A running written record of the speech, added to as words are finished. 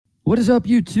What is up,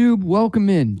 YouTube? Welcome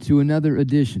in to another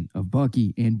edition of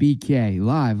Bucky and BK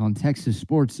live on Texas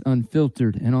Sports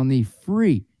Unfiltered and on the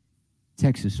free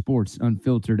Texas Sports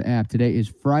Unfiltered app. Today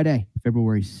is Friday,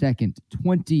 February 2nd,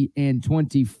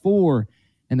 2024,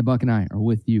 and the Buck and I are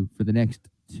with you for the next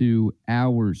 2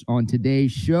 hours. On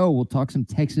today's show, we'll talk some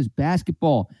Texas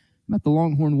basketball about the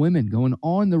Longhorn women going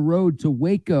on the road to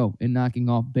Waco and knocking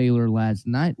off Baylor last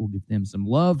night. We'll give them some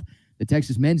love. The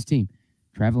Texas men's team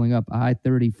traveling up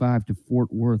I-35 to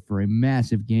Fort Worth for a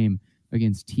massive game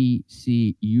against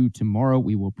TCU tomorrow.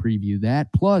 We will preview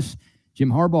that. Plus,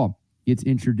 Jim Harbaugh gets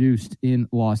introduced in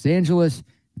Los Angeles.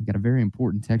 We've got a very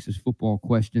important Texas football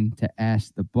question to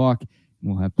ask the Buck.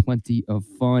 We'll have plenty of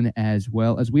fun as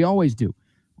well, as we always do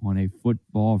on a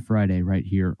Football Friday right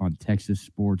here on Texas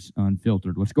Sports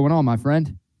Unfiltered. What's going on, my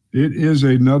friend? It is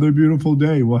another beautiful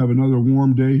day. We'll have another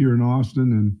warm day here in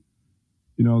Austin, and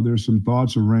you know, there's some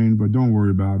thoughts of rain, but don't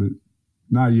worry about it.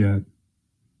 Not yet.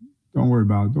 Don't worry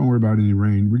about it. Don't worry about any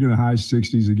rain. We're going to high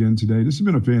 60s again today. This has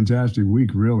been a fantastic week,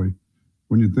 really.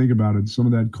 When you think about it, some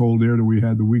of that cold air that we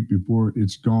had the week before,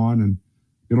 it's gone, and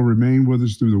it'll remain with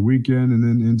us through the weekend and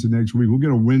then into next week. We'll get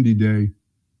a windy day.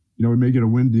 You know, we may get a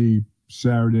windy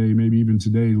Saturday, maybe even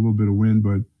today, a little bit of wind,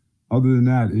 but other than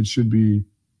that, it should be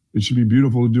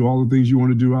beautiful to do all the things you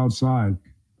want to do outside.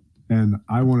 And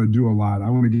I want to do a lot. I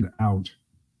want to get out.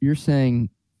 You're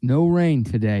saying no rain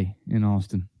today in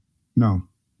Austin? No.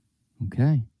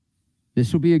 Okay.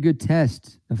 This will be a good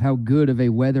test of how good of a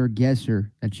weather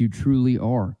guesser that you truly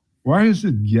are. Why is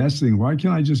it guessing? Why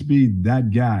can't I just be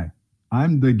that guy?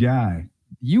 I'm the guy.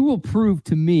 You will prove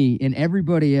to me and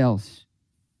everybody else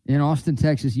in Austin,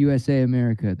 Texas, USA,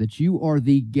 America, that you are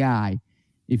the guy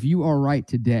if you are right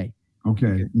today.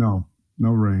 Okay. No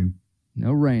rain.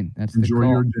 No rain. That's Enjoy the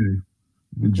call. your day.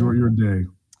 Enjoy your day.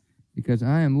 Because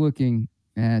I am looking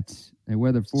at a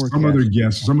weather forecast.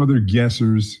 Some other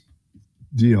guesser's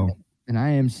deal. And I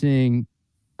am seeing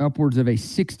upwards of a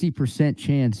 60%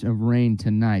 chance of rain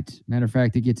tonight. Matter of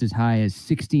fact, it gets as high as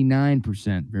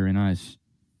 69%. Very nice.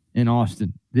 In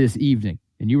Austin this evening.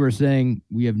 And you were saying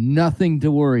we have nothing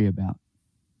to worry about.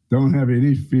 Don't have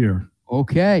any fear.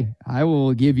 Okay. I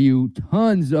will give you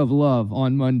tons of love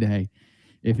on Monday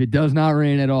if it does not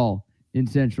rain at all in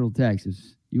Central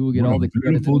Texas. You will get all the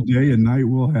beautiful day and night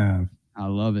we'll have. I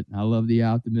love it. I love the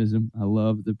optimism. I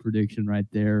love the prediction right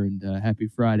there. And happy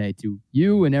Friday to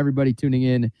you and everybody tuning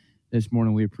in this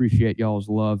morning. We appreciate y'all's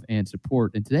love and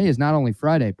support. And today is not only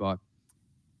Friday, Buck.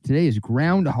 Today is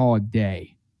Groundhog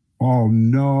Day. Oh,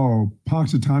 no.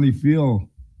 Punxsutawney Phil.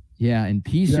 Yeah, and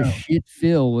piece of shit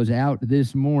Phil was out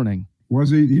this morning. Was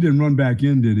he? He didn't run back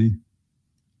in, did he?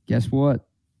 Guess what?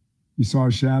 You saw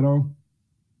a shadow?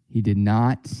 He did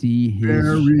not see his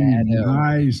Very shadow.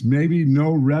 Nice. Maybe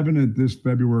no Revenant this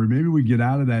February. Maybe we get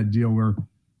out of that deal where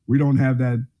we don't have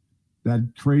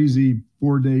that crazy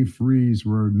 4-day freeze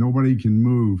where nobody can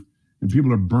move and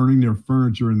people are burning their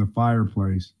furniture in the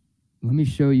fireplace. Let me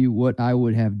show you what I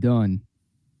would have done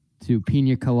to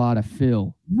Pina Colada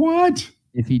Phil. What?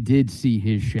 If he did see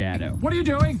his shadow. What are you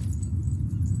doing?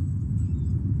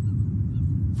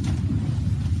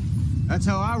 That's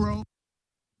how I roll.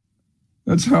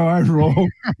 That's how I roll.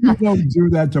 You don't do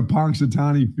that to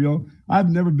Punxsutawney Phil. I've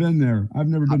never been there. I've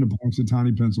never been to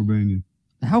Punxsutawney, Pennsylvania.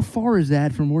 How far is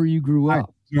that from where you grew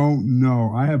up? I don't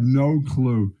know. I have no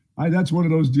clue. That's one of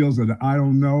those deals that I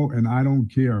don't know and I don't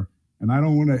care. And I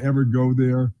don't want to ever go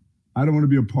there. I don't want to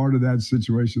be a part of that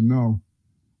situation. No.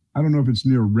 I don't know if it's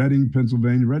near Reading,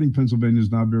 Pennsylvania. Reading, Pennsylvania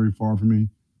is not very far from me.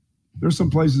 There's some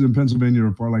places in Pennsylvania that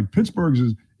are far. Like Pittsburgh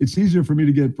it's easier for me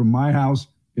to get from my house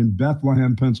in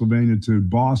Bethlehem, Pennsylvania to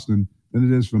Boston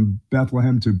than it is from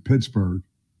Bethlehem to Pittsburgh.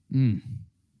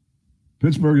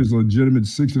 Pittsburgh is a legitimate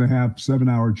 6.5,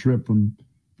 7-hour trip from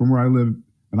where I live,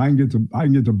 and I can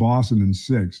get to Boston in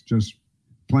 6, just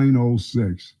plain old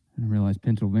 6. I didn't realize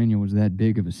Pennsylvania was that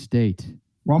big of a state.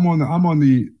 Well, I'm on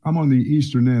the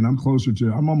eastern end. I'm closer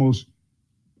to.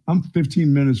 I'm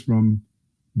 15 minutes from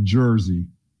Jersey.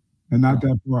 And not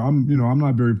that far. I'm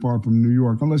not very far from New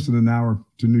York. I'm less than an hour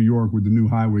to New York with the new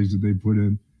highways that they put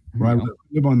in. Where I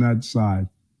live on that side.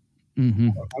 Mm-hmm.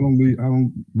 I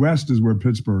don't. West is where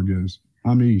Pittsburgh is.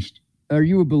 I'm east. Are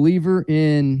you a believer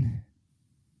in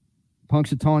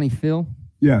Punxsutawney Phil?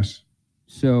 Yes.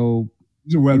 So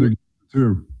he's a weather guy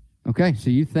too. Okay, so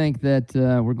you think that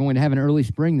we're going to have an early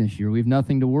spring this year? We have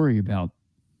nothing to worry about.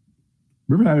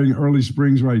 We're having early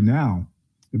springs right now.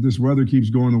 If this weather keeps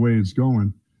going the way it's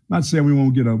going. Not saying we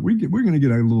won't get we're going to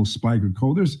get a little spike of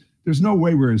cold. There's no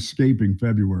way we're escaping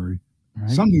February.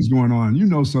 Right. Something's going on. You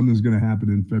know something's going to happen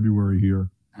in February here.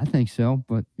 I think so.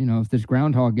 But, if this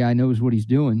groundhog guy knows what he's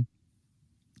doing,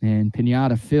 And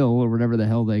Pinata Phil, or whatever the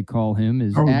hell they call him,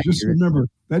 is accurate. Just remember,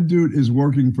 that dude is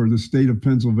working for the state of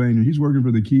Pennsylvania. He's working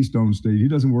for the Keystone State. He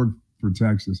doesn't work for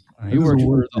Texas. He works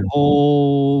for the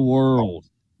whole world.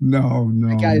 No.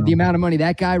 That guy, the amount of money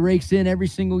that guy rakes in every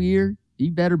single year, he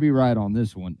better be right on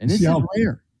this one. And this is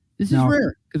rare. This is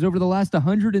rare because over the last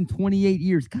 128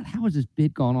 years, God, how has this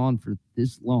bit gone on for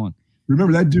this long?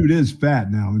 Remember, that dude is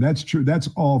fat now. That's true. That's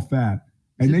all fat.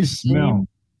 And they smell.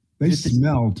 They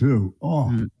smell too.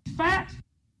 Oh, fat.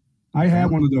 I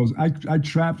had one of those. I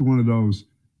trapped one of those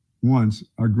once,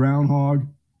 a groundhog.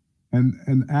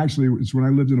 And actually, it's when I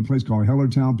lived in a place called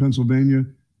Hellertown, Pennsylvania.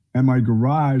 And my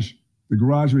garage, the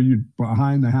garage where you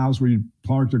behind the house where you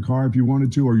parked a car if you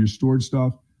wanted to, or you stored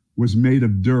stuff, was made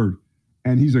of dirt.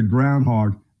 And he's a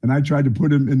groundhog. And I tried to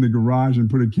put him in the garage and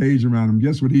put a cage around him.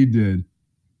 Guess what he did?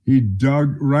 He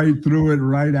dug right through it,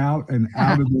 right out and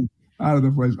out of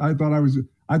the place.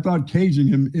 I thought caging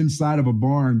him inside of a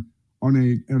barn on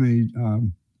the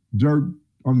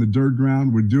dirt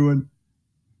ground would do it.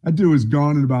 That dude was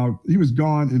gone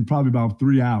in probably about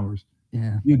 3 hours.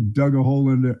 Yeah. He had dug a hole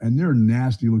in there, and they're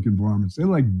nasty looking varmints. They're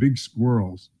like big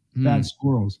squirrels, fat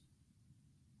squirrels.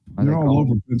 They're all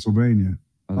over Pennsylvania.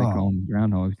 They call them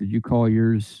groundhogs. Did you call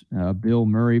yours Bill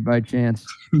Murray by chance?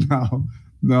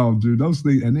 No, dude. Those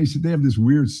things, and they have this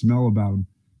weird smell about them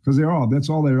because that's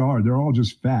all they are. They're all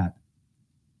just fat.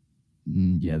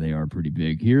 Yeah, they are pretty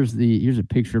big. Here's a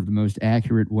picture of the most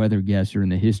accurate weather guesser in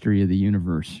the history of the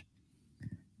universe.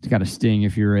 It's got a sting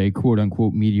if you're a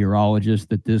quote-unquote meteorologist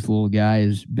that this little guy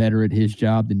is better at his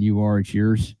job than you are at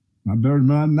yours.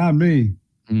 Not me.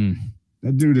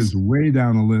 That dude is way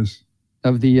down the list.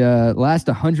 Of the last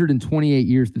 128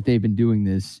 years that they've been doing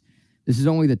this is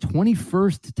only the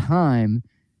 21st time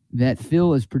that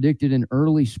Phil has predicted an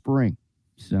early spring.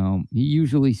 So he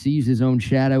usually sees his own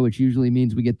shadow, which usually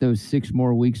means we get those 6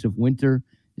 more weeks of winter.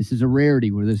 This is a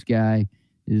rarity where this guy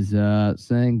is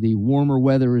saying the warmer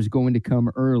weather is going to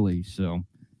come early. So,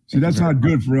 see, that's not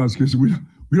good for us because we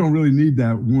don't really need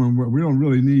that warm weather. We don't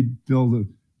really need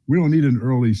we don't need an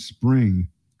early spring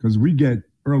because we get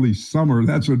early summer.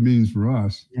 That's what it means for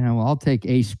us. Yeah, well, I'll take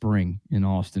a spring in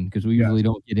Austin because we usually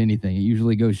don't get anything. It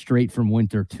usually goes straight from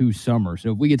winter to summer.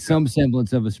 So if we get some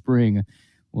semblance of a spring,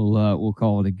 we'll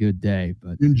call it a good day.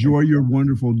 But enjoy your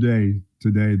wonderful day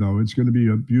today, though. It's going to be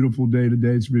a beautiful day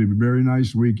today. It's going to be a very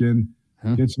nice weekend.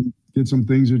 Huh? Get some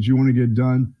things that you want to get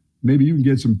done. Maybe you can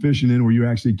get some fishing in where you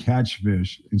actually catch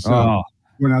fish instead of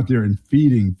going out there and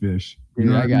feeding fish.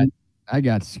 Dude, I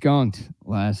got skunked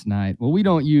last night. Well, we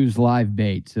don't use live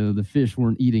bait, so the fish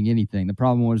weren't eating anything. The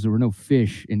problem was there were no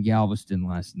fish in Galveston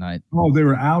last night. Oh, they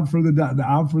were out for the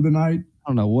night? I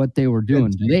don't know what they were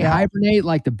doing. Do they hibernate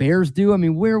like the bears do? I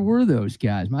mean, where were those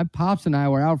guys? My pops and I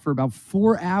were out for about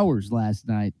 4 hours last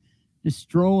night, just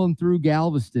strolling through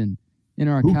Galveston in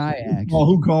our kayaks.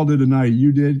 Who called it a night?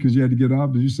 You did because you had to get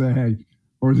up? Did you say, hey,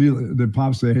 or did the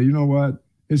pops say, hey, you know what?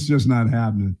 It's just not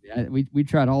happening. Yeah, we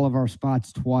tried all of our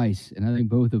spots twice, and I think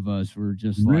both of us were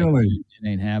just really? It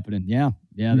ain't happening. Yeah.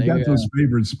 You got those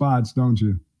favorite spots, don't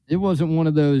you? It wasn't one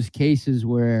of those cases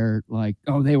where,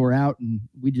 they were out and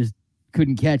we just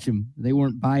couldn't catch them. They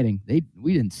weren't biting.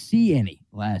 We didn't see any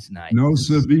last night. No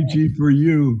ceviche for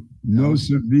you. No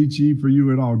ceviche for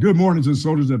you at all. Good morning to the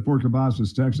soldiers at Fort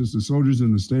Cavazos, Texas, the soldiers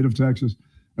in the state of Texas,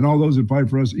 and all those that fight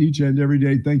for us each and every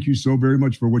day. Thank you so very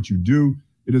much for what you do.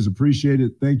 It is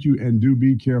appreciated. Thank you, and do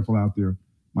be careful out there.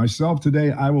 Myself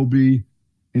today, I will be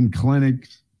in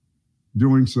clinics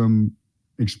doing some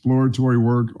exploratory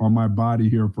work on my body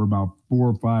here for about 4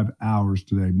 or 5 hours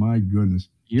today. My goodness.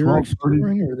 You're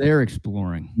exploring or they're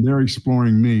exploring? They're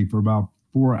exploring me for about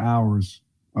 4 hours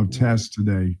of tests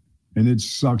today. And it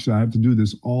sucks. I have to do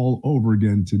this all over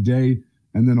again today.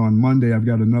 And then on Monday, I've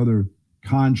got another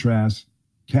contrast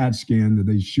CAT scan that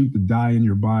they shoot the dye in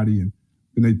your body and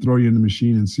they throw you in the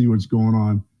machine and see what's going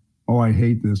on. Oh, I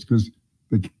hate this because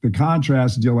the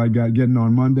contrast deal I got getting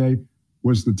on Monday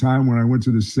was the time when I went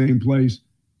to the same place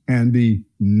and the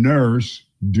nurse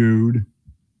dude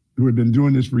who had been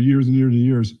doing this for years and years and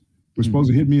years was supposed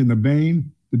to hit me in the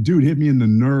vein. The dude hit me in the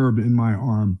nerve in my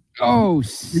arm. Oh,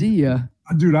 see ya.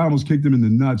 Dude, I almost kicked him in the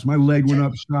nuts. My leg went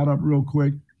up, shot up real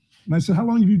quick. And I said, how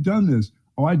long have you done this?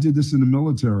 Oh, I did this in the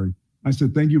military. I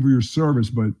said, thank you for your service,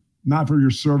 but not for your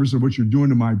service of what you're doing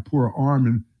to my poor arm.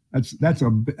 And I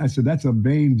said, that's a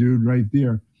vein, dude, right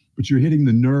there. But you're hitting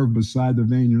the nerve beside the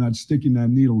vein. You're not sticking that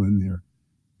needle in there.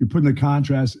 You're putting the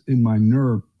contrast in my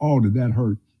nerve. Oh, did that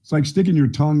hurt? It's like sticking your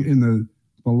tongue in the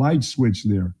light switch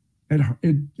there.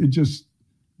 It just,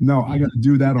 no, I got to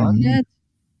do that on me.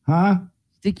 Huh?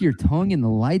 Stick your tongue in the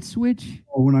light switch?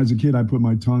 Oh, when I was a kid, I put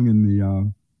my tongue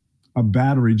in a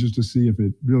battery just to see if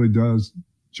it really does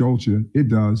jolt you. It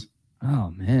does.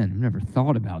 Oh man, I've never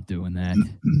thought about doing that.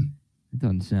 It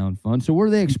doesn't sound fun. So what are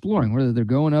they exploring? Whether they're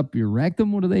going up your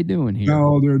rectum? What are they doing here?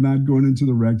 No, they're not going into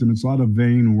the rectum. It's a lot of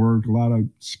vein work, a lot of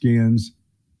scans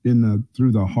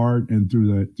through the heart and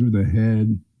through the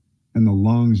head and the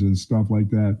lungs and stuff like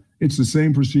that. It's the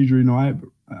same procedure. You know,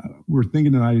 we're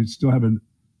thinking that I still have a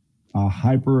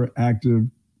hyperactive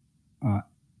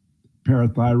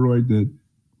parathyroid, that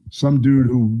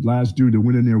last dude that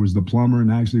went in there was the plumber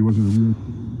and actually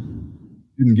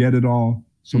didn't get it all.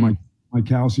 So my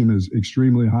calcium is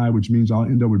extremely high, which means I'll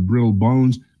end up with brittle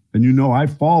bones. And you know, I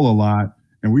fall a lot,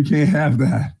 and we can't have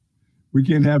that. We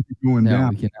can't have it going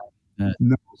down. We can't have that.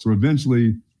 No. So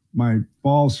eventually my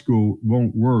fall school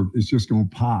won't work. It's just going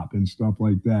to pop and stuff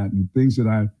like that. And things that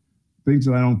I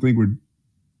don't think would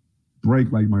break,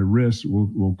 like my wrist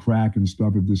will crack and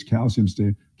stuff if this calcium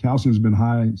stays. Calcium's been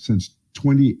high since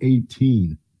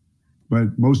 2018.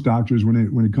 But most doctors, when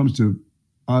it comes to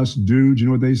us dudes, you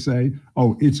know what they say?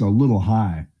 Oh, it's a little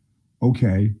high.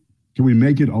 Okay. Can we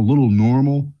make it a little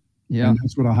normal? Yeah. And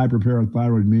that's what a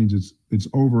hyperparathyroid means. It's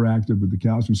overactive with the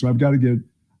calcium. So I've got a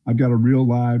real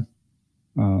live,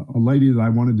 a lady that I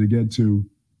wanted to get to,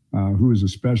 who is a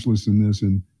specialist in this.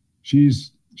 And she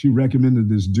recommended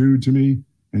this dude to me,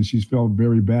 and she's felt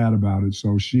very bad about it.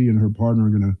 So she and her partner are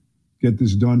going to get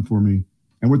this done for me.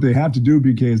 And what they have to do,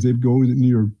 BK, is they go in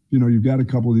you've got a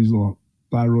couple of these little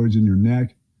thyroids in your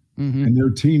neck, and they're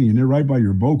teeny, and they're right by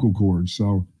your vocal cords.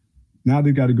 So now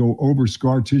they've got to go over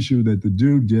scar tissue that the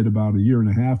dude did about 1.5 years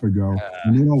ago,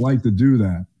 and they don't like to do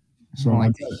that. So I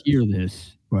like to hear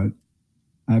this. But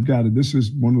I've got it. This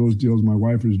is one of those deals my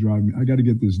wife is driving me. I got to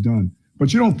get this done.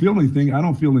 But you don't feel anything. I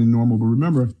don't feel any normal. But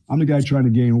remember, I'm the guy trying to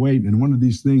gain weight, and one of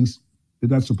these things,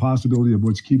 that's a possibility of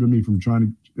what's keeping me from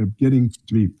getting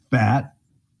to be fat,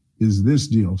 is this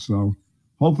deal. So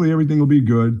hopefully everything will be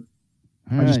good.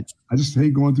 I just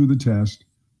hate going through the test.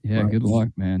 Yeah, good luck,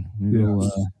 man.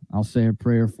 I'll say a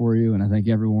prayer for you, and I think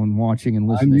everyone watching and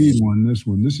listening. I need one.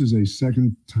 This is a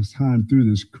second time through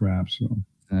this crap. So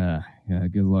yeah,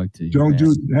 good luck to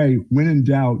you. Hey, when in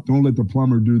doubt, don't let the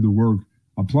plumber do the work.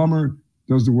 A plumber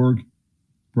does the work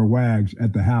for Wags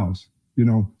at the house,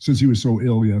 since he was so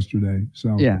ill yesterday.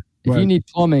 So yeah. If you need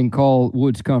plumbing, call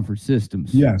Woods Comfort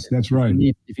Systems. Yes, that's right.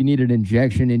 If you need an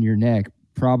injection in your neck,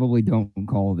 probably don't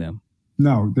call them.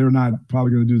 No, they're not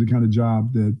probably going to do the kind of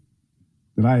job that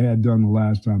I had done the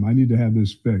last time. I need to have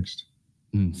this fixed.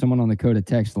 Someone on the Coda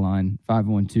text line,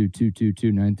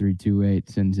 512-222-9328,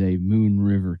 sends a Moon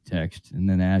River text and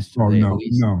then asks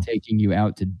taking you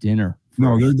out to dinner first.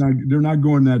 No, they're not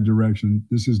going that direction.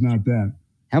 This is not that.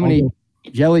 How many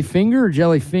jelly finger or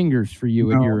jelly fingers for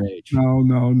you at your age?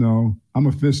 No. I'm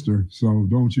a fister, so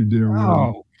don't you dare.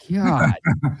 Oh, God.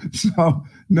 So,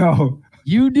 no.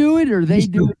 You do it or they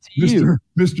do it to you?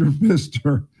 Mr.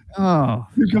 Fister. Oh.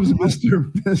 Here comes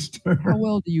Mr. Fister. How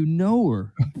well do you know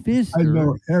her? Fister. I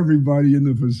know everybody in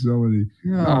the facility.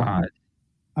 God.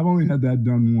 I've only had that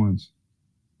done once.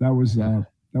 That was my...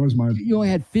 You only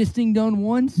had fisting done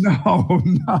once?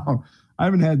 No. I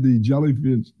haven't had the jelly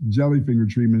finger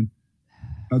treatment.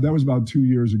 That was about 2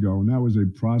 years ago, and that was a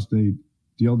prostate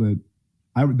deal that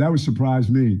surprised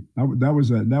me. That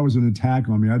was an attack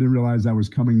on me. I didn't realize that was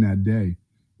coming that day,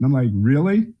 and I'm like,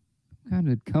 really? What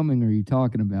kind of coming are you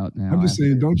talking about now? I'm just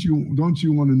saying, don't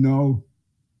you want to know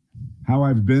how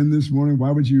I've been this morning?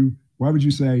 Why would you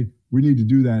say we need to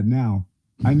do that now?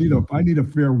 I need a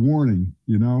fair warning,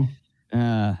 They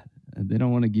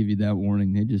don't want to give you that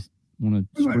warning. They just want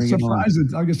to like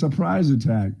a surprise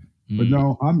attack. But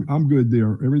no, I'm good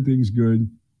there. Everything's good.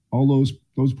 All those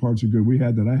parts are good. I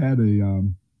had a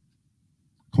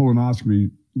colonoscopy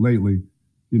lately.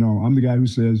 I'm the guy who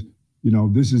says,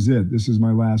 this is it. This is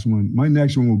my last one. My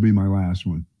next one will be my last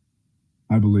one,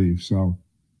 I believe. So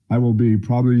I will be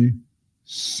probably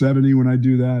 70 when I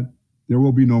do that. There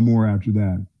will be no more after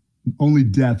that. Only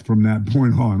death from that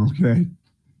point on, okay?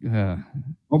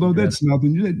 Although that's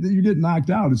nothing. You get knocked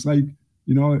out. It's like,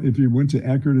 if you went to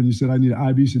Eckerd and you said, I need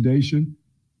IV sedation,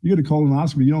 you get a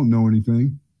colonoscopy, you don't know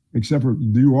anything, except for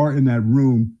you are in that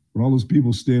room with all those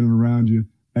people standing around you,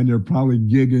 and they're probably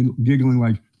giggling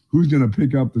like, who's going to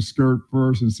pick up the skirt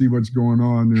first and see what's going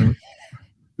on,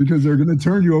 because they're going to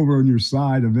turn you over on your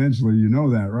side eventually. You know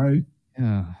that, right?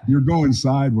 Yeah. You're going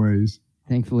sideways.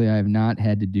 Thankfully, I have not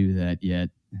had to do that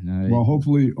yet. Well,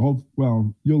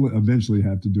 you'll eventually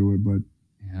have to do it, but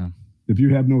yeah. If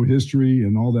you have no history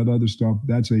and all that other stuff,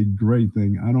 that's a great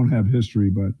thing. I don't have history,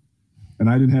 and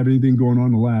I didn't have anything going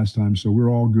on the last time, so we're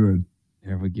all good.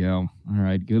 There we go. All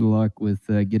right. Good luck with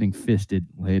getting fisted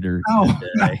later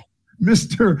today.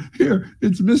 It's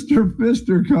Mr.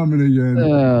 Fister coming again.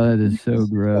 Oh, that is so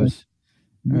gross.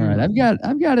 All Man. right,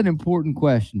 I've got an important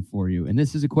question for you, and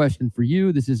this is a question for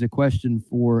you. This is a question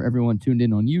for everyone tuned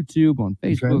in on YouTube, on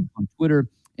Facebook, on Twitter,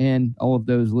 and all of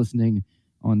those listening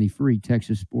on the free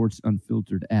Texas Sports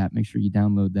Unfiltered app. Make sure you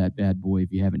download that bad boy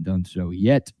if you haven't done so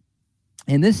yet.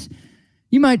 And this,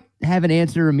 you might have an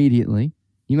answer immediately.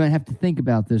 You might have to think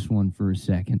about this one for a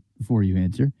second before you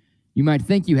answer. You might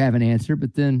think you have an answer,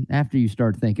 but then after you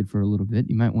start thinking for a little bit,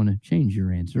 you might want to change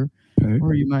your answer,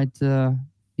 or you might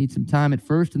need some time at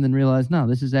first and then realize, no,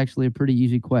 this is actually a pretty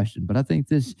easy question. But I think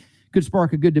this could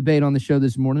spark a good debate on the show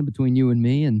this morning between you and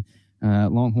me and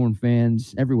Longhorn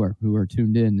fans everywhere who are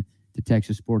tuned in to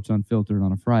Texas Sports Unfiltered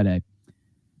on a Friday.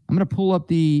 I'm going to pull up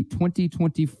the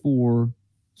 2024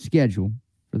 schedule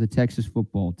for the Texas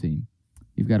football team.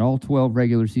 You've got all 12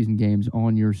 regular season games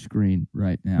on your screen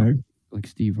right now, like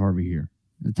Steve Harvey here.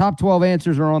 The top 12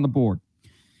 answers are on the board.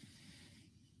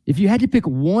 If you had to pick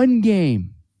one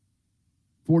game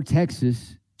for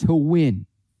Texas to win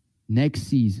next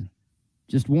season,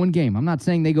 just one game. I'm not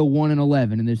saying they go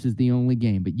 1-11 and this is the only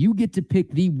game, but you get to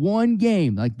pick the one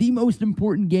game, like the most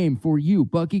important game for you,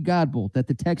 Bucky Godbolt, that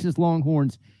the Texas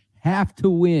Longhorns have to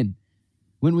win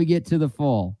when we get to the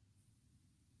fall.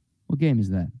 What game is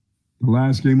that? The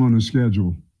last game on the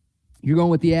schedule. You're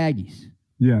going with the Aggies?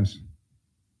 Yes.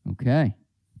 Okay.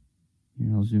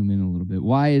 Here, I'll zoom in a little bit.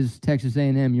 Why is Texas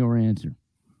A&M your answer?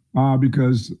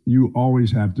 Because you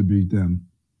always have to beat them.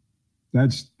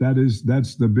 That's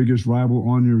the biggest rival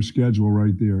on your schedule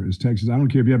right there is Texas. I don't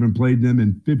care if you haven't played them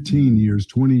in 15 years,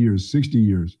 20 years, 60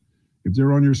 years. If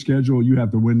they're on your schedule, you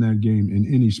have to win that game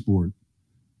in any sport.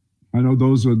 I know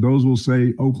those will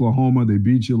say Oklahoma, they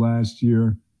beat you last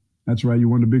year. That's right, you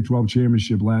won the Big 12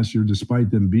 championship last year despite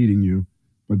them beating you.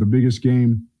 But the biggest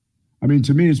game, I mean,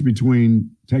 to me, it's between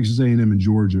Texas A&M and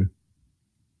Georgia.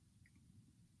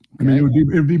 Okay. I mean,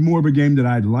 it would be more of a game that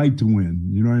I'd like to win.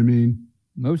 You know what I mean?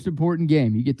 Most important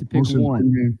game. You get to pick Most one.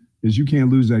 Important game is you can't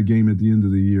lose that game at the end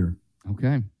of the year.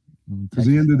 Okay. Because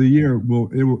the end of the year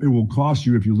it will cost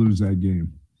you if you lose that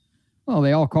game. Well,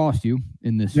 they all cost you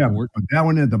in this sport. But that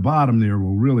one at the bottom there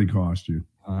will really cost you.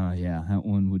 Yeah, that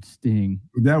one would sting.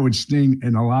 That would sting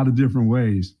in a lot of different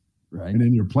ways. Right. And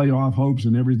in your playoff hopes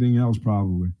and everything else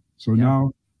probably. So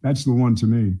now that's the one to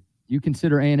me. You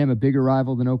consider A&M a bigger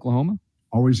rival than Oklahoma?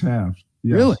 Always have.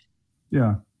 Yes. Really?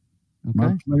 Yeah.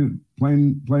 Okay.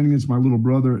 Playing against my little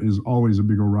brother is always a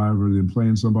bigger rivalry than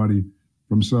playing somebody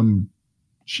from some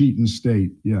cheating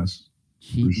state. Yes.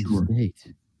 Cheating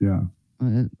state. Yeah.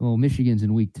 Well, Michigan's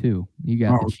in week 2. You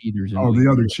got the cheaters. The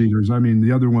other cheaters. I mean,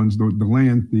 the other ones, the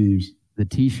land thieves. The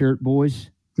T-shirt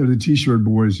boys? They're the T-shirt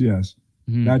boys, yes.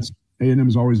 Mm-hmm. That's A&M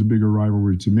is always a bigger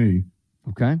rivalry to me.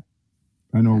 Okay.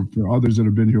 I know for others that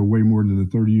have been here way more than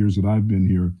the 30 years that I've been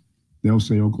here, they'll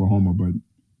say Oklahoma, but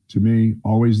to me,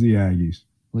 always the Aggies.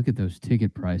 Look at those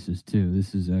ticket prices, too.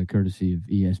 This is courtesy of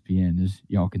ESPN. As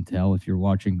y'all can tell if you're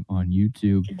watching on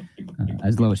YouTube,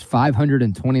 as low as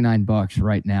 $529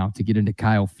 right now to get into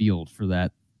Kyle Field for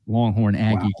that Longhorn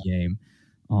Aggie game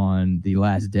on the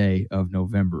last day of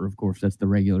November. Of course, that's the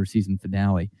regular season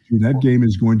finale. Dude, that game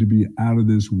is going to be out of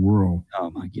this world.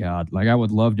 Oh, my God. Like, I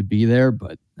would love to be there,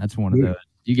 but that's one of those.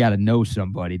 You got to know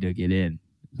somebody to get in.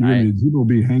 People will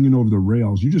be hanging over the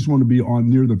rails. You just want to be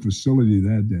near the facility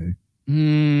that day.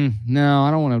 No,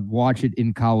 I don't want to watch it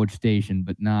in College Station,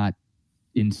 but not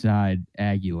inside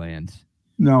Aggie lands.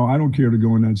 No, I don't care to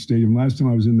go in that stadium. Last time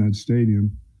I was in that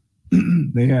stadium,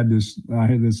 I had this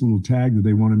little tag that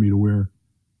they wanted me to wear,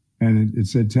 and it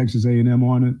said Texas A&M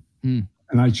on it.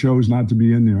 And I chose not to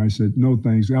be in there. I said no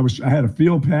thanks. I had a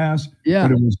field pass,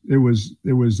 but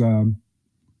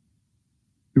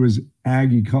it was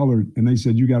Aggie colored, and they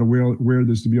said you got to wear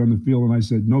this to be on the field. And I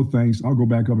said no thanks. I'll go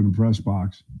back up in the press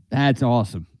box. That's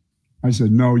awesome. I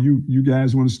said no. You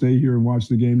guys want to stay here and watch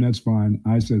the game? That's fine.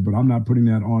 I said, but I'm not putting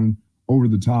that on over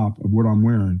the top of what I'm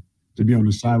wearing to be on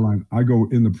the sideline. I go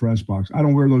in the press box. I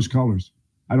don't wear those colors.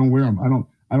 I don't wear them.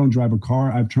 I don't drive a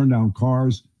car. I've turned down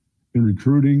cars in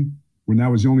recruiting when that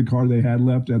was the only car they had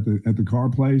left at the car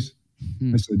place.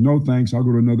 I said, no, thanks. I'll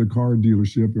go to another car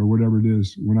dealership or whatever it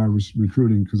is when I was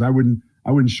recruiting because I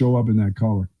wouldn't show up in that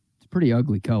color. It's a pretty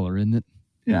ugly color, isn't it?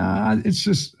 Yeah, it's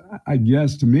just, I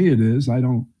guess to me it is. I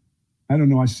don't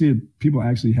know. I see it. People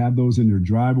actually have those in their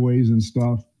driveways and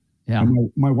stuff. Yeah.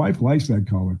 And my wife likes that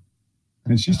color.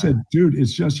 And she said, dude,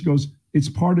 she goes, it's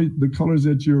part of the colors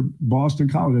at your Boston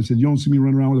College. I said, you don't see me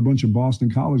running around with a bunch of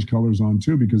Boston College colors on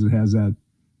too because it has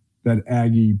that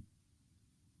Aggie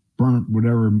burnt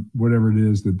whatever it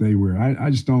is that they wear. I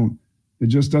just don't. It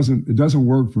doesn't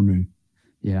work for me.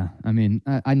 Yeah, I mean,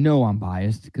 I know I'm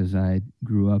biased because I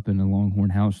grew up in a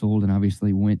Longhorn household and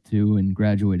obviously went to and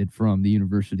graduated from the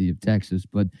University of Texas.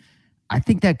 But I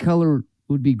think that color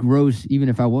would be gross even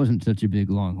if I wasn't such a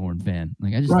big Longhorn fan.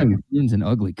 Like, I just think Right. maroon's an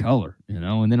ugly color, you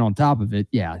know? And then on top of it,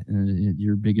 yeah,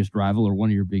 your biggest rival or one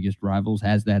of your biggest rivals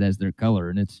has that as their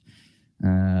color. And it's,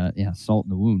 yeah, salt in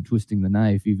the wound, twisting the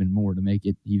knife even more to make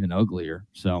it even uglier.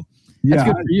 So that's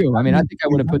Yeah. good for you. I mean, I think I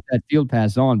would have put that field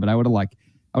pass on, but I would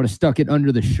have stuck it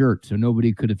under the shirt so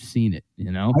nobody could have seen it,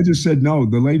 you know? I just said no.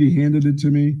 The lady handed it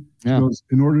to me. She Yeah. goes,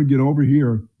 in order to get over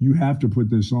here, you have to put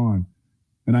this on.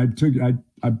 And I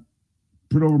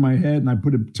put it over my head and I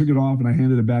took it off and I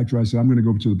handed it back to her. I said, I'm going to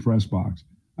go to the press box.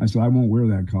 I said, I won't wear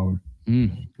that color.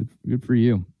 Good for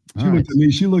you.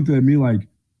 She looked at me like,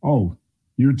 oh,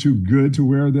 you're too good to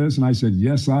wear this? And I said,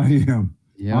 yes, I am.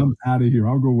 Yep. I'm out of here.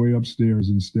 I'll go way upstairs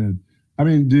instead. I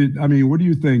mean, what do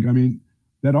you think? I mean,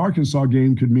 that Arkansas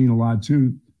game could mean a lot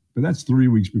too, but that's 3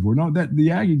 weeks before. No, that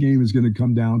the Aggie game is going to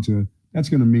come down to, that's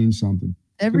going to mean something.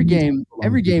 Every game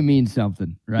means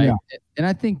something, right? Yeah. And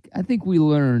I think we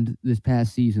learned this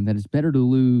past season that it's better to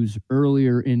lose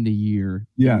earlier in the year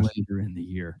than later in the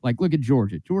year. Like, look at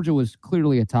Georgia. Georgia was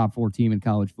clearly a top 4 team in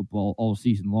college football all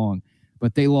season long,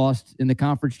 but they lost in the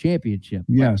conference championship.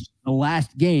 Yes. Like, the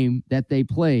last game that they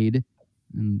played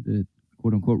in the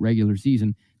quote unquote regular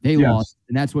season, they lost,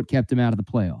 and that's what kept them out of the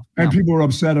playoff. And people were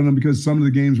upset on them because some of the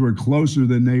games were closer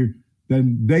than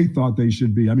they thought they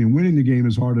should be. I mean, winning the game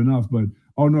is hard enough, but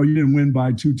oh no, you didn't win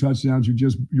by 2 touchdowns.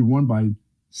 You won by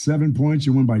 7 points.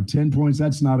 You won by 10 points.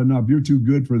 That's not enough. You're too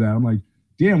good for that. I'm like,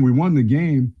 damn, we won the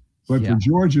game, but for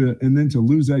Georgia, and then to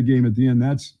lose that game at the end,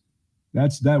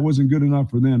 that wasn't good enough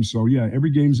for them. So yeah,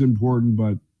 every game's important,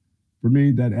 but for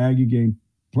me, that Aggie game,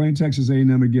 playing Texas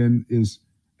A&M again is,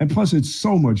 and plus it's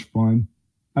so much fun.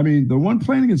 I mean, the one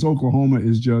playing against Oklahoma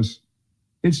is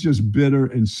it's just bitter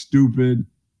and stupid.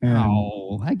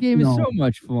 And that game is so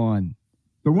much fun.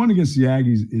 The one against the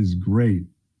Aggies is great.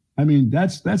 I mean,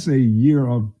 that's a year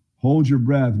of hold your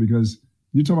breath, because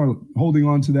you're talking about holding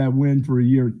on to that win for a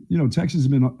year. You know, Texas has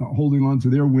been holding on to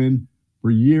their win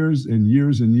for years and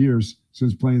years and years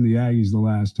since playing the Aggies the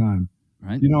last time.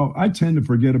 Right. You know, I tend to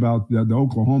forget about the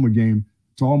Oklahoma game.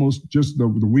 It's almost just the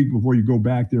week before you go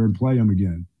back there and play them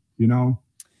again, you know,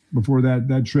 before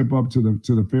that trip up to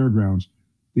the fairgrounds.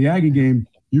 The Aggie game,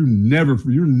 you're never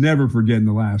forgetting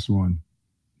the last one.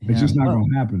 It's just not going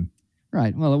to happen.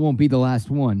 Right. Well, it won't be the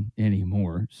last one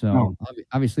anymore. So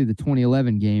obviously the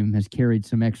 2011 game has carried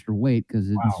some extra weight because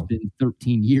it's been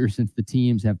 13 years since the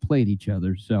teams have played each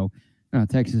other. So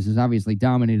Texas has obviously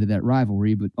dominated that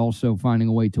rivalry, but also finding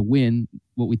a way to win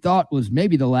what we thought was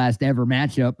maybe the last ever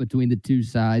matchup between the two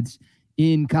sides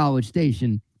in College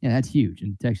Station. Yeah, that's huge.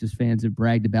 And Texas fans have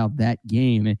bragged about that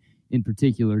game in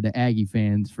particular to Aggie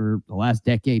fans for the last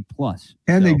decade plus.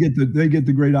 And they get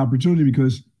the great opportunity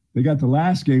because they got the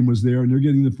last game was there, and they're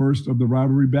getting the first of the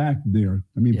rivalry back there.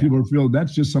 I mean, people feel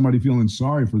that's just somebody feeling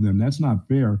sorry for them. That's not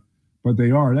fair, but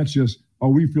they are. That's just,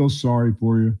 we feel sorry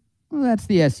for you. Well, that's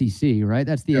the SEC, right?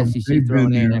 That's the SEC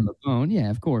throwing A&M a bone. Yeah,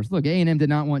 of course. Look, A&M did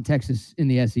not want Texas in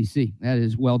the SEC. That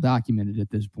is well documented at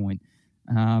this point.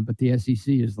 But the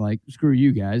SEC is like, screw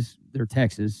you guys. They're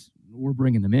Texas. We're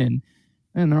bringing them in.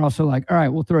 And they're also like, all right,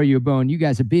 we'll throw you a bone. You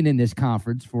guys have been in this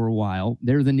conference for a while.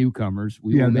 They're the newcomers.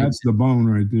 That's the bone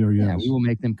right there, yes. Yeah, we will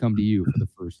make them come to you for the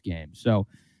first game. So,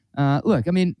 look,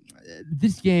 I mean,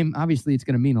 this game, obviously, it's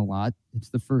going to mean a lot. It's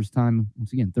the first time,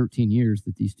 once again, 13 years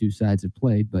that these two sides have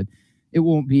played, but it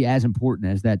won't be as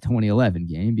important as that 2011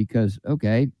 game because,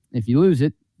 okay, if you lose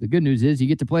it, the good news is you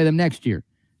get to play them next year.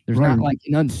 There's not like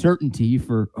an uncertainty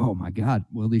for, oh, my God,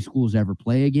 will these schools ever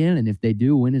play again? And if they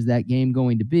do, when is that game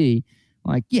going to be?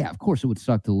 Like, yeah, of course it would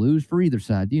suck to lose for either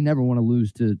side. You never want to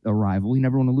lose to a rival. You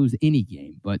never want to lose any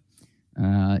game. But,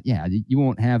 you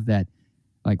won't have that,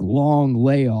 like, long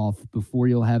layoff before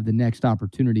you'll have the next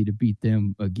opportunity to beat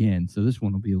them again. So this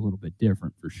one will be a little bit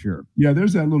different for sure. Yeah,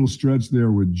 there's that little stretch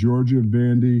there with Georgia,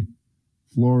 Vandy,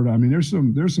 Florida. I mean, there's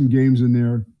some games in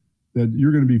there that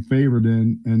you're going to be favored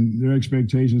in, and their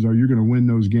expectations are you're going to win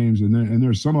those games. And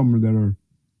there's some of them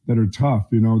that are tough.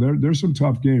 You know, there's some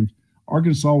tough games.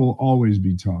 Arkansas will always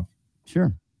be tough.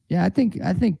 Sure. Yeah, I think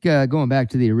going back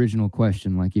to the original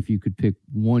question, like if you could pick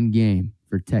one game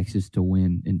for Texas to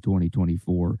win in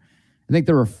 2024, I think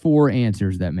there are 4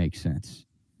 answers that make sense.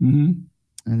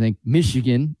 Mm-hmm. I think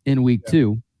Michigan in week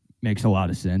 2 makes a lot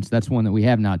of sense. That's one that we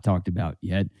have not talked about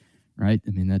yet, right?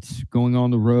 I mean, that's going on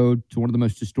the road to one of the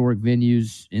most historic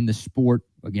venues in the sport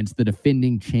against the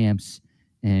defending champs,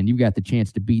 and you've got the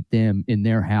chance to beat them in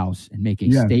their house and make a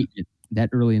statement that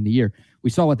early in the year. We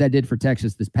saw what that did for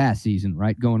Texas this past season,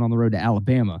 right? Going on the road to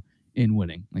Alabama in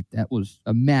winning. Like, that was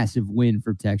a massive win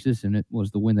for Texas, and it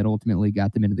was the win that ultimately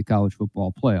got them into the college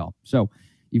football playoff. So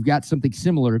you've got something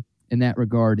similar in that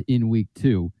regard in week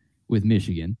 2 with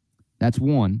Michigan. That's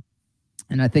one.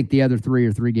 And I think the other 3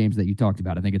 are 3 games that you talked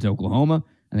about. I think it's Oklahoma,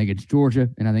 I think it's Georgia,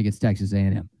 and I think it's Texas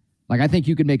A&M. Like, I think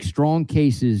you can make strong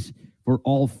cases for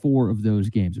all 4 of those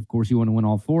games. Of course, you want to win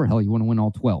all 4. Hell, you want to win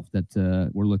all 12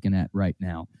 that we're looking at right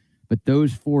now. But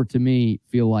those 4, to me,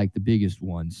 feel like the biggest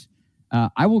ones.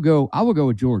 I will go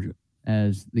with Georgia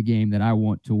as the game that I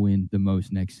want to win the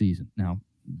most next season. Now,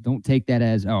 don't take that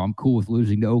as, oh, I'm cool with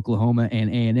losing to Oklahoma and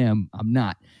A&M. I'm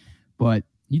not. But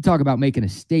you talk about making a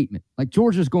statement. Like,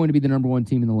 Georgia's going to be the number 1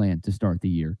 team in the land to start the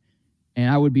year.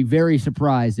 And I would be very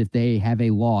surprised if they have a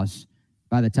loss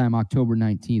by the time October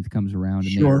 19th comes around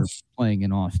and they're playing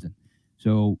in Austin.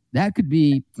 So that could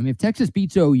be, I mean, if Texas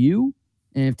beats OU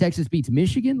and if Texas beats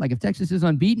Michigan, like if Texas is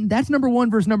unbeaten, that's number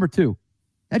 1 versus number 2.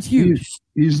 That's huge.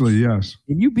 Easily, yes.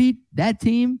 And you beat that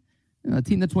team, a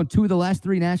team that's won 2 of the last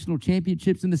 3 national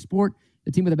championships in the sport,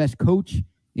 the team with the best coach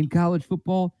in college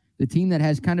football, the team that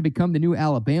has kind of become the new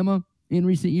Alabama in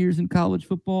recent years in college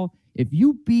football. If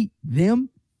you beat them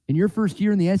in your first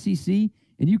year in the SEC,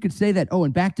 and you could say that, oh,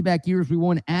 in back-to-back years we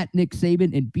won at Nick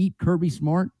Saban and beat Kirby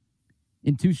Smart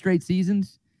in 2 straight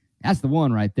seasons, that's the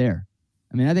one right there.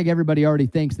 I mean, I think everybody already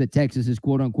thinks that Texas is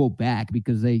quote-unquote back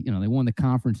because they won the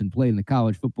conference and played in the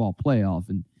college football playoff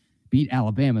and beat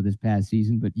Alabama this past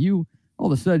season. But you,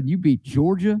 all of a sudden, you beat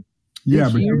Georgia. Yeah,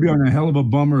 but you'd be on a hell of a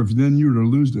bummer if then you were to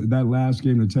lose that last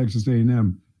game to Texas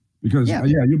A&M because,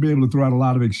 you'll be able to throw out a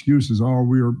lot of excuses. Oh,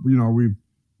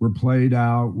 we're played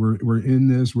out. We're in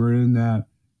this. We're in that.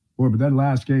 Boy, but that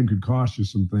last game could cost you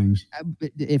some things.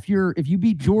 If you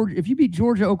beat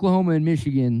Georgia, Oklahoma, and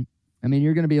Michigan, I mean,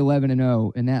 you're going to be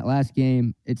 11-0. In that last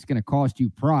game, it's going to cost you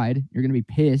pride. You're going to be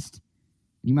pissed.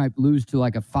 You might lose to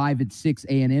like a 5-6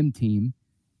 A&M team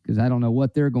because I don't know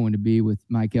what they're going to be with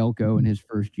Mike Elko in his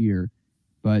first year.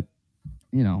 But,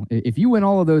 if you win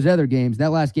all of those other games,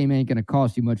 that last game ain't going to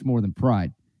cost you much more than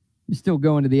pride. You're still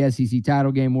going to the SEC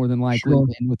title game more than likely. Sure.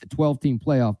 And with the 12-team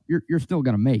playoff, you're still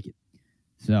going to make it.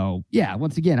 So, yeah,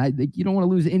 once again, you don't want to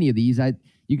lose any of these.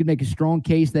 You could make a strong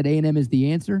case that A&M is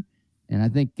the answer. And I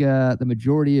think the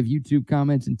majority of YouTube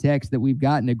comments and texts that we've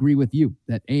gotten agree with you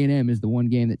that A&M is the one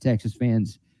game that Texas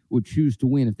fans would choose to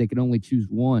win if they could only choose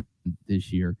one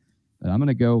this year. But I'm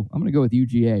gonna go with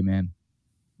UGA, man.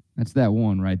 That's that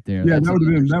one right there. Yeah,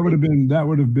 that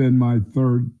would have been my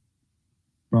third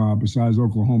besides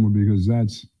Oklahoma because I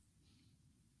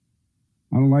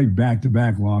don't like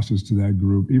back-to-back losses to that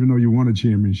group, even though you won a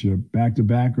championship.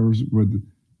 Back-to-backers with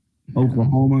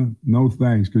Oklahoma, no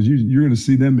thanks, because you're going to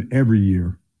see them every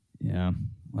year. Yeah,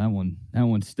 that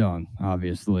one stung,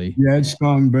 obviously. Yeah, it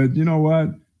stung, but you know what?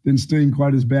 Didn't sting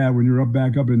quite as bad when you're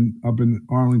back up in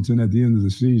Arlington at the end of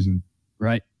the season.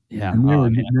 Right. Yeah. And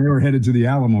they were headed to the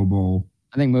Alamo Bowl.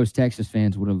 I think most Texas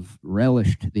fans would have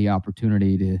relished the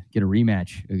opportunity to get a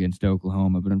rematch against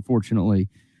Oklahoma, but unfortunately,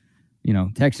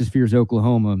 Texas fears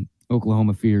Oklahoma,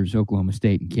 Oklahoma fears Oklahoma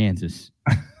State and Kansas.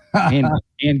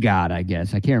 and God, I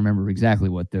guess. I can't remember exactly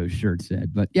what those shirts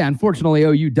said. But, yeah, unfortunately,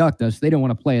 OU ducked us. They don't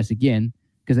want to play us again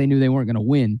because they knew they weren't going to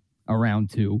win a round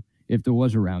 2 if there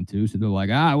was a round 2. So they're like,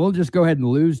 we'll just go ahead and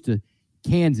lose to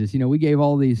Kansas. We gave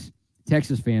all these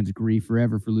Texas fans grief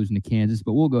forever for losing to Kansas,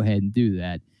 but we'll go ahead and do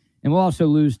that. And we'll also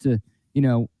lose to,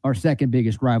 our second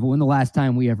biggest rival and the last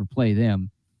time we ever play them.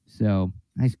 So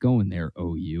nice going there,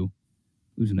 OU.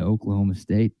 Losing to Oklahoma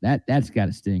State. That's got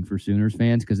to sting for Sooners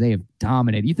fans because they have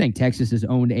dominated. You think Texas has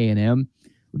owned A&M?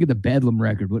 Look at the Bedlam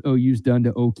record, what OU's done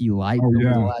to Okie Light over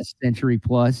the last century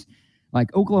plus. Like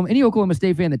any Oklahoma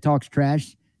State fan that talks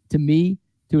trash to me,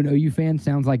 to an OU fan,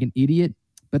 sounds like an idiot,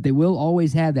 but they will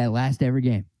always have that last ever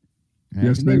game. Right?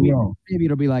 Yes, they will. Maybe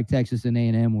it'll be like Texas and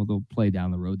A&M where they'll play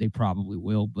down the road. They probably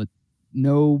will, but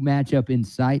no matchup in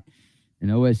sight.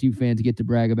 And OSU fans get to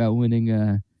brag about winning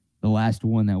the last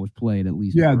one that was played at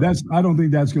least. Yeah, I don't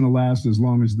think that's going to last as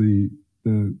long as the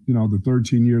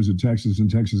 13 years of Texas and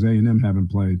Texas A&M haven't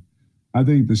played. I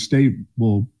think the state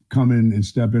will come in and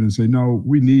step in and say, no,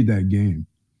 we need that game.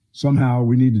 Somehow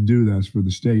we need to do this for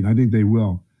the state. And I think they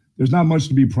will. There's not much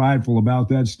to be prideful about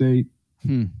that state.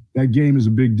 That game is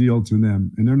a big deal to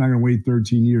them, and they're not going to wait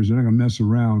 13 years. They're not going to mess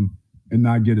around and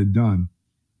not get it done.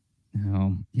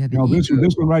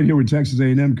 This one right here with Texas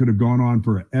A&M could have gone on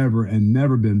forever and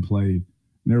never been played. And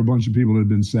there are a bunch of people that have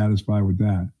been satisfied with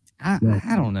that. I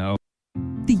don't know.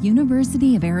 The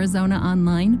University of Arizona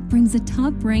Online brings a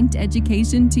top-ranked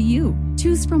education to you.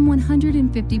 Choose from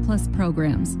 150-plus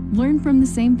programs, learn from the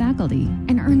same faculty,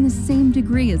 and earn the same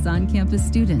degree as on-campus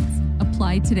students.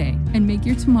 Apply today and make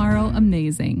your tomorrow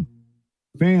amazing.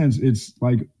 fans, it's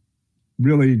like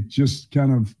really just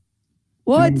kind of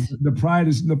what the pride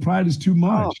is too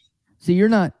much. Oh. See, you're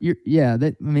not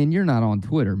on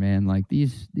Twitter, man. Like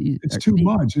these it's too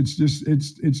much. It's just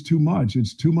it's too much.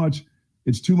 It's too much.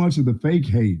 It's too much of the fake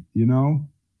hate,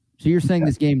 So you're saying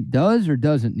this game does or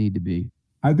doesn't need to be?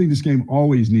 I think this game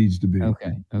always needs to be.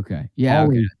 Okay. Yeah.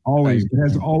 Always. It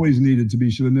has always needed to be.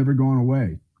 Should have never gone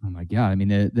away. Oh my God. I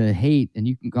mean, the hate, and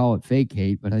you can call it fake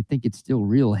hate, but I think it's still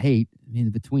real hate. I mean,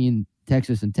 between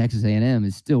Texas and Texas A&M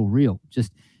is still real.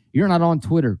 Just, you're not on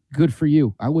Twitter. Good for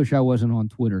you. I wish I wasn't on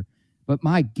Twitter. But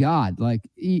my God, like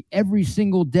every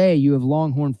single day you have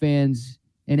Longhorn fans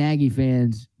and Aggie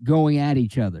fans going at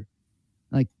each other.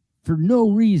 Like for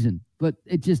no reason, but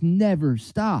it just never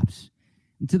stops.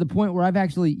 And to the point where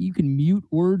you can mute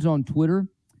words on Twitter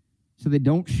so they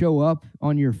don't show up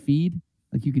on your feed.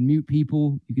 Like you can mute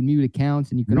people, you can mute accounts,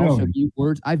 and you can also mute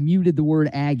words. I've muted the word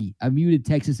Aggie. I've muted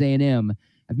Texas A&M.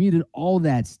 I've muted all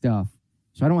that stuff.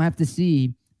 So I don't have to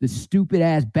see the stupid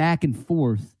ass back and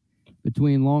forth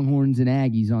between Longhorns and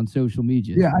Aggies on social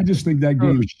media. Yeah, I just think that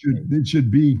game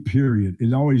should be, period.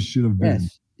 It always should have been.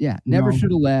 Yes. Yeah, never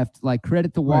should have left. Like,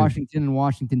 credit to Washington and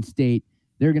Washington State.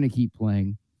 They're going to keep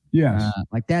playing. Yes.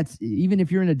 Like, that's, even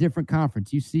if you're in a different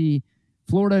conference, you see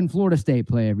Florida and Florida State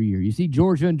play every year. You see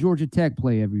Georgia and Georgia Tech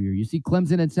play every year. You see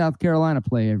Clemson and South Carolina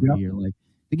play every year. Like,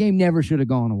 the game never should have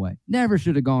gone away. Never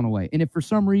should have gone away. And if for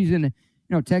some reason,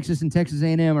 Texas and Texas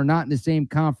A&M are not in the same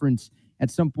conference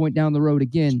at some point down the road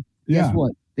again, guess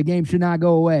what? The game should not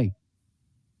go away.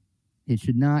 It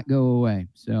should not go away.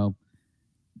 So,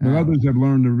 but others have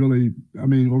learned to really,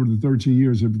 over the 13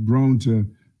 years, have grown to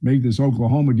make this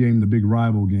Oklahoma game the big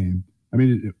rival game.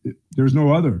 There's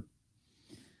no other.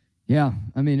 Yeah.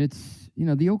 It's,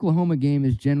 the Oklahoma game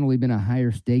has generally been a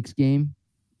higher stakes game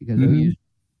because OU's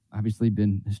obviously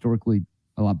been historically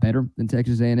a lot better than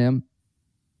Texas A&M.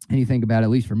 And you think about it, at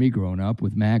least for me growing up,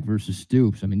 with Mac versus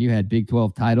Stoops. You had Big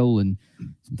 12 title and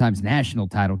sometimes national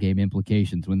title game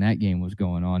implications when that game was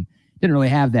going on. Didn't really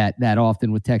have that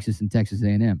often with Texas and Texas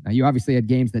A&M. Now, you obviously had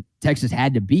games that Texas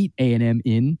had to beat A&M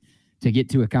in to get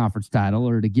to a conference title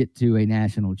or to get to a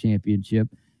national championship.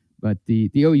 But the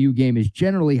OU game is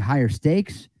generally higher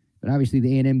stakes. But obviously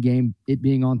the A&M game, it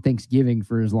being on Thanksgiving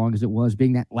for as long as it was,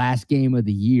 being that last game of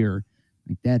the year,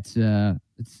 like that's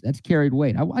carried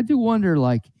weight. I do wonder,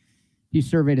 like, you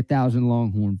surveyed 1,000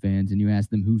 Longhorn fans and you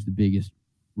asked them who's the biggest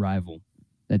rival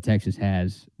that Texas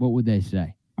has, what would they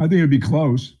say? I think it'd be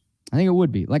close. I think it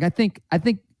would be. Like, I think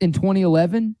in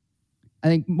 2011, I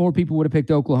think more people would have picked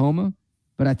Oklahoma,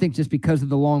 but I think just because of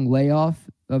the long layoff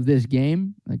of this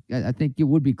game, like, I think it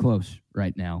would be close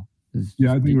right now.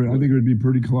 Yeah, I think it would be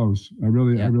pretty close. I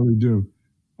really do.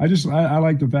 I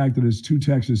like the fact that it's two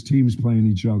Texas teams playing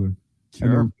each other.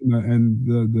 Sure. And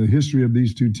the history of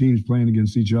these two teams playing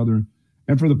against each other.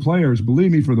 And for the players,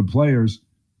 believe me, for the players,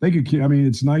 they could.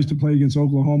 It's nice to play against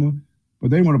Oklahoma, but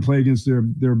they want to play against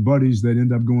their buddies that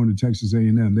end up going to Texas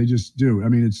A&M. They just do.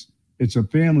 It's a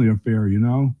family affair,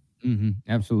 Mm-hmm.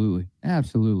 Absolutely.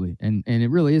 And it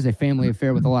really is a family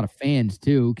affair with a lot of fans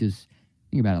too, because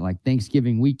think about it, like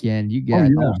Thanksgiving weekend, you got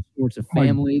all sorts of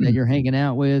family that you're hanging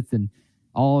out with and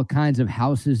all kinds of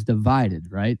houses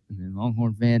divided, right?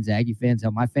 Longhorn fans, Aggie fans.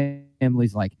 My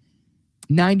family's like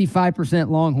 95%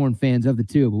 Longhorn fans of the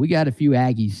two, but we got a few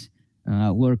Aggies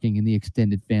lurking in the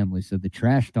extended family. So the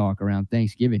trash talk around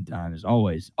Thanksgiving time is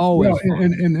always fun.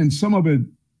 And some of it,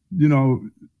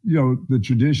 the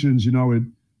traditions,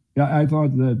 I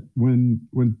thought that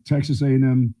when Texas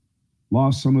A&M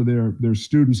lost some of their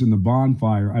students in the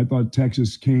bonfire, I thought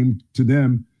Texas came to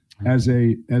them as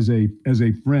a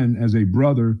friend, as a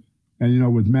brother,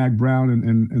 and with Mac Brown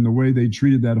and the way they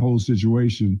treated that whole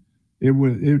situation,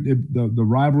 the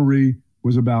rivalry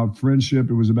was about friendship.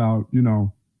 It was about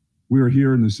we were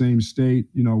here in the same state.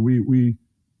 We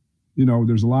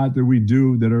there's a lot that we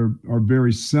do that are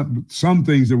very some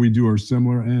things that we do are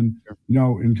similar, and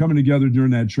and coming together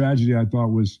during that tragedy, I thought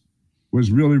was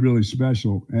really, really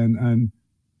special. And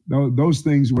those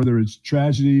things, whether it's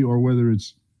tragedy or whether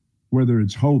it's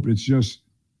hope, it's just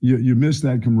you miss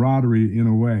that camaraderie in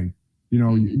a way.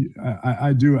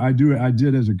 I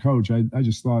did as a coach. I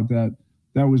just thought that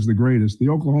was the greatest. The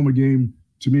Oklahoma game,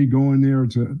 to me, going there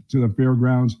to the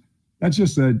fairgrounds,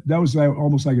 that was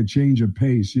almost like a change of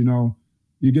pace. You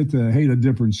get to hate a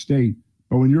different state,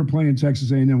 but when you're playing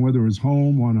Texas A&M, whether it was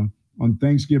home on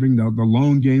Thanksgiving, the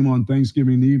lone game on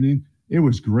Thanksgiving evening, it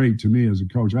was great to me as a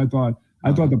coach. I thought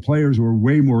the players were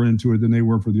way more into it than they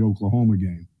were for the Oklahoma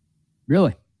game.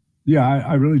 Really? Yeah,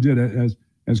 I really did.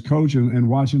 As coach and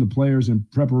watching the players in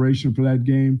preparation for that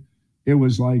game, it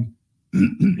was like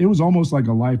it was almost like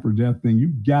a life or death thing.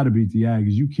 You got to beat the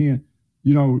Aggies. You can't,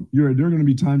 there are going to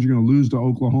be times you're going to lose to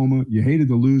Oklahoma. You hated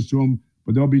to lose to them,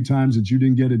 but there'll be times that you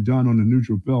didn't get it done on the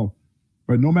neutral field.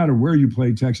 But no matter where you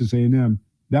played Texas A&M,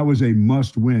 that was a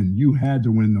must win. You had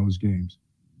to win those games.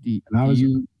 Go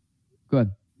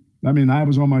ahead. I mean, I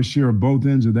was on my share of both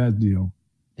ends of that deal.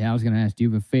 Yeah, I was going to ask, do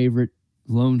you have a favorite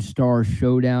Lone Star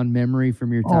showdown memory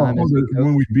from your time as a coach?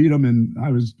 When we beat them, and I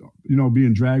was,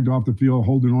 being dragged off the field,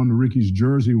 holding on to Ricky's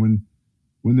jersey when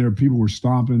people were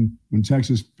stomping, when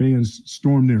Texas fans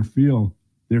stormed their field,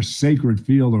 their sacred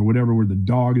field or whatever, where the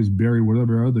dog is buried,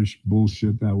 whatever other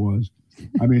bullshit that was.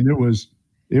 I mean, that was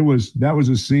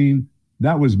a scene.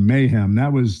 That was mayhem.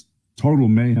 That was total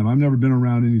mayhem. I've never been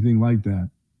around anything like that.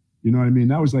 You know what I mean?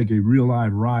 That was like a real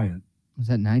live riot. Was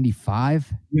that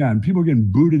 95? Yeah, and people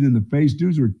getting booted in the face.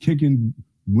 Dudes were kicking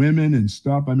women and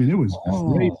stuff. I mean, it was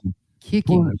crazy.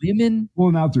 Kicking women?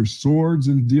 Pulling out their swords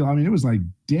and deal. I mean, it was like,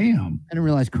 damn. I didn't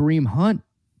realize Kareem Hunt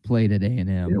played at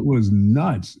A&M. It was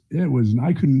nuts. I was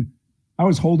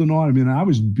holding on. I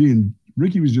mean,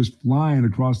 Ricky was just flying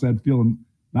across that field. And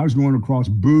I was going across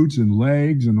boots and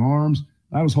legs and arms.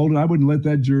 I wouldn't let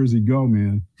that jersey go,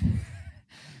 man.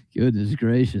 Goodness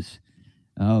gracious.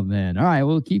 Oh, man. All right,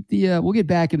 we'll get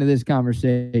back into this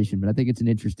conversation, but I think it's an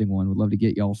interesting one. We'd love to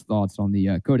get y'all's thoughts on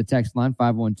the Coda text line,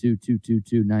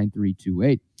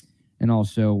 512-222-9328, and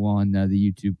also on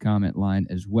the YouTube comment line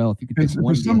as well. If you could pick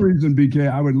one. For some reason,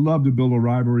 BK, I would love to build a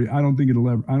rivalry. I don't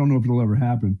know if it'll ever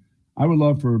happen. I would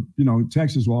love for,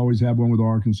 Texas will always have one with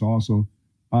Arkansas also.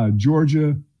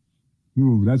 Georgia,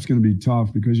 that's going to be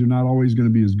tough because you're not always going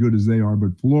to be as good as they are,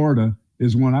 but Florida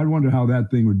is one. I wonder how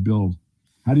that thing would build.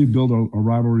 How do you build a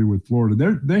rivalry with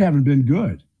Florida? They haven't been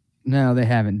good. No, they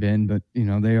haven't been, but,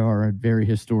 they are a very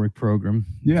historic program.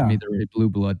 Yeah. To me, they're a blue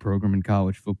blood program in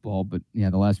college football, but,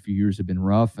 yeah, the last few years have been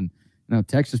rough. And,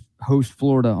 Texas hosts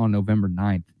Florida on November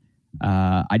 9th.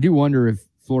 I do wonder if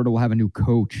Florida will have a new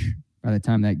coach by the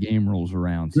time that game rolls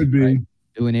around. Could be. Right?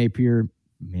 Billy Napier,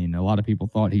 I mean, a lot of people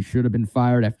thought he should have been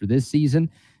fired after this season.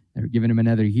 They're giving him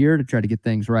another year to try to get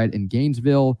things right in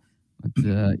Gainesville.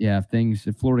 But,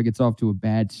 if Florida gets off to a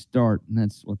bad start, and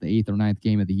that's the 8th or 9th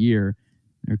game of the year,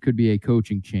 there could be a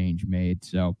coaching change made.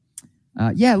 So,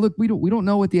 look, we don't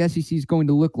know what the SEC is going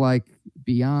to look like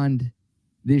beyond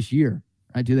this year.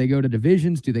 Right? Do they go to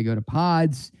divisions? Do they go to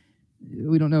pods?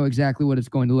 We don't know exactly what it's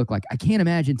going to look like. I can't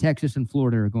imagine Texas and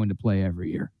Florida are going to play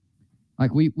every year.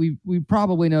 Like we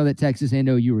probably know that Texas and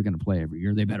OU are going to play every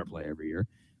year. They better play every year.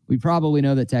 We probably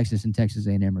know that Texas and Texas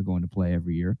A&M are going to play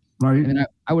every year. Right. And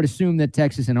I would assume that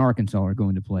Texas and Arkansas are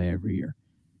going to play every year.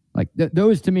 Like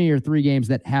those to me are three games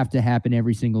that have to happen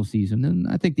every single season. And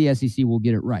I think the SEC will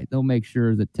get it right. They'll make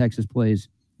sure that Texas plays,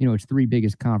 its three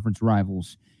biggest conference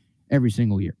rivals every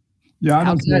single year. Yeah,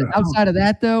 outside of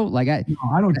that, though, I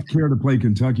don't care to play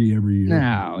Kentucky every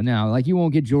year. No. Like, you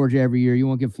won't get Georgia every year. You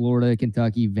won't get Florida,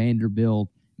 Kentucky, Vanderbilt,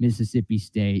 Mississippi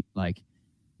State. Like,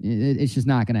 it's just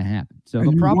not going to happen. So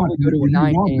they'll probably go to a 9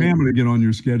 game. You want Bama to get on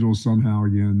your schedule somehow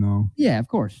again, though. Yeah, of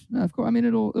course. Of course. I mean,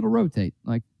 it'll rotate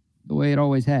like the way it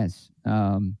always has.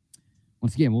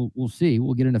 Once again, we'll see.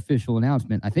 We'll get an official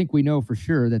announcement. I think we know for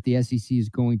sure that the SEC is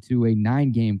going to a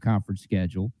 9-game conference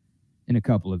schedule in a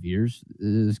couple of years.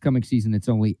 This coming season, it's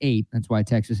only 8. That's why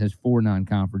Texas has 4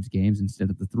 non-conference games instead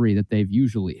of the 3 that they've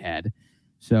usually had.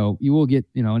 So you will get,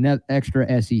 an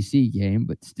extra SEC game,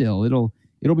 but still, it'll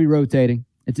be rotating.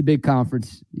 It's a big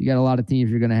conference. You got a lot of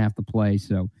teams you're going to have to play.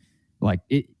 So,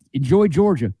 enjoy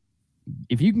Georgia.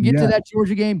 If you can get to that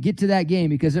Georgia game, get to that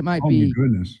game because it might be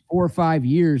 4 or 5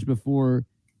 years before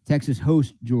Texas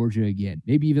hosts Georgia again.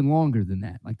 Maybe even longer than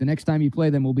that. Like the next time you play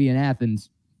them will be in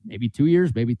Athens. Maybe 2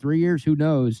 years, maybe 3 years. Who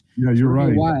knows? Yeah, you're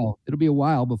right. It'll be a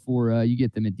while before you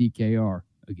get them at DKR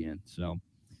again. So,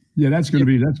 yeah, that's going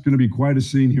to be quite a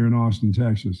scene here in Austin,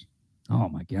 Texas. Oh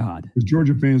my God! Because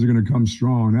Georgia fans are going to come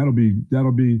strong.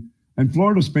 That'll be, and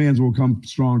Florida's fans will come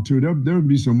strong too. There will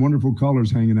be some wonderful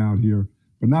colors hanging out here,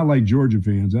 but not like Georgia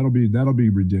fans. That'll be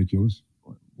ridiculous.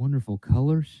 Wonderful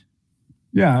colors.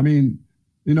 Yeah, I mean.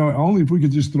 Only if we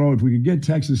could get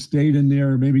Texas State in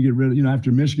there, maybe get rid of,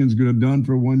 after Michigan's done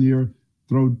for 1 year,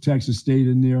 throw Texas State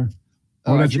in there.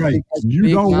 Oh, that's right. You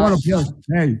don't want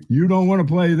to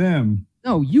play them.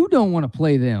 No, you don't want to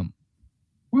play them.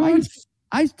 What?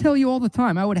 I tell you all the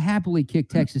time, I would happily kick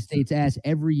Texas State's ass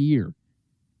every year.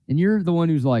 And you're the one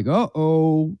who's like, scared.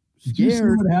 Did you see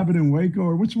what happened in Waco?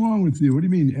 Or what's wrong with you? What do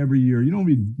you mean every year? You don't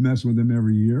be messing with them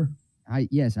every year.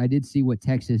 Yes, I did see what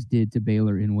Texas did to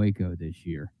Baylor in Waco this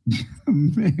year.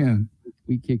 Man.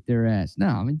 We kicked their ass. No,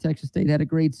 I mean, Texas State had a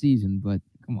great season, but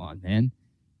come on, man.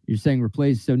 You're saying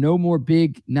replace, so no more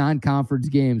big non-conference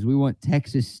games. We want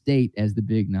Texas State as the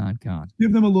big non-con.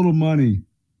 Give them a little money.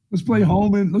 Let's play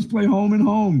home and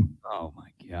home. Oh my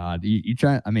God! You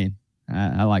try. I mean,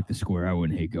 I like the square. I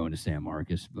wouldn't hate going to San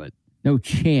Marcos, but no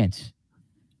chance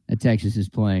that Texas is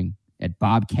playing at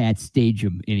Bobcat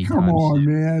Stadium anytime Come on, soon.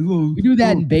 man. We do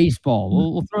that in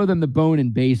baseball. We'll throw them the bone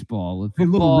in baseball. With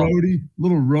football,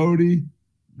 little roadie.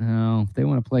 No, if they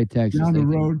want to play Texas Down the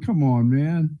road. Come on,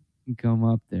 man. Can come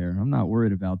up there. I'm not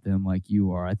worried about them like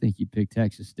you are. I think you pick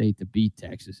Texas State to beat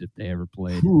Texas if they ever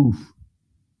played. Oof.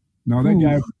 No, that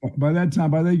guy. When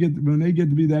they get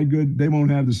to be that good, they won't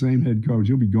have the same head coach.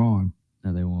 He'll be gone.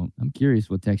 No, they won't. I'm curious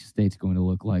what Texas State's going to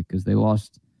look like because they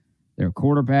lost their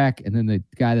quarterback, and then the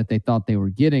guy that they thought they were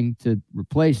getting to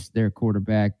replace their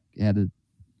quarterback had a,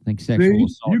 I think, sexual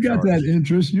assault. You got that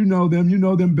interest. You know them. You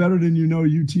know them better than you know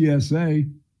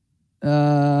UTSA.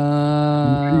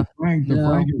 Frank is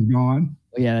gone.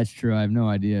 Well, yeah, that's true. I have no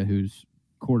idea who's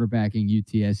quarterbacking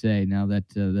UTSA now that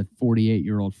the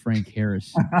 48-year-old Frank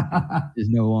Harris is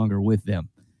no longer with them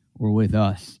or with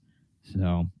us.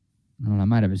 So I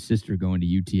might have a sister going to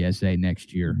UTSA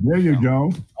next year. There you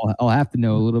go. I'll have to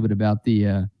know a little bit about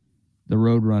the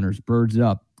Roadrunners. Birds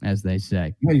up, as they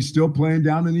say. Hey, still playing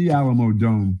down in the Alamo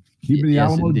Dome. Keeping the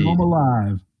Alamo Dome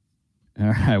alive. All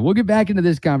right, we'll get back into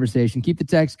this conversation. Keep the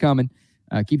text coming.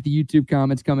 Keep the YouTube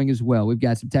comments coming as well. We've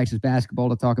got some Texas basketball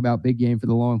to talk about. Big game for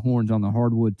the Longhorns on the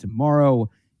hardwood tomorrow,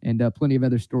 and plenty of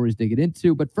other stories to get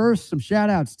into. But first, some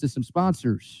shout-outs to some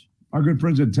sponsors. Our good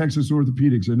friends at Texas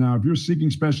Orthopedics. And now, if you're seeking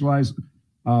specialized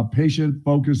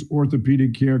patient-focused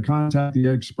orthopedic care, contact the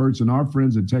experts and our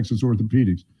friends at Texas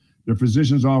Orthopedics. Their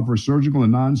physicians offer surgical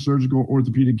and non-surgical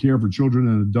orthopedic care for children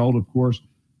and adult, of course,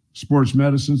 sports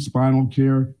medicine, spinal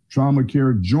care, trauma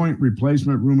care, joint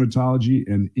replacement, rheumatology,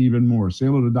 and even more. Say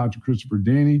hello to Dr. Christopher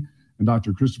Daney and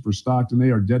Dr. Christopher Stockton.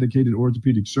 They are dedicated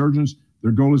orthopedic surgeons.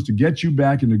 Their goal is to get you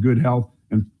back into good health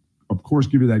and, of course,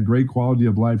 give you that great quality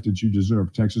of life that you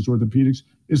deserve. Texas Orthopedics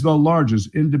is the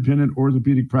largest independent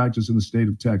orthopedic practice in the state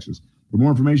of Texas. For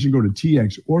more information, go to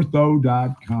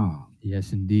txortho.com.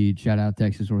 Yes, indeed. Shout out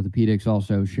Texas Orthopedics.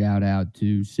 Also, shout out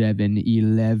to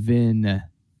 7-Eleven.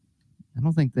 I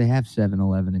don't think they have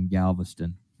 7-Eleven in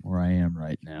Galveston, where I am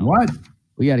right now. What?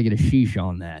 We got to get a sheesh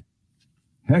on that.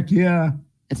 Heck yeah.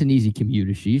 That's an easy commute,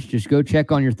 a sheesh. Just go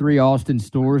check on your 3 Austin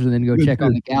stores and then go check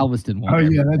on the Galveston one. Oh,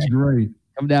 yeah, that's great.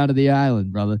 Come down to the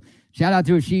island, brother. Shout out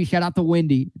to Ashish. Shout out to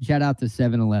Wendy. Shout out to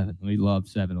 7-Eleven. We love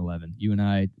 7-Eleven. You and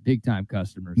I, big-time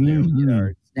customers there. Mm-hmm. We get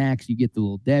our snacks. You get the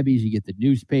little Debbies. You get the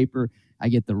newspaper. I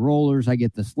get the rollers. I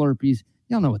get the Slurpees.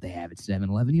 Y'all know what they have at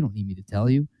 7-Eleven. You don't need me to tell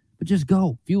you. But just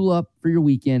go. Fuel up for your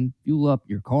weekend. Fuel up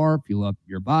your car. Fuel up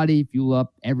your body. Fuel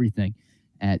up everything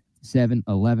at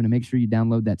 7-Eleven. And make sure you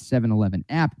download that 7-Eleven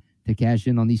app to cash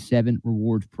in on the 7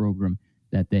 rewards program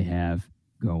that they have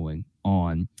going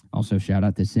on. Also, shout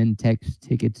out to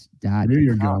SendTexTickets.com. There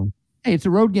you go. Hey, it's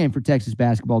a road game for Texas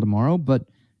basketball tomorrow, but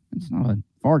it's not a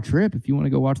far trip if you want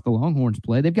to go watch the Longhorns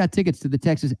play. They've got tickets to the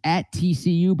Texas at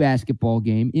TCU basketball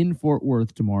game in Fort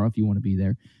Worth tomorrow if you want to be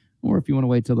there. Or if you want to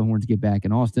wait till the Horns get back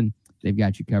in Austin, they've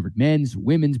got you covered. Men's,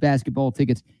 women's basketball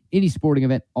tickets, any sporting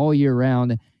event all year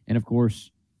round. And, of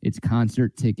course, it's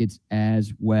concert tickets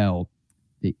as well.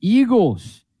 The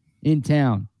Eagles in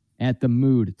town at the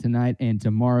Mood tonight and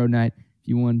tomorrow night. If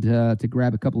you want to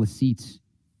grab a couple of seats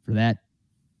for that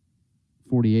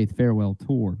 48th farewell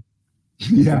tour.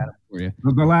 Yeah, for you.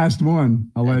 The last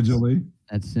one, allegedly.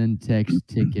 That's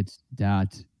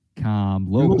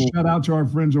SendTexTickets.com. Local. Shout out to our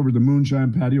friends over at the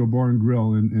Moonshine Patio Bar and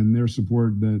Grill and their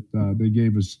support that they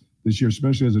gave us this year,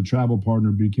 especially as a travel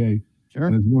partner, BK. Sure.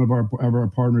 And as one of our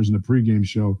partners in the pregame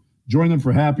show. Join them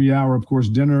for happy hour, of course,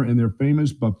 dinner, and their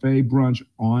famous buffet brunch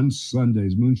on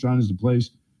Sundays. Moonshine is the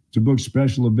place to book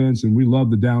special events, and we love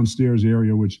the downstairs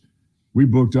area, which we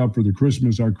booked up for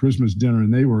our Christmas dinner,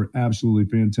 and they were absolutely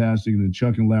fantastic. And then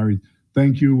Chuck and Larry,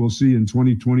 thank you. We'll see you in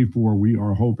 2024. We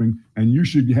are hoping. And you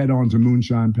should head on to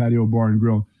Moonshine Patio Bar and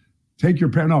Grill. Have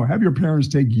your parents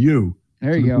take you.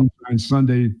 There you go. Moonshine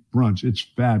Sunday brunch. It's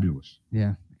fabulous.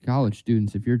 Yeah. College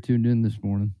students, if you're tuned in this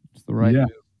morning, it's the right move.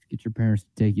 Get your parents to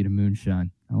take you to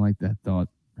Moonshine. I like that thought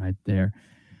right there.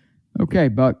 Okay,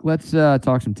 Buck, let's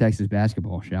talk some Texas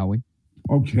basketball, shall we?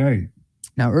 Okay.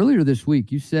 Now, earlier this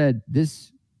week, you said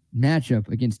this matchup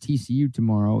against TCU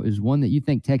tomorrow is one that you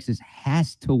think Texas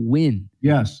has to win.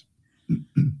 Yes.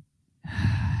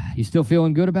 You still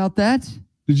feeling good about that?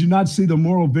 Did you not see the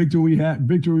moral victory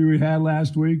we had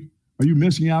last week? Are you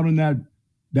missing out on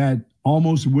that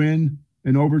almost win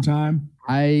in overtime?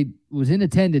 I was in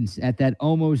attendance at that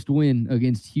almost win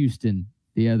against Houston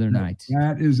the other night.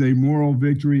 That is a moral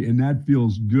victory, and that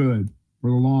feels good. for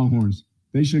the Longhorns.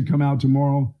 They should come out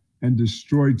tomorrow and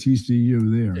destroy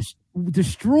TCU there.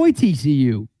 Destroy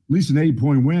TCU. At least an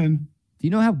 8-point win. Do you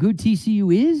know how good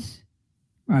TCU is?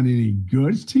 Not any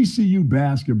good. It's TCU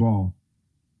basketball.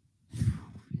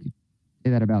 Say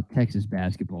that about Texas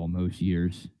basketball most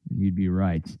years, and you'd be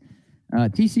right.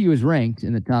 TCU is ranked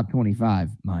in the top 25,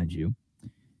 mind you.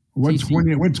 What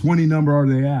 20 number are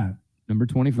they at? Number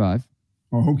 25.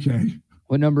 Oh, okay.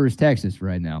 What number is Texas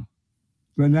right now?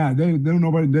 But nah, they don't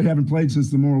know. They haven't played since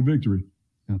the moral victory.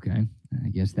 Okay, I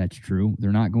guess that's true.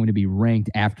 They're not going to be ranked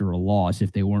after a loss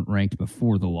if they weren't ranked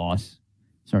before the loss.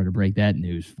 Sorry to break that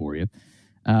news for you.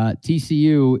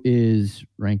 TCU is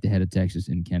ranked ahead of Texas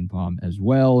in KenPom as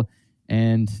well.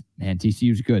 And, man,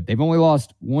 TCU's good. They've only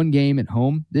lost one game at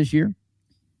home this year,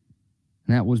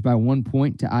 and that was by 1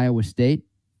 point to Iowa State.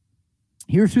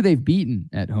 Here's who they've beaten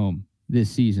at home this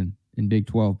season in Big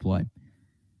 12 play.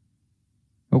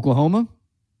 Oklahoma,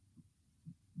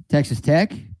 Texas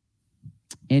Tech,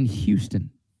 and Houston.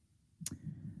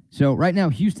 So right now,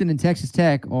 Houston and Texas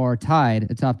Tech are tied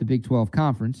atop the Big 12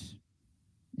 Conference,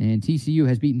 and TCU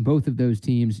has beaten both of those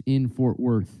teams in Fort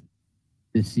Worth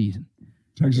this season.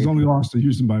 Texas only lost to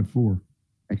Houston by 4.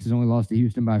 Texas only lost to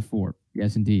Houston by 4.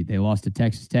 Yes, indeed. They lost to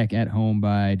Texas Tech at home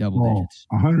by double digits.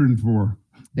 104.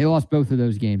 They lost both of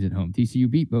those games at home. TCU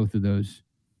beat both of those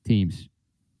teams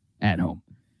at home.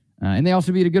 And they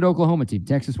also beat a good Oklahoma team.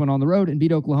 Texas went on the road and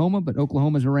beat Oklahoma, but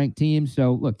Oklahoma's a ranked team.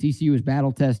 So, look, TCU is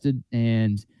battle-tested,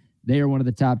 and they are one of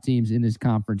the top teams in this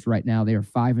conference right now. They are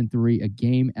 5-3, a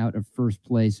game out of first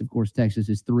place. Of course, Texas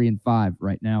is 3-5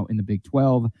 right now in the Big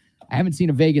 12. I haven't seen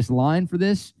a Vegas line for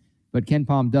this, but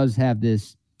KenPom does have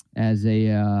this as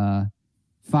a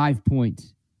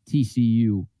 5-point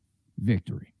TCU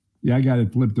victory. Yeah, I got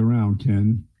it flipped around,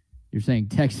 Ken. You're saying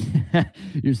Texas.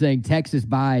 You're saying Texas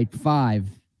by 5.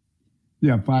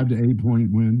 Yeah, 5 to 8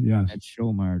 point win. Yeah, at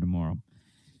Schollmeyer tomorrow.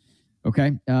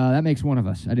 Okay, that makes one of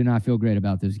us. I do not feel great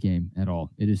about this game at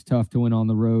all. It is tough to win on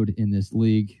the road in this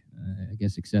league, I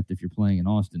guess, except if you're playing in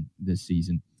Austin this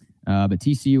season. But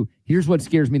TCU, here's what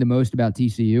scares me the most about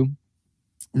TCU.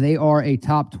 They are a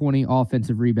top 20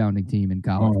 offensive rebounding team in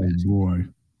college basketball. Boy.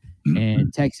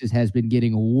 And Texas has been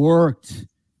getting worked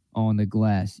on the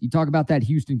glass. You talk about that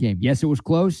Houston game. Yes, it was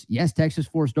close. Yes, Texas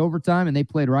forced overtime, and they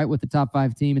played right with the top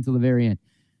 5 team until the very end.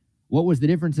 What was the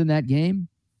difference in that game?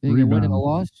 They win and the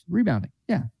loss? Rebounding.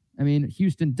 Yeah. I mean,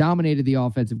 Houston dominated the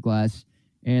offensive glass,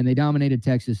 and they dominated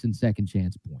Texas in second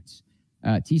chance points.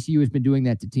 TCU has been doing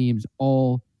that to teams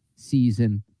all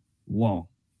season long.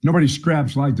 Nobody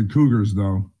scraps like the Cougars,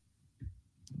 though.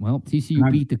 Well, TCU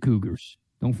beat the Cougars.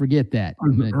 Don't forget that.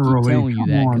 I'm going to keep telling you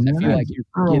that because I feel like you're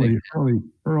forgetting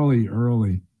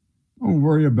early. Don't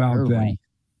worry about that.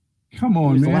 Come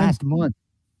on, man. Last month.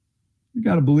 You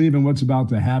got to believe in what's about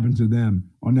to happen to them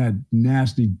on that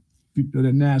nasty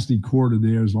court of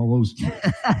theirs. All those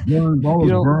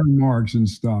burn marks and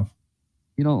stuff.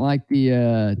 You don't like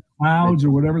the clouds or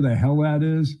whatever the hell that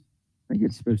is? I think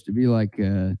it's supposed to be like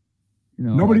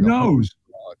nobody like knows.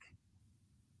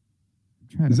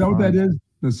 Is that what that is?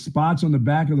 The spots on the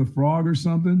back of the frog or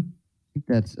something? I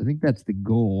think that's the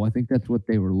goal. I think that's what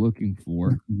they were looking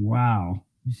for. Wow.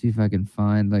 Let me see if I can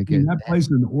find that place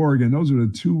in Oregon. Those are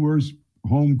the 2 worst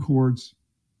home courts.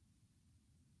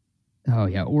 Oh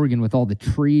yeah, Oregon with all the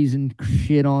trees and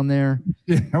shit on there.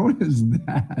 Yeah, what is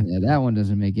that? Yeah, that one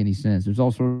doesn't make any sense. There's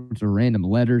all sorts of random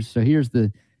letters. So here's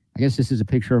I guess this is a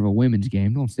picture of a women's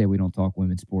game. Don't say we don't talk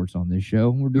women's sports on this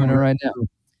show. We're doing it right now.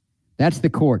 That's the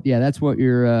court. Yeah, that's what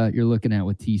you're looking at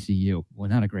with TCU. Well,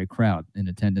 not a great crowd in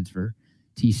attendance for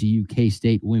TCU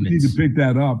K-State women's. You need to pick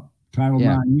that up. Title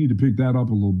IX, you need to pick that up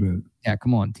a little bit. Yeah,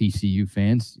 come on, TCU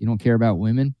fans. You don't care about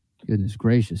women? Goodness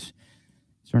gracious.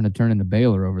 It's starting to turn into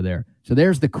Baylor over there. So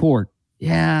there's the court.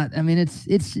 Yeah, I mean,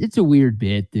 it's a weird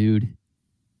bit, dude.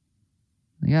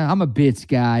 Yeah, I'm a bits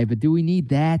guy, but do we need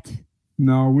that?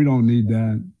 No, we don't need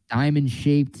that.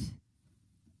 Diamond-shaped,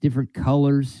 different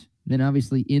colors. Then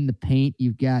obviously in the paint,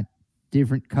 you've got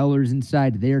different colors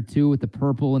inside there too, with the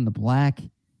purple and the black.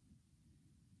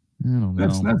 I don't know.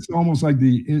 That's almost like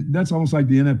the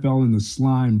NFL and the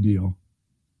slime deal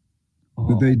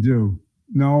that they do.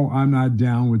 No, I'm not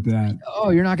down with that. Oh,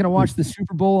 you're not going to watch the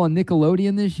Super Bowl on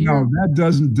Nickelodeon this year? No,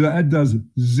 that does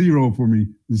 0 for me.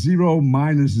 0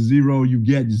 minus 0, you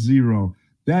get 0.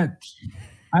 That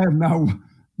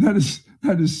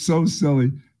is so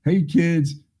silly. Hey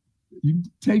kids, you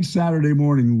take Saturday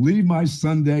morning, leave my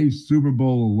Sunday Super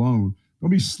Bowl alone.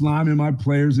 Don't be sliming my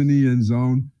players in the end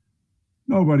zone.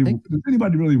 Does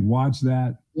anybody really watch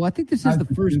that? Well, I think this is the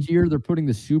first year they're putting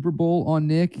the Super Bowl on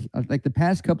Nick. Like the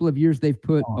past couple of years, they've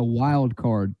put a wild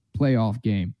card playoff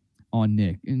game on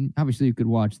Nick. And obviously you could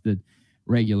watch the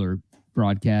regular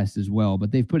broadcast as well,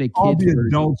 but they've put a All kids the version.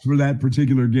 adults for that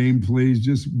particular game, please,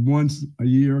 just once a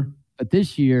year. But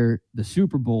this year, the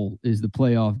Super Bowl is the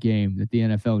playoff game that the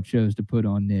NFL chose to put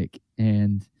on Nick.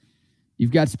 And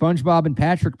you've got SpongeBob and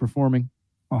Patrick performing.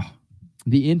 Oh,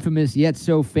 The infamous yet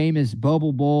so famous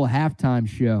Bubble Bowl halftime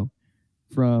show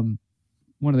from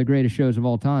one of the greatest shows of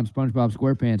all time, SpongeBob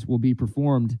SquarePants, will be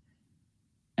performed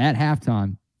at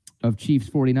halftime of Chiefs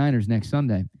 49ers next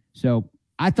Sunday. So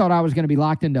I thought I was going to be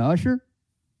locked into Usher,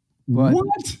 but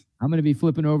what? I'm going to be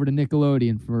flipping over to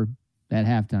Nickelodeon for that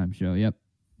halftime show. Yep.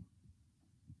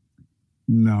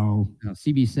 No. Now,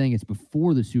 CB's saying it's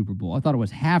before the Super Bowl. I thought it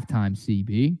was halftime,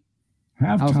 CB.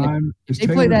 Halftime is they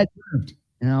Taylor play that. Swift.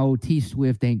 No, T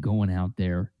Swift ain't going out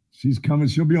there. She's coming.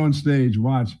 She'll be on stage.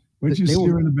 Watch. Wait till you see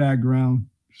her in the background.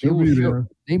 She'll be there.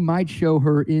 They might show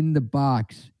her in the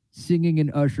box singing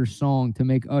an Usher song to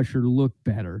make Usher look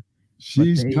better.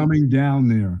 She's coming down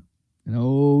there.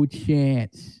 No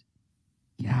chance.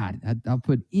 God, I'll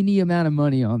put any amount of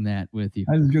money on that with you.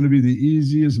 That is going to be the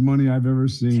easiest money I've ever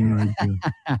seen right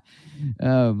there.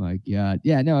 Oh, my God.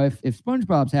 Yeah, no, if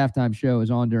SpongeBob's halftime show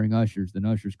is on during Usher's, then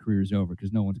Usher's career is over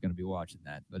because no one's going to be watching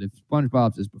that. But if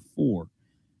SpongeBob's is before,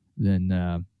 then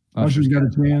Usher's got a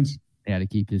chance. Yeah, to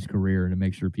keep his career and to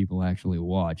make sure people actually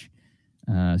watch.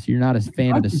 So you're not a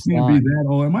fan of the Usher slime. can't be that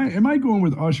old. Am I going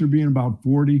with Usher being about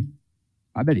 40?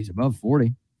 I bet he's above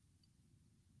 40.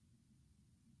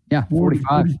 Yeah, 40,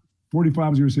 45. 45, I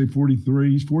was going to say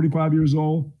 43. He's 45 years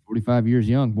old. 45 years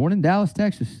young. Born in Dallas,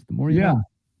 Texas. The more you know.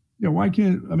 Yeah, why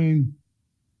can't, I mean,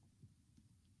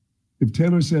 if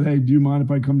Taylor said, hey, do you mind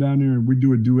if I come down there and we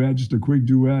do a duet, just a quick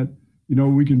duet? You know,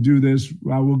 we can do this.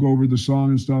 I will go over the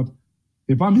song and stuff.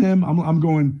 If I'm him, I'm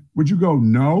going, would you go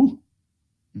no?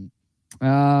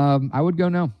 I would go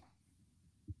no.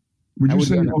 Would you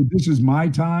say, oh, this is my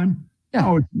time? Yeah.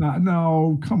 Oh, it's not.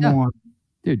 No, come on.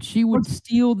 Dude, she would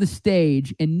steal the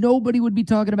stage and nobody would be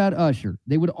talking about Usher.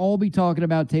 They would all be talking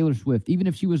about Taylor Swift, even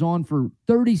if she was on for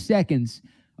 30 seconds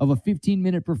of a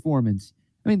 15-minute performance.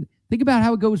 I mean, think about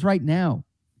how it goes right now.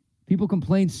 People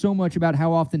complain so much about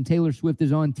how often Taylor Swift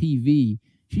is on TV.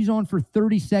 She's on for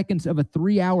 30 seconds of a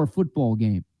 3-hour football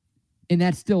game. And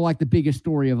that's still like the biggest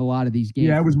story of a lot of these games.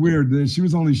 Yeah, it was weird. She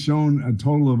was only shown a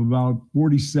total of about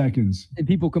 40 seconds. And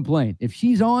people complain. If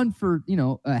she's on for,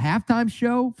 a halftime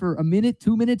show for a minute,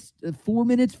 2 minutes, 4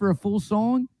 minutes for a full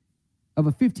song of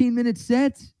a 15-minute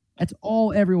set, that's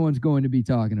all everyone's going to be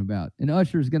talking about. And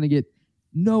Usher's going to get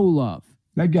no love.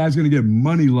 That guy's going to get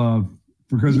money love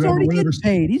because he's already getting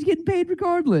paid. He's getting paid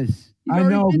regardless. I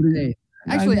know.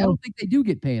 Actually, I don't think they do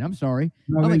get paid. I'm sorry.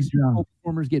 No, I don't think Super Bowl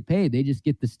performers get paid. They just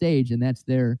get the stage, and that's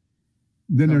their.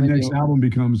 Then their next album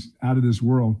becomes out of this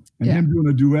world. And him doing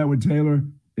a duet with Taylor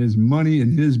is money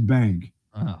in his bank.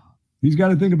 Oh. He's got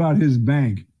to think about his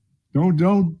bank.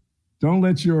 Don't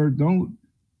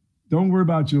worry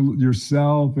about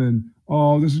yourself and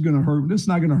this is going to hurt. This is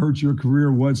not going to hurt your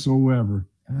career whatsoever.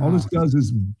 Oh. All this does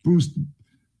is boost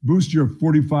your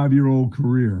 45-year-old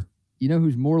career. You know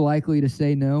who's more likely to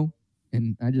say no?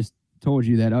 And I just told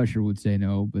you that Usher would say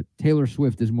no, but Taylor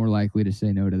Swift is more likely to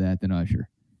say no to that than Usher.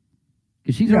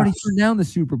 Because she's already turned down the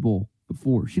Super Bowl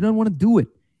before. She doesn't want to do it.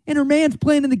 And her man's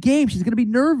playing in the game. She's going to be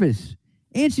nervous.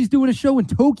 And she's doing a show in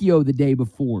Tokyo the day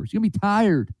before. She's going to be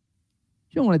tired.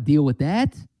 She don't want to deal with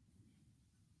that.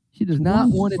 She does not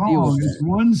want to deal with it. It's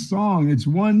one song. It's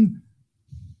one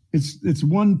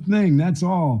thing. That's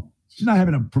all. She's not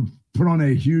having to put on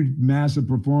a huge, massive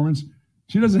performance.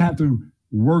 She doesn't have to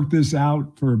work this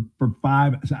out for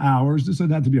 5 hours. This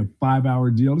doesn't have to be a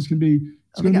 5-hour deal. This can be.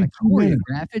 They got to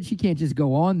choreograph it. She can't just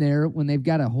go on there when they've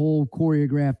got a whole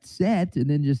choreographed set and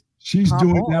then just. She's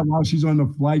doing that while she's on the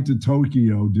flight to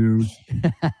Tokyo, dude.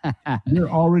 They're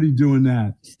already doing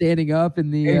that. Standing up in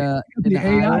the AI,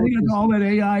 all that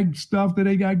AI stuff that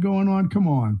they got going on. Come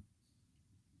on.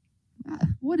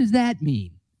 What does that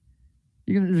mean?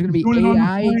 There's going to be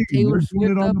AI Taylor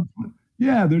Swift up?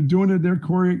 Yeah, they're doing it.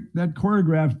 That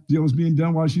choreographed deal is being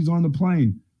done while she's on the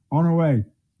plane on her way.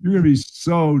 You're going to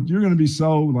be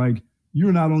so like,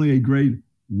 you're not only a great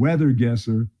weather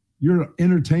guesser, you're an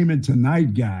Entertainment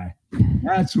Tonight guy.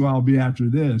 That's who I'll be after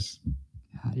this.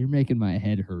 God, you're making my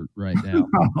head hurt right now.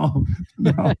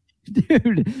 No.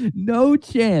 Dude, no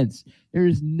chance.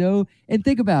 There's no, and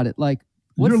think about it. Like,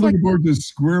 you're looking forward to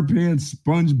SquarePants,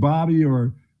 Sponge Bobby,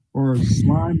 or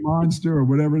Slime Monster, or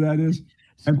whatever that is.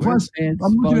 And plus, I'm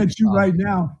looking at you right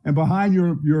now, and behind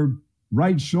your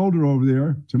right shoulder over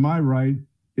there, to my right,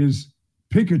 is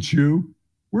Pikachu.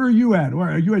 Where are you at?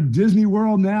 Are you at Disney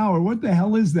World now, or what the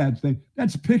hell is that thing?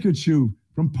 That's Pikachu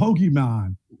from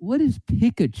Pokemon. What is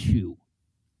Pikachu?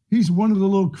 He's one of the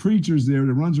little creatures there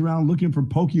that runs around looking for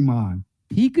Pokemon.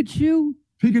 Pikachu?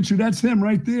 Pikachu, that's him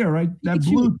right there, right? That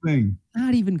Pikachu, blue thing.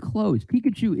 Not even close.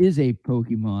 Pikachu is a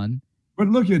Pokemon. But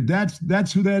look at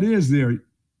that's who that is there.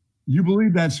 You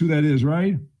believe that's who that is,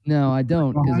 right? No, I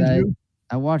don't, because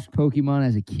I watched Pokemon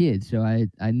as a kid, so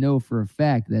I know for a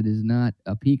fact that is not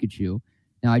a Pikachu.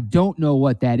 Now I don't know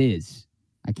what that is.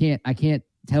 I can't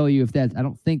tell you if that's. I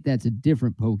don't think that's a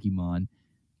different Pokemon,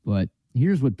 but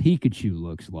here's what Pikachu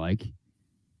looks like.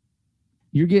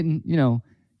 You're getting,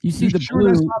 you see the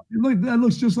blue. Look, that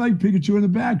looks just like Pikachu in the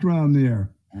background there.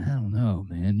 I don't know,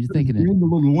 man. You're thinking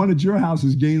the one at your house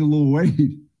has gained a little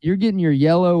weight. You're getting your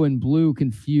yellow and blue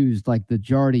confused like the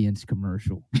Jardiance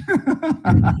commercial.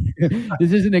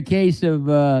 This isn't a case of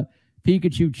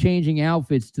Pikachu changing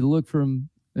outfits to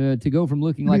go from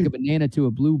looking like a banana to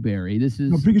a blueberry. This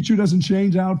is Pikachu doesn't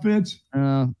change outfits.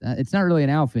 It's not really an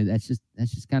outfit. That's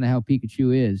just kind of how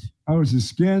Pikachu is. Oh, it's his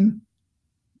skin?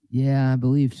 Yeah, I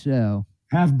believe so.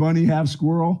 Half bunny, half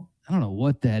squirrel. I don't know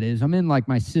what that is. I'm in like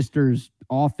my sister's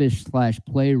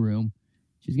office/playroom.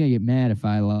 She's gonna get mad if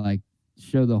I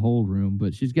show the whole room,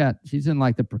 but she's in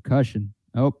like the percussion.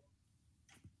 Oh,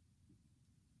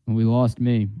 we lost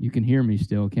me. You can hear me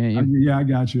still, can't you? Yeah, I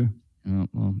got you. Oh,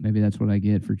 well, maybe that's what I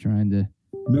get for trying to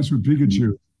mess with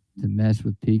Pikachu. To mess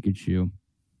with Pikachu.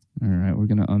 All right, we're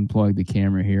gonna unplug the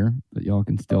camera here, but y'all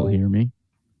can still hear me.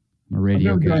 I'm a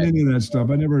radio I've never guy. done any of that stuff.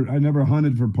 I never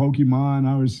hunted for Pokemon.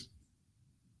 I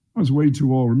was way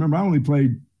too old. Remember, I only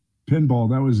played pinball.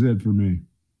 That was it for me.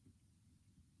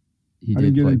 I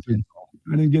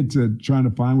didn't get to trying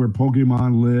to find where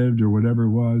Pokemon lived or whatever it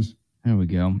was. There we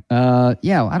go.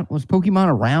 Was Pokemon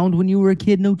around when you were a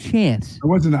kid? No chance. I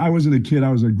wasn't a kid.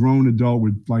 I was a grown adult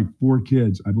with like 4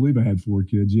 kids. I believe I had 4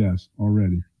 kids. Yes,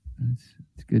 already.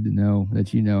 It's good to know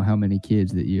that you know how many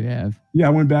kids that you have. Yeah, I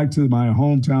went back to my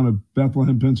hometown of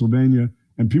Bethlehem, Pennsylvania,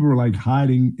 and people were like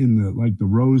hiding in the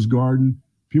rose garden.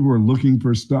 People were looking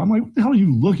for stuff. I'm like, what the hell are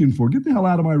you looking for? Get the hell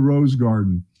out of my rose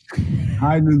garden.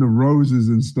 Hiding in the roses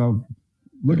and stuff,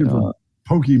 looking for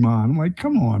Pokemon. I'm like,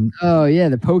 come on. Oh, yeah,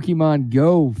 the Pokemon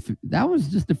Go. That was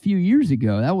just a few years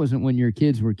ago. That wasn't when your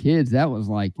kids were kids. That was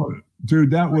like...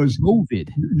 Dude, that was... COVID.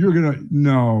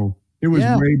 No. It was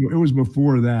it was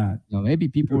before that. No, maybe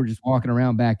people were just walking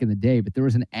around back in the day, but there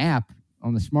was an app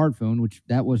on the smartphone, which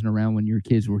that wasn't around when your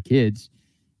kids were kids.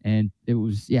 And it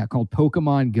was, called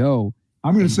Pokemon Go.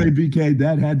 I'm going to say, BK,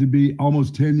 that had to be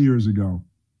almost 10 years ago.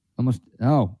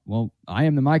 Oh, well, I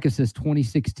am the Micah says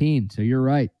 2016, so you're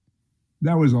right.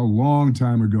 That was a long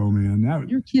time ago, man.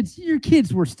 Your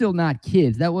kids were still not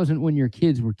kids. That wasn't when your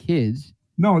kids were kids.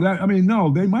 No,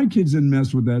 my kids didn't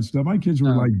mess with that stuff. My kids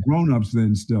were grown-ups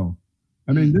then still.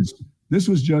 I mean, I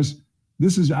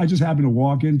just happened to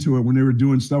walk into it when they were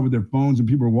doing stuff with their phones and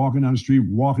people were walking down the street,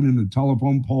 walking in the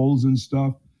telephone poles and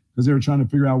stuff because they were trying to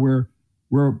figure out where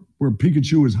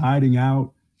Pikachu was hiding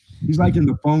out. He's like in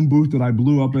the phone booth that I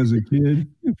blew up as a kid.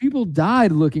 Dude, people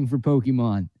died looking for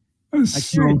Pokemon.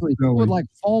 Seriously, people would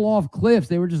fall off cliffs.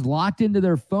 They were just locked into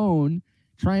their phone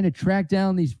trying to track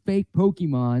down these fake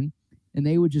Pokemon, and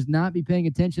they would just not be paying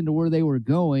attention to where they were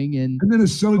going. And then the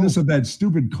silliness of that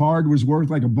stupid card was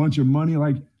worth like a bunch of money.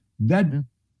 Like that,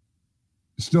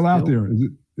 still out there.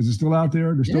 Is it still out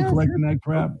there? They're still collecting that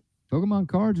crap. Pokemon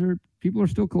cards people are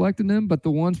still collecting them, but the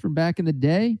ones from back in the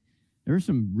day, there were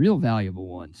some real valuable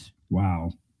ones.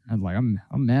 Wow. I was like, I'm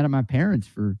mad at my parents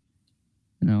for,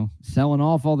 selling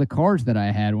off all the cards that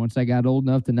I had once I got old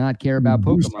enough to not care about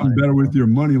Pokemon. Do something better with your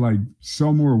money, like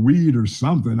sell more weed or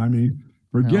something. I mean,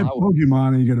 forget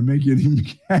Pokemon and you're going to make any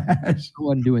cash. I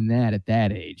wasn't doing that at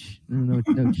that age. No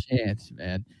chance,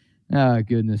 man. Oh,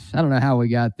 goodness. I don't know how we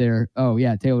got there. Oh,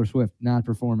 yeah, Taylor Swift not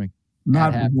performing.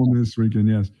 Not performing this weekend,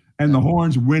 yes. And the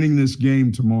Horns winning this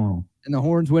game tomorrow.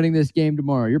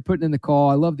 You're putting in the call.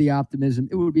 I love the optimism.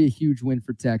 It would be a huge win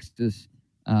for Texas.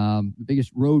 The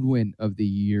biggest road win of the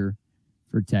year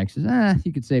for Texas.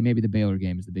 You could say maybe the Baylor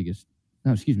game is the biggest.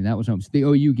 No, excuse me. That was home. It's the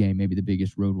OU game, maybe the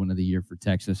biggest road win of the year for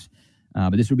Texas.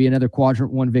 But this would be another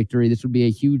quadrant 1 victory. This would be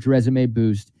a huge resume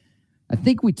boost. I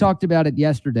think we talked about it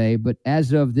yesterday, but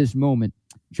as of this moment,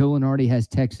 Joe Lunardi has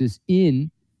Texas in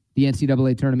the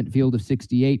NCAA tournament field of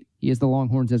 68. He has the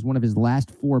Longhorns as one of his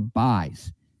last 4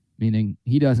 byes, meaning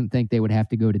he doesn't think they would have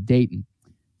to go to Dayton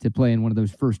to play in one of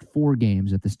those first 4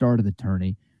 games at the start of the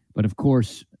tourney. But, of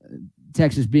course,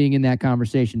 Texas being in that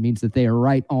conversation means that they are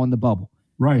right on the bubble.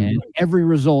 Right. And every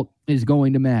result is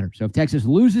going to matter. So if Texas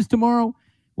loses tomorrow,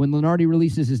 when Lunardi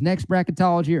releases his next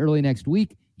bracketology early next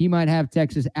week, he might have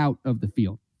Texas out of the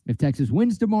field. If Texas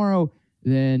wins tomorrow,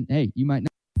 then, hey, you might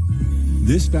not.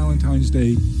 This Valentine's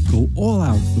Day, go all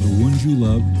out for the ones you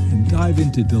love and dive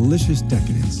into delicious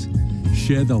decadence.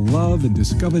 Share the love and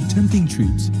discover tempting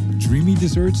treats, dreamy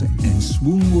desserts, and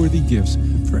swoon-worthy gifts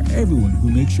for everyone who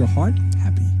makes your heart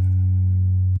happy.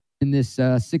 In this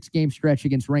 6-game stretch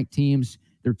against ranked teams,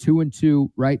 they're 2-2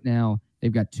 right now.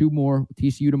 They've got 2 more,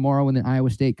 TCU tomorrow and then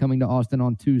Iowa State coming to Austin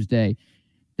on Tuesday.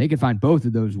 They can find both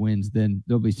of those wins, then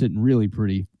they'll be sitting really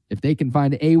pretty. If they can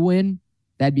find a win,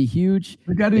 that'd be huge.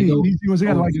 They got any easy ones? They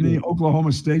got like any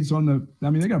Oklahoma States on the –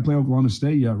 I mean, they got to play Oklahoma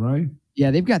State yet, right?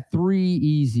 Yeah, they've got 3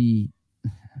 easy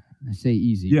 – I say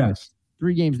easy. Yes.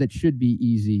 3 games that should be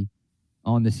easy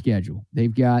on the schedule.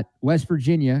 They've got West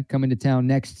Virginia coming to town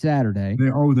next Saturday.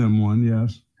 They owe them one,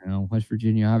 yes. West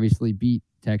Virginia obviously beat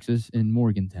Texas in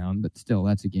Morgantown, but still,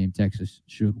 that's a game Texas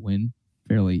should win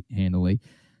fairly handily.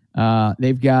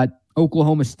 They've got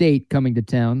Oklahoma State coming to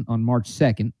town on March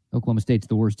 2nd. Oklahoma State's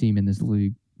the worst team in this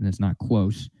league, and it's not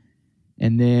close.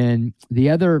 And then the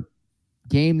other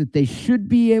game that they should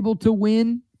be able to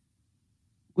win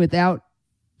without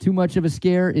too much of a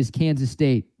scare is Kansas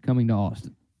State coming to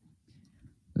Austin.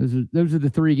 Those are the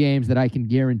 3 games that I can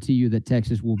guarantee you that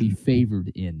Texas will be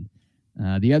favored in.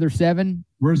 The other 7.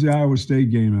 Where's the Iowa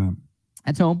State game at?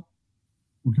 That's home.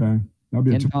 Okay. That'll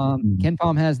be Ken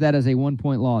Palm has that as a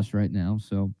 1-point loss right now,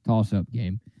 so toss-up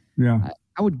game. Yeah.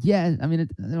 I would guess, I mean,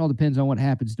 it all depends on what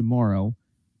happens tomorrow,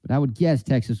 but I would guess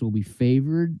Texas will be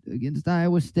favored against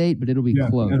Iowa State, but it'll be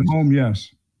close. At home, yes.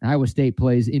 Iowa State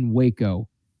plays in Waco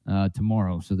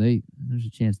tomorrow, so there's a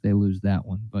chance they lose that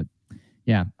one. But,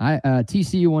 yeah,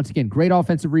 TCU, once again, great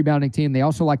offensive rebounding team. They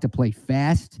also like to play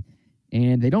fast,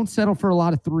 and they don't settle for a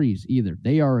lot of threes either.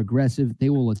 They are aggressive. They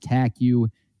will attack you.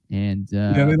 And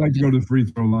they like to go to the free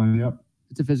throw line, yep.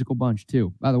 It's a physical bunch,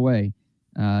 too. By the way,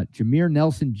 Jameer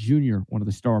Nelson Jr., one of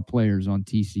the star players on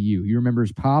TCU. You remember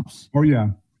his pops? Oh, yeah.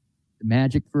 The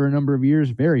Magic for a number of years.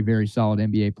 Very, very solid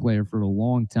NBA player for a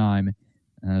long time.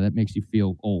 That makes you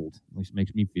feel old. At least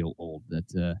makes me feel old that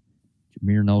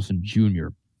Jameer Nelson Jr.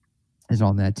 is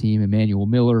on that team. Emmanuel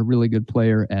Miller, really good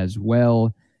player as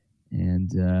well.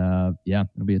 And,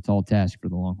 it'll be a tall task for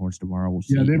the Longhorns tomorrow. We'll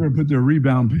see. Yeah, they better put their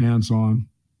rebound pants on.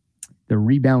 The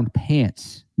rebound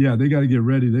pants. Yeah, they got to get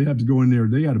ready. They have to go in there.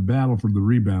 They got to battle for the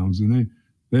rebounds, and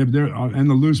they have and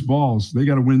the loose balls. They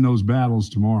got to win those battles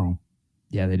tomorrow.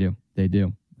 Yeah, they do. They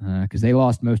do because they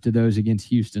lost most of those against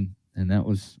Houston, and that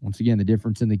was once again the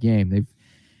difference in the game.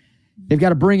 They've got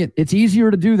to bring it. It's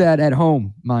easier to do that at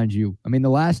home, mind you. I mean, the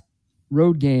last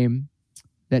road game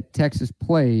that Texas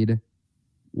played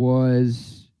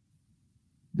was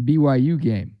the BYU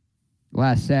game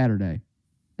last Saturday.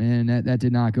 And that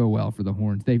did not go well for the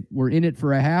Horns. They were in it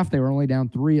for a half. They were only down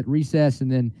 3 at recess,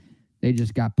 and then they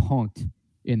just got punked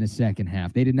in the second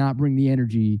half. They did not bring the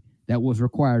energy that was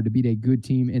required to beat a good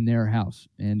team in their house.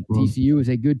 And TCU is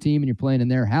a good team, and you're playing in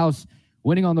their house.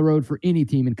 Winning on the road for any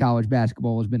team in college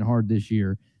basketball has been hard this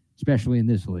year, especially in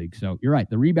this league. So you're right.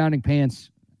 The rebounding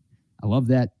pants, I love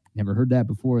that. Never heard that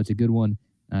before. It's a good one.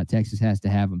 Texas has to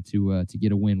have them to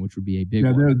get a win, which would be a big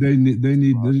one. Yeah, they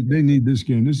need this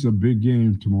game. This is a big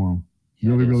game tomorrow.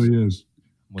 Yeah, really is.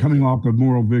 Coming off the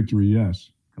moral victory,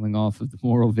 yes. Coming off of the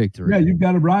moral victory. Yeah, you've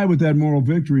got to ride with that moral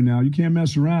victory now. You can't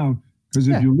mess around because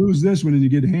if you lose this one and you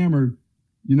get hammered,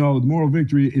 the moral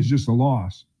victory is just a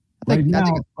loss. Right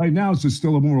now, it's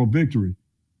still a moral victory.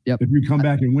 Yep. If you come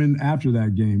back and win after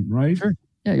that game, right? Sure.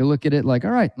 Yeah, you look at it like, all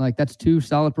right, like that's 2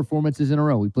 solid performances in a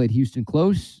row. We played Houston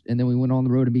close, and then we went on the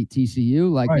road and beat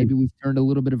TCU. Like maybe we've turned a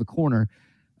little bit of a corner.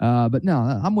 But no,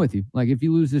 I'm with you. Like if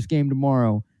you lose this game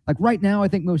tomorrow, like right now, I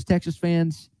think most Texas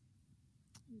fans,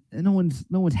 no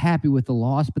one's happy with the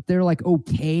loss, but they're like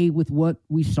okay with what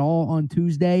we saw on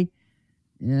Tuesday.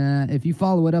 If you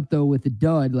follow it up though with the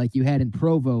dud like you had in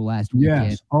Provo last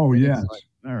weekend. Yes. Oh yes. Like,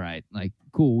 all right, like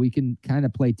cool. We can kind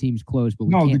of play teams close, but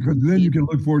because then you can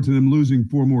look forward to them losing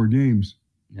 4 more games.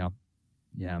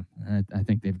 Yeah. I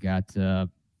think they've got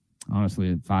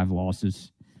honestly 5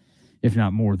 losses, if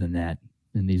not more than that,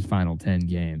 in these final 10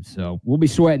 games. So we'll be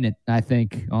sweating it, I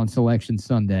think, on Selection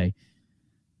Sunday.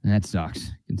 And that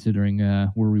sucks, considering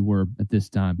where we were at this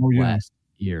time last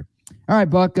year. All right,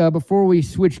 Buck. Before we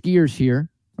switch gears here,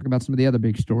 talk about some of the other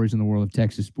big stories in the world of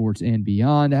Texas sports and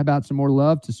beyond. How about some more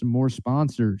love to some more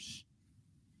sponsors?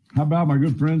 How about my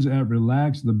good friends at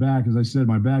Relax the Back? As I said,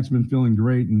 my back's been feeling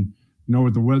great. And,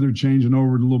 with the weather changing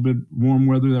over to a little bit warm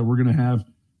weather that we're going to have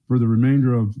for the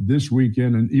remainder of this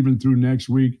weekend and even through next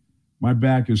week, my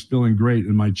back is feeling great.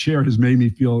 And my chair has made me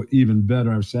feel even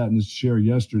better. I sat in this chair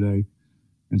yesterday.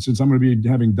 And since I'm going to be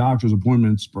having doctor's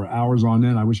appointments for hours on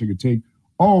end, I wish I could take,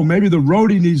 maybe the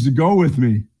roadie needs to go with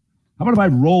me. How about if I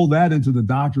roll that into the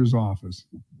doctor's office?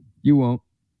 You won't.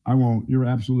 I won't. You're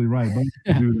absolutely right.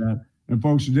 But do that. And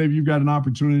folks, Dave, you've got an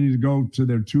opportunity to go to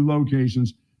their 2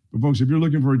 locations. But folks, if you're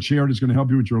looking for a chair that's going to help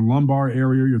you with your lumbar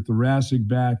area, your thoracic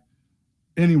back,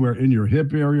 anywhere in your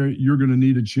hip area, you're going to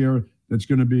need a chair that's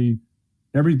going to be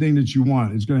everything that you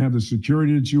want. It's going to have the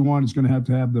security that you want. It's going to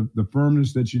have the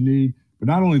firmness that you need. But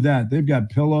not only that, they've got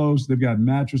pillows, they've got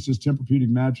mattresses, Tempur-Pedic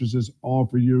mattresses, all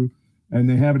for you. And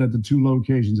they have it at the 2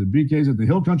 locations. At BK's at the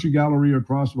Hill Country Galleria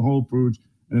across from Whole Foods,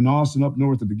 and in Austin up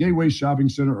north at the Gateway Shopping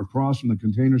Center across from the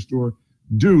Container Store.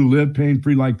 Do live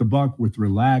pain-free like the Buck with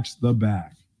Relax the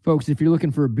Back. Folks, if you're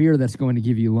looking for a beer that's going to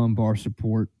give you lumbar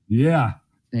support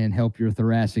and help your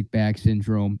thoracic back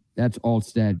syndrome, that's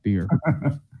Altstadt beer.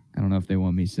 I don't know if they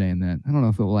want me saying that. I don't know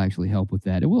if it will actually help with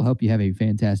that. It will help you have a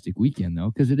fantastic weekend,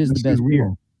 though, because it is the best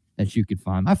beer that you could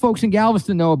find. My folks in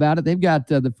Galveston know about it. They've got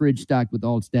the fridge stocked with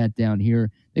Altstadt down here.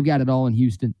 They've got it all in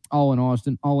Houston, all in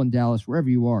Austin, all in Dallas, wherever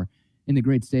you are in the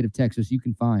great state of Texas. You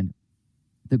can find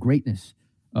the greatness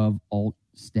of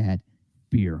Altstadt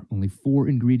beer. Only 4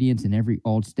 ingredients in every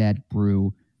Altstadt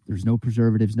brew. There's no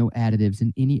preservatives, no additives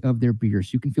in any of their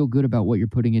beers. You can feel good about what you're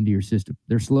putting into your system.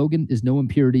 Their slogan is no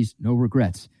impurities, no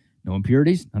regrets. No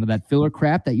impurities, none of that filler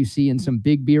crap that you see in some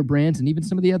big beer brands and even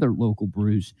some of the other local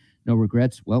brews. No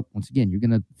regrets. Well, once again, you're going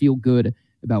to feel good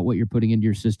about what you're putting into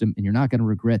your system, and you're not going to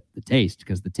regret the taste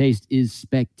because the taste is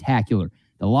spectacular.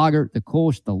 The lager, the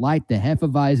Kolsch, the light, the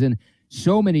Hefeweizen,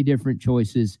 so many different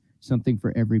choices, something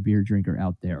for every beer drinker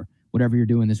out there. Whatever you're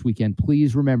doing this weekend,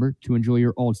 please remember to enjoy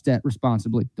your Altstadt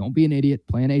responsibly. Don't be an idiot.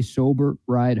 Plan a sober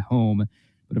ride home.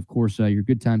 But, of course, your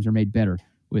good times are made better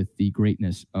with the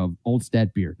greatness of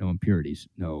Altstadt beer. No impurities,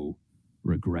 no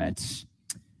regrets.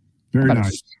 Very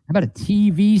nice. How about a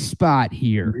TV spot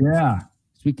here? Yeah.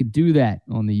 So we could do that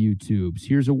on the YouTubes.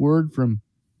 Here's a word from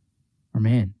our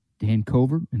man, Dan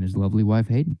Cover, and his lovely wife,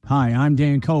 Hayden. Hi, I'm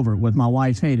Dan Cover with my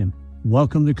wife, Hayden.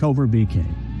 Welcome to Cover BK.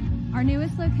 Our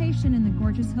newest location in the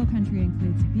gorgeous Hill Country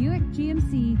includes Buick,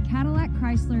 GMC, Cadillac,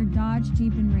 Chrysler, Dodge,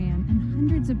 Jeep, and Ram, and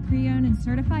hundreds of pre-owned and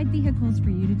certified vehicles for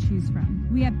you to choose from.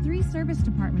 We have 3 service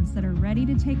departments that are ready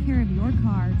to take care of your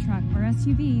car, truck, or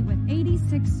SUV with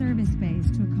 86 service bays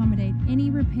to accommodate any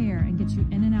repair and get you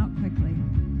in and out quickly.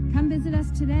 Come visit us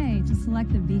today to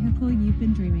select the vehicle you've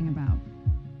been dreaming about.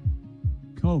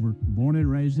 Cover, born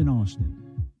and raised in Austin.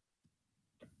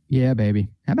 Yeah, baby.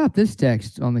 How about this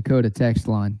text on the Coda text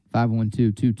line,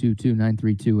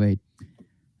 512-222-9328.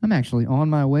 I'm actually on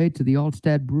my way to the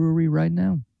Altstadt Brewery right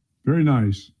now. Very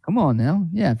nice. Come on now.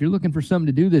 Yeah, if you're looking for something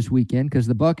to do this weekend, because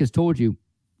the Buck has told you,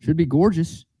 should be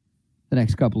gorgeous the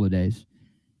next couple of days,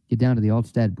 get down to the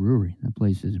Altstadt Brewery. That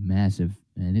place is massive,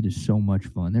 and it is so much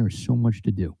fun. There is so much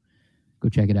to do. Go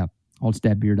check it out.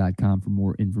 AltstadtBeer.com for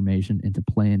more information and to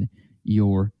plan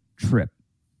your trip.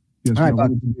 Yes, all right,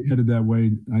 we're headed that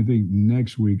way. I think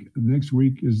next week. Next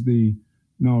week is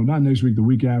not next week. The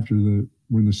week after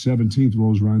when the 17th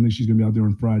rolls around. I think she's gonna be out there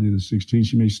on Friday the 16th.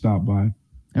 She may stop by.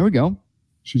 There we go.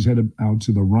 She's headed out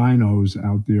to the rhinos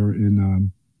out there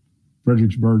in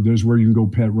Fredericksburg. There's where you can go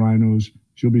pet rhinos.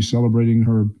 She'll be celebrating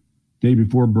her day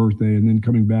before birthday and then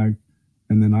coming back.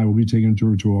 And then I will be taking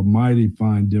her to a mighty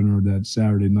fine dinner that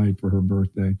Saturday night for her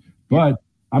birthday. But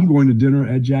I'm going to dinner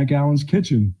at Jack Allen's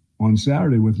Kitchen on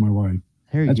Saturday with my wife.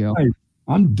 There you go. Right.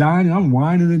 I'm dining. I'm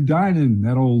whining and dining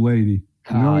that old lady.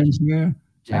 You know what I'm saying?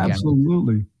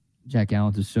 Absolutely. Jack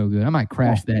Allen's is so good. I might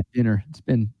crash that dinner. It's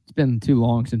been too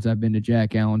long since I've been to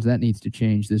Jack Allen's. That needs to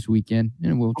change this weekend,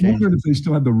 and we'll change. I'm wondering if they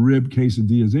still have the rib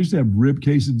quesadillas. They used to have rib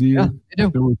quesadillas. Yeah, they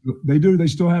do. They do. They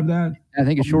still have that. I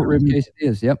think a short rib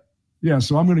quesadillas. Yep. Yeah.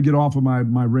 So I'm going to get off of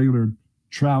my regular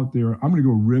trout there. I'm going to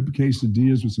go rib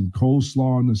quesadillas with some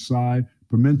coleslaw on the side,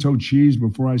 pimento cheese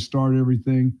before I start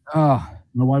everything. Oh,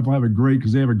 my wife will have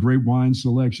because they have a great wine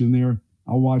selection there.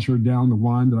 I'll watch her down the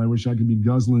wine that I wish I could be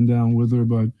guzzling down with her,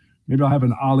 but maybe I'll have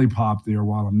an Olipop there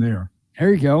while I'm there.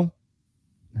 There you go.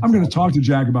 I'm going to talk to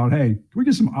Jack about, hey, can we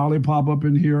get some Olipop up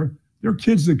in here? There are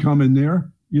kids that come in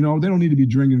there. You know, they don't need to be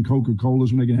drinking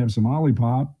Coca-Colas when they can have some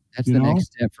Olipop. That's the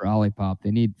next step for Olipop.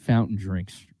 They need fountain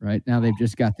drinks. Right now they've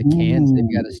just got the cans.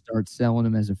 They've got to start selling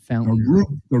them as a fountain drink.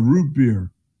 The root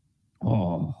beer.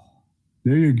 Oh.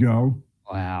 There you go.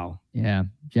 Wow. Yeah.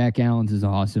 Jack Allen's is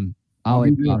awesome.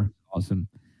 Olipop is awesome.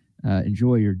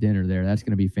 Enjoy your dinner there. That's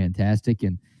going to be fantastic.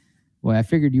 And, well, I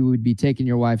figured you would be taking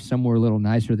your wife somewhere a little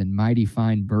nicer than Mighty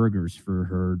Fine Burgers for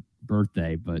her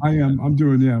birthday. But I am. I'm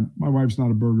doing, my wife's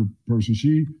not a burger person.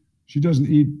 She doesn't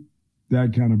eat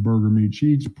that kind of burger meat. She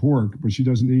eats pork, but she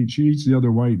eats the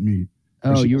other white meat.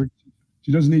 Oh, she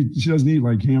doesn't eat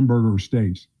like hamburger or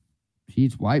steaks. She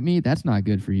eats white meat? That's not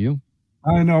good for you.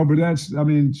 I know, but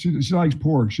she likes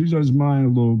pork. She doesn't mind a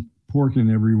little pork in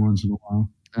every once in a while.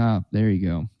 There you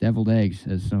go. Deviled eggs,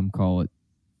 as some call it.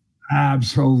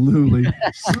 Absolutely.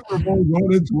 Super Bowl's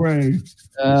on its way.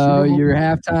 Oh, your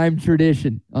halftime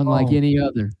tradition, unlike any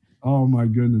other. Oh, my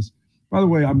goodness. By the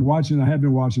way, I have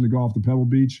been watching the golf, the Pebble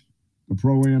Beach, the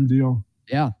Pro-Am deal.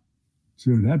 Yeah.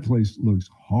 Dude, that place looks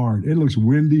hard. It looks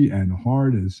windy and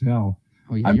hard as hell.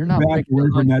 Oh, yeah, you're not back away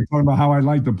from that, talking about how I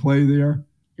like to play there.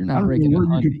 You're not breaking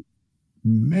 100.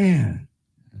 Man.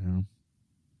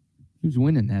 Who's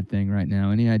winning that thing right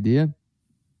now? Any idea?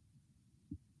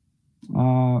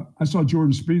 I saw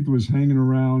Jordan Spieth was hanging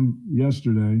around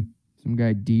yesterday. Some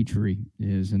guy Dietrich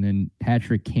is, and then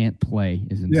Patrick Can't Play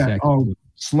is in second. Oh,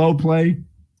 Slow Play.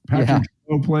 Patrick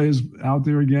Slow Play is out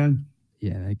there again.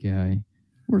 Yeah, that guy.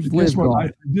 Where's Liv Golf?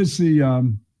 I did see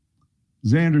Xander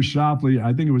Schauffele,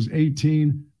 I think it was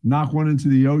 18, knock one into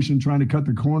the ocean trying to cut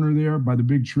the corner there by the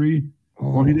big tree. Oh.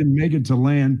 Well, he didn't make it to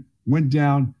land, went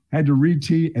down, had to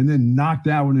re-tee, and then knocked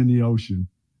that one in the ocean.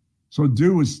 So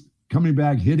dude was coming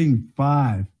back, hitting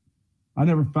 5. I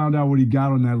never found out what he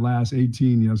got on that last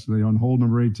 18 yesterday on hole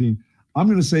number 18. I'm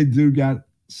going to say dude got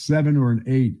 7 or an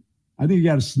 8. I think he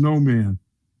got a snowman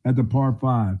at the par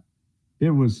 5.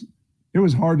 It was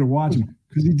hard to watch him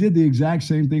because he did the exact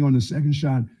same thing on the second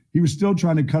shot. He was still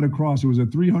trying to cut across. It was a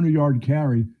 300-yard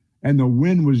carry, and the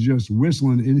wind was just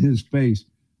whistling in his face.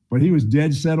 But he was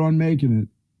dead set on making it.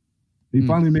 He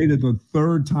finally made it the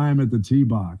 3rd time at the tee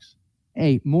box.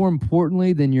 Hey, more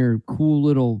importantly than your cool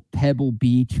little Pebble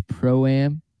Beach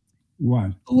Pro-Am,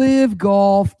 what? Live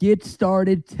Golf gets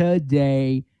started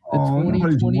today. The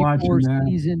 2024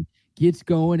 season gets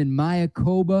going in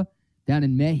Mayakoba down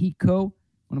in Mexico.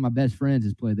 One of my best friends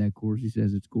has played that course. He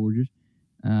says it's gorgeous.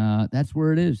 That's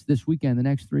where it is this weekend, the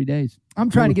next 3 days. I'm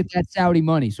trying to get that Saudi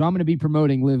money, so I'm going to be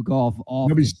promoting Live Golf often.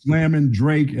 You'll be slamming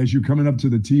Drake as you're coming up to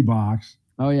the tee box.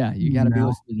 Oh, yeah. You got to be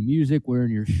listening to music,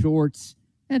 wearing your shorts.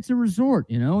 It's a resort,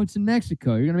 It's in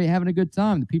Mexico. You're going to be having a good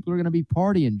time. The people are going to be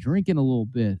partying, drinking a little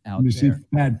bit out there. You see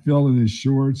Fat Phil in his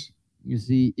shorts. You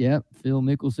see, Phil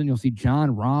Mickelson. You'll see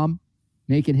John Rahm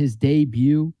making his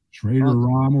debut. Trader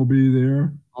Rahm will be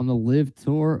there. On the Live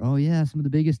Tour. Oh, yeah, some of the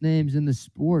biggest names in the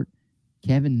sport.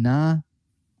 Kevin Na.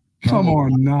 Come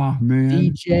on, Nah, man.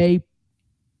 DJ,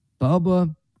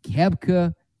 Bubba,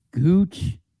 Kepka,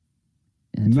 Gooch.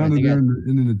 None of them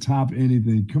in the top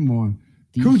anything. Come on.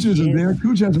 Cooch isn't there.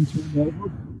 Cooch hasn't turned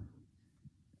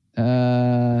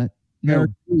over. No,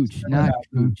 Gooch, not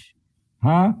Gooch.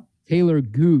 Huh? Taylor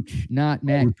Gooch, not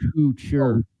Matt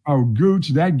Kuchar. Oh, Gooch,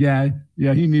 that guy.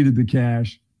 Yeah, he needed the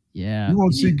cash. Yeah. You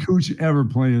won't see Cooch ever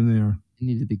playing there. He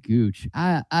needed the Gooch.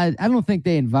 I don't think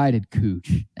they invited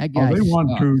Cooch. That guy they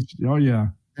want Cooch. Oh, yeah.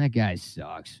 That guy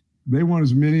sucks. They want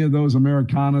as many of those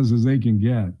Americanas as they can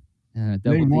get.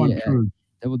 They want Cooch.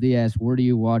 Double D asked, where do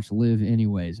you watch Live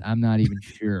anyways? I'm not even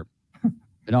sure.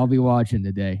 But I'll be watching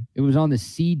today. It was on the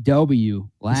CW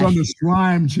last It's on the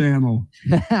Slime channel.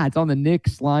 It's on the Nick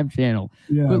Slime channel.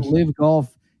 Yes. Put Live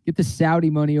Golf. Get the Saudi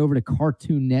money over to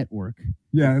Cartoon Network.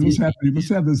 Yeah, and let's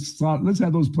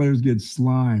have those players get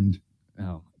slimed.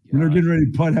 Oh, when they're getting ready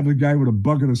to putt, have a guy with a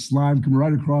bucket of slime come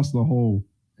right across the hole.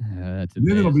 That's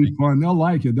then it'll be fun. They'll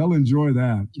like it. They'll enjoy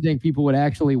that. You think people would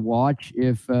actually watch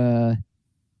if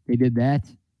they did that?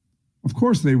 Of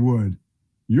course they would.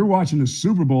 You're watching the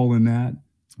Super Bowl in that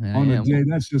on the day.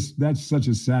 That's such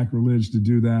a sacrilege to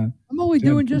do that. I'm only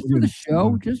doing just for the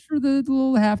show, just for the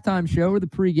little halftime show or the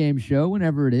pregame show,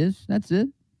 whenever it is. That's it.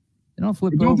 They don't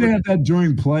flip over. Don't they have that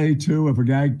during play too? If a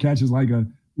guy catches like a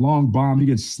long bomb, he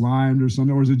gets slimed or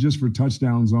something, or is it just for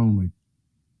touchdowns only?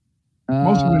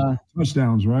 Most of them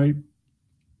touchdowns, right?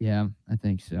 Yeah, I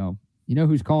think so. You know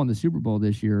who's calling the Super Bowl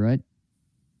this year, right?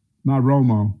 Not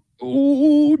Romo.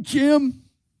 Oh, Jim.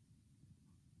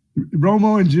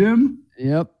 Romo and Jim?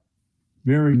 Yep.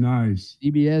 Very nice.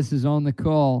 CBS is on the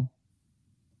call.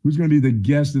 Who's going to be the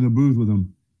guest in the booth with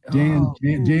him?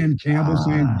 Dan Campbell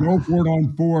saying, go for it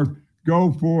on 4th.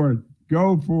 Go for it.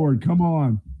 Go for it. Come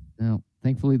on. Well,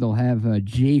 thankfully, they'll have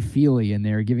Jay Feely in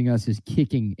there giving us his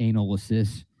kicking anal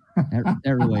assists. That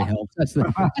really helps. That's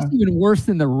even worse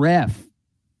than the ref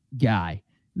guy.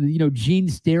 Gene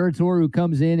Steratore, who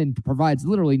comes in and provides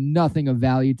literally nothing of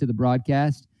value to the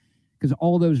broadcast because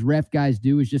all those ref guys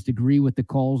do is just agree with the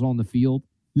calls on the field.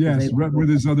 Yes, with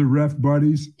his other ref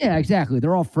buddies. Yeah, exactly.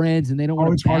 They're all friends, and they don't want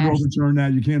to. It's hard to overturn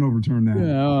that. You can't overturn that.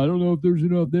 Yeah, I don't know if there's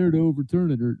enough there to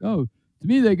overturn it. Or to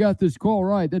me, they got this call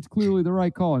right. That's clearly the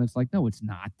right call, and it's like, no, it's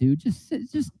not, dude. Just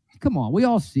come on. We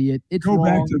all see it. It's Go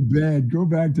back to bed. Go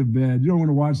back to bed. You don't want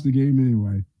to watch the game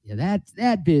anyway. Yeah,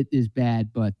 that bit is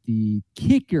bad, but the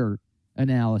kicker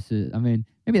analysis, I mean,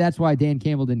 Maybe that's why Dan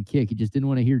Campbell didn't kick. He just didn't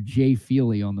want to hear Jay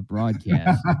Feely on the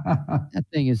broadcast. That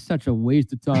thing is such a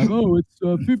waste of time. Oh,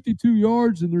 it's 52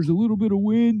 yards and there's a little bit of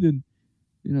wind. And,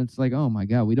 it's like, oh, my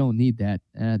God, we don't need that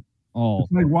at all.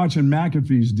 It's like watching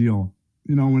McAfee's deal.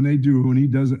 When he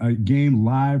does a game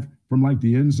live from like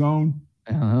the end zone,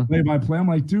 play by play, I'm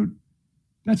like, dude,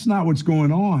 that's not what's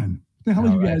going on. What the hell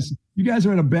are you guys? You guys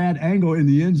are at a bad angle in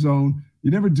the end zone.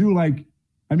 You never do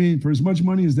for as much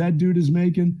money as that dude is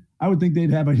making, I would think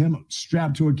they'd have him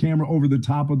strapped to a camera over the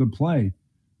top of the play.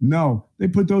 No, they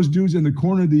put those dudes in the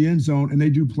corner of the end zone and they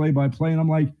do play by play. And I'm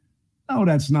like, no,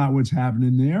 that's not what's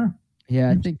happening there. Yeah,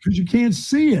 I think because you can't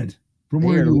see it from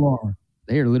where you are.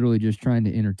 They are literally just trying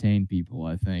to entertain people,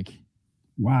 I think.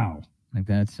 Wow. I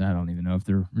don't even know if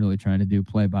they're really trying to do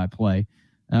play by play.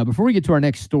 Before we get to our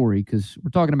next story, because we're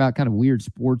talking about kind of weird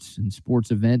sports and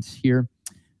sports events here,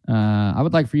 I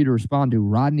would like for you to respond to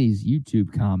Rodney's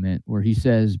YouTube comment where he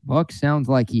says, Buck sounds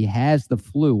like he has the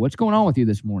flu. What's going on with you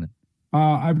this morning?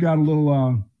 I've got a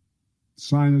little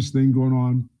sinus thing going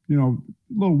on, a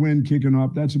little wind kicking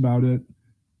up. That's about it.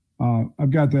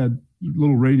 I've got that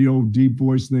little radio deep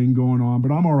voice thing going on,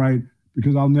 but I'm all right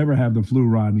because I'll never have the flu,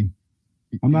 Rodney.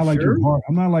 I'm not like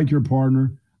I'm not like your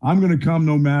partner. I'm going to come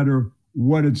no matter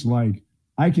what it's like.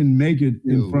 I can make it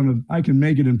in front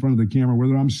of the camera,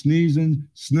 whether I'm sneezing,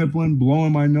 sniffling,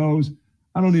 blowing my nose.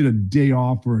 I don't need a day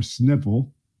off for a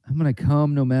sniffle. I'm going to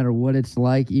come no matter what it's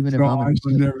like, even if I'm I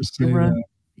should never say that.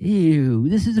 Ew,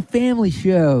 this is a family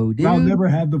show, dude. I'll never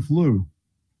have the flu.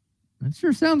 That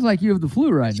sure sounds like you have the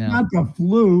flu right now. It's not the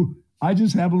flu. I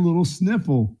just have a little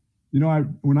sniffle.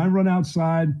 When I run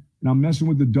outside and I'm messing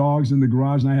with the dogs in the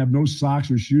garage and I have no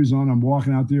socks or shoes on, I'm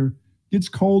walking out there. It's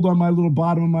cold on my little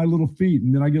bottom of my little feet,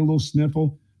 and then I get a little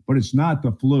sniffle, but it's not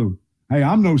the flu. Hey,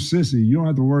 I'm no sissy. You don't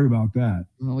have to worry about that.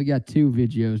 Well, we got 2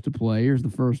 videos to play. Here's the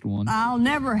first one. I'll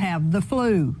never have the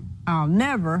flu. I'll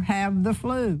never have the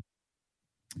flu.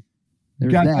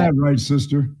 There's got that right,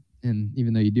 sister. And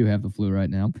even though you do have the flu right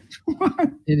now.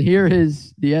 And here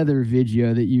is the other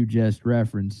video that you just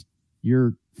referenced.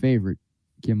 Your favorite,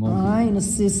 Kim Mulkey. I ain't a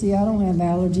sissy. I don't have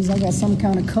allergies. I got some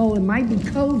kind of cold. It might be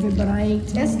COVID, but I ain't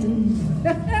testing.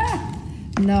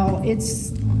 No,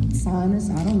 it's sinus.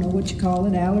 I don't know what you call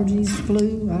it. Allergies,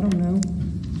 flu. I don't know.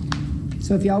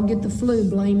 So if y'all get the flu,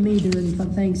 blame me during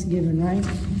Thanksgiving, right?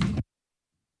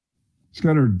 She's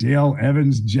got her Dale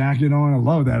Evans jacket on. I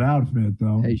love that outfit,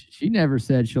 though. Hey, she never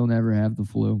said she'll never have the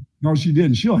flu. No, she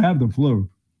didn't. She'll have the flu.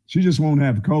 She just won't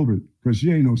have COVID because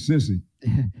she ain't no sissy.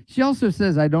 She also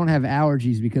says, I don't have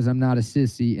allergies because I'm not a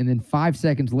sissy. And then 5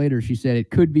 seconds later, she said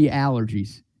it could be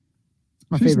allergies.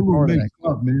 My She's favorite part of that.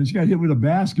 Up, man. She got hit with a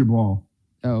basketball.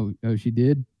 Oh, she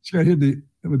did? She got hit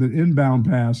with an inbound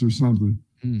pass or something.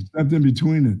 Stepped in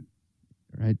between it.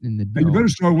 Right in the Hey, you better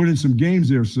start winning some games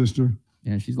there, sister.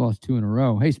 Yeah, she's lost 2 in a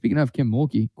row. Hey, speaking of Kim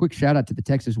Mulkey, quick shout out to the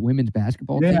Texas women's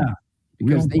basketball team. Yeah,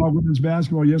 because we don't talk women's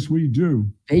basketball. Yes, we do.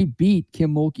 They beat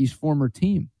Kim Mulkey's former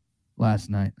team last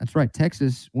night. That's right.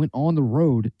 Texas went on the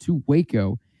road to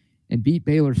Waco and beat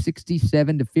Baylor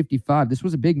 67-55. This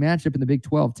was a big matchup in the Big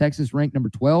 12. Texas ranked number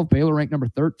 12, Baylor ranked number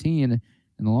 13, and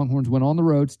the Longhorns went on the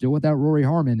road, still without Rory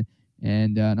Harmon,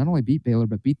 and not only beat Baylor,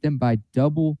 but beat them by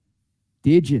double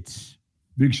digits.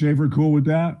 Big Schaefer, cool with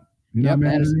that? You're not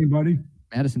mad at anybody?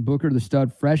 Madison Booker, the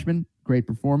stud freshman, great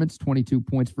performance, 22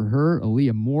 points for her.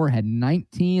 Aaliyah Moore had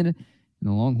 19, and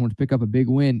the Longhorns pick up a big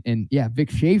win. And, yeah, Vic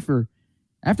Schaefer,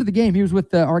 after the game, he was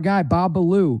with our guy Bob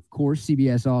Ballou, of course,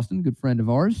 CBS Austin, good friend of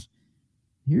ours.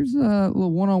 Here's a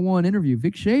little one-on-one interview.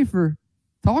 Vic Schaefer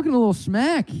talking a little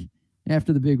smack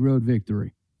after the big road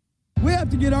victory. We have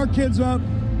to get our kids up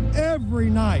every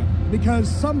night because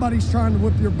somebody's trying to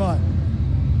whip your butt.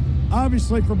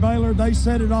 Obviously, for Baylor, they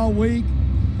said it all week.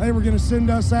 They were going to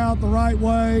send us out the right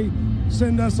way,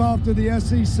 send us off to the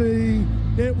SEC.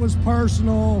 It was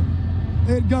personal.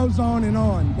 It goes on and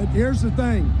on. But here's the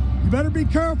thing. You better be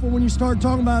careful when you start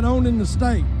talking about owning the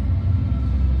state.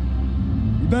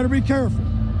 You better be careful.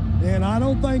 And I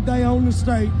don't think they own the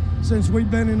state since we've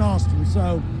been in Austin.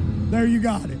 So there you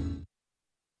got it.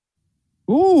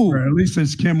 Ooh. Or at least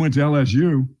since Kim went to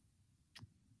LSU.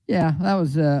 Yeah, that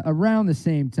was around the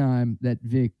same time that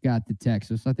Vic got to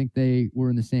Texas. I think they were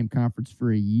in the same conference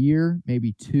for a year,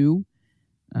 maybe 2.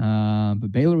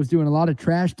 But Baylor was doing a lot of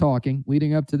trash talking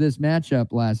leading up to this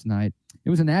matchup last night. It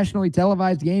was a nationally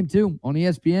televised game, too, on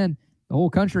ESPN. The whole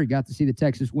country got to see the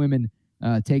Texas women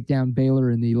take down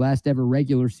Baylor in the last ever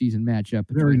regular season matchup.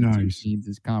 Very nice. Teams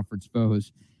as conference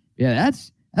foes. Yeah,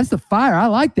 that's the fire. I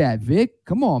like that, Vic.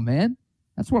 Come on, man.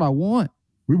 That's what I want.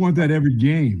 We want that every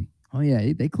game. Oh,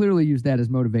 yeah, they clearly used that as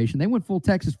motivation. They went full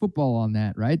Texas football on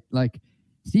that, right? Like,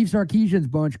 Steve Sarkisian's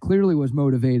bunch clearly was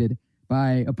motivated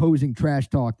by opposing trash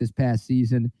talk this past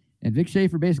season. And Vic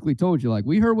Schaefer basically told you, like,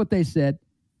 we heard what they said.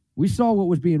 We saw what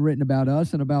was being written about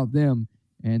us and about them.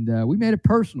 And we made it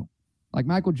personal. Like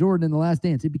Michael Jordan in The Last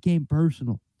Dance, it became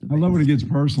personal. I love when it gets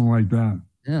personal like that.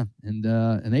 Yeah,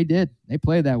 and they did. They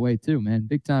played that way too, man.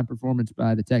 Big time performance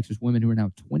by the Texas women, who are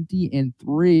now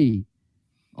 20-3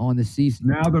 on the season.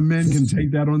 Now the men can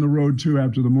take that on the road too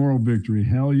after the moral victory.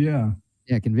 Hell yeah.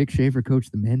 Yeah, can Vic Schaefer coach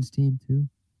the men's team too?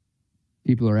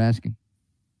 People are asking.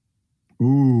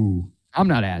 Ooh. I'm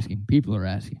not asking. People are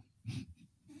asking.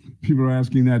 People are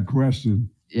asking that question.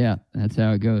 Yeah, that's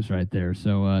how it goes right there.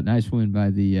 So nice win by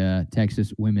the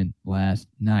Texas women last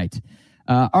night.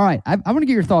 All right, I want to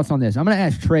get your thoughts on this. I'm going to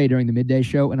ask Trey during the midday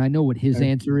show, and I know what his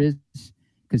answer is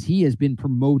because he has been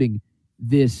promoting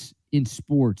this in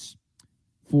sports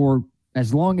for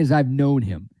as long as I've known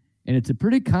him. And it's a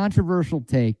pretty controversial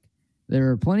take. There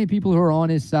are plenty of people who are on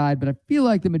his side, but I feel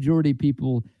like the majority of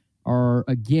people are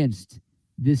against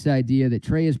this idea that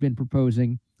Trey has been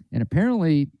proposing. And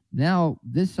apparently now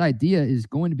this idea is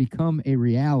going to become a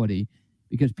reality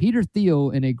because Peter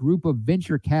Thiel and a group of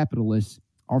venture capitalists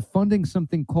are funding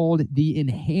something called the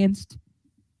Enhanced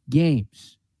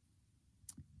Games.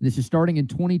 This is starting in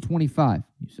 2025.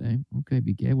 You say, okay,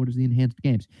 BK, what is the Enhanced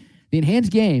Games? The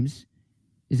Enhanced Games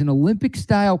is an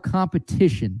Olympic-style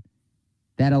competition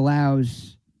that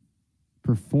allows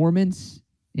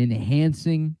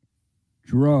performance-enhancing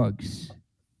drugs. So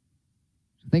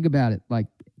think about it. Like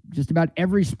just about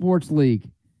every sports league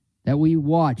that we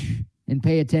watch and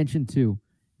pay attention to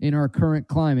in our current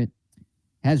climate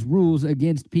has rules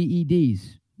against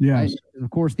PEDs. Yes. Right? Of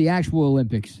course, the actual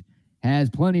Olympics has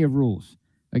plenty of rules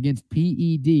against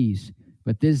PEDs.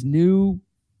 But this new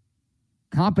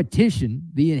competition,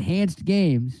 the Enhanced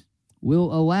Games,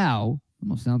 will allow,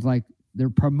 almost sounds like they're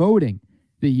promoting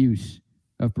the use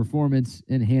of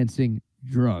performance-enhancing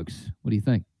drugs. What do you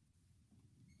think?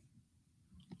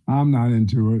 I'm not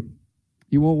into it.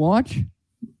 You won't watch?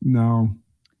 No.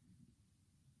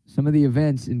 Some of the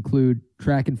events include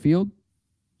track and field,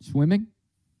 swimming,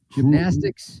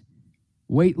 gymnastics,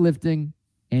 weightlifting,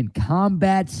 and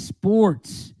combat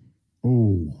sports.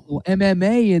 Oh. Well,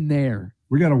 MMA in there.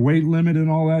 We got a weight limit and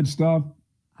all that stuff.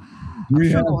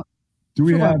 Do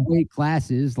we have weight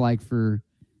classes like for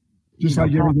just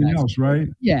like everything else, right?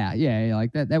 Yeah,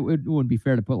 like that. That wouldn't be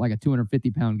fair to put like a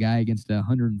 250-pound guy against a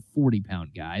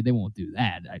 140-pound guy. They won't do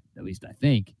that, at least I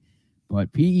think.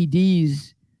 But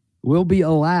PEDs will be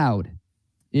allowed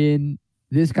in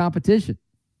this competition.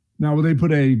 Now, will they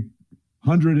put a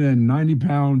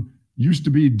 190-pound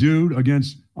used-to-be dude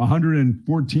against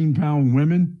 114-pound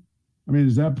women? I mean,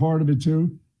 is that part of it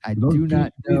too? I do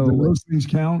not know. Do those things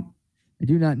count? I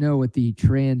do not know what the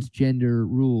transgender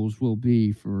rules will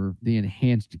be for the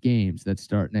Enhanced Games that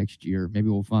start next year. Maybe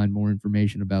we'll find more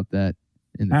information about that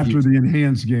in the after future. The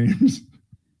Enhanced Games.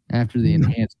 After the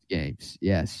Enhanced Games,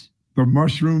 yes. The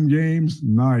Mushroom Games,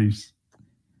 nice.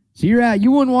 So you're out.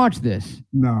 You wouldn't watch this?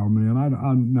 No, man. I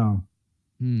no.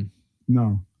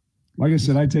 No. Like I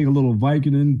said, I take a little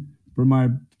Vicodin for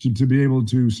to be able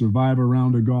to survive a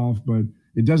round of golf, but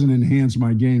it doesn't enhance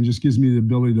my game. It just gives me the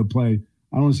ability to play.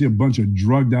 I don't want to see a bunch of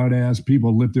drugged out ass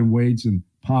people lifting weights and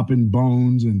popping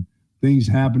bones and things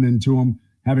happening to them,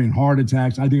 having heart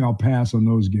attacks. I think I'll pass on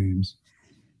those games.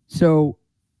 So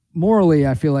morally,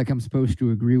 I feel like I'm supposed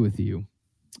to agree with you,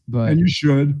 but and you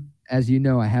should. As you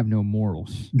know, I have no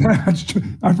morals. That's true.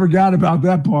 I forgot about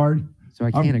that part. So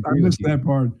I can't agree with you. I missed that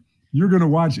part. You're going to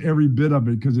watch every bit of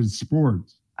it because it's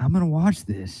sports. I'm going to watch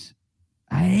this.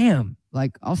 I am.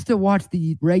 Like, I'll still watch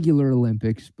the regular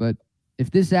Olympics, but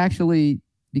if this actually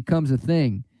becomes a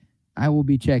thing, I will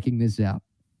be checking this out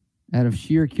of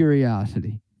sheer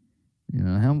curiosity. You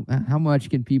know, how much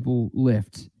can people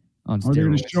lift on steroids? Are they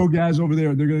going to show guys over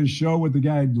there? They're going to show what the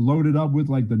guy loaded up with,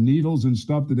 like the needles and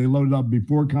stuff that they loaded up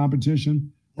before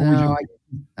competition? No,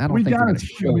 I don't think they're going to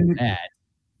show that.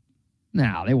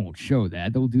 No, they won't show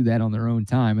that. They'll do that on their own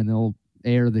time, and they'll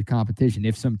air the competition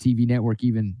if some TV network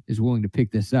even is willing to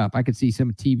pick this up. I could see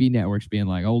some TV networks being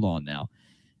like, hold on now.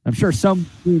 I'm sure some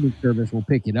streaming service will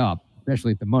pick it up,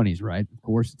 especially if the money's right. Of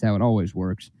course, it's how it always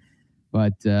works.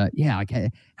 But, yeah, like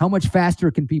how much faster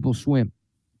can people swim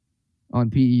on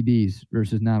PEDs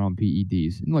versus not on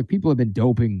PEDs? And, like, people have been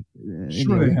doping.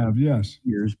 Sure they have, yes.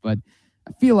 Years, but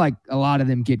I feel like a lot of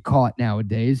them get caught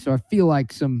nowadays. So I feel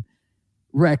like some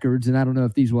records, and I don't know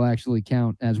if these will actually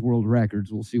count as world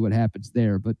records. We'll see what happens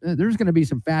there. But there's going to be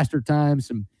some faster times,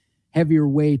 some heavier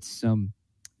weights, some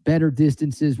better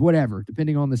distances, whatever,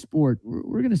 depending on the sport.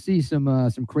 We're going to see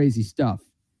some crazy stuff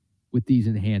with these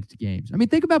Enhanced Games. I mean,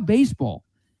 think about baseball.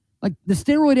 Like, the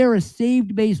steroid era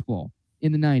saved baseball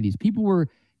in the 90s. People were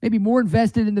maybe more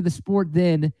invested into the sport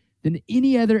then than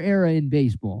any other era in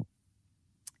baseball.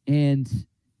 And,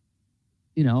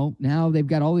 you know, now they've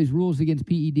got all these rules against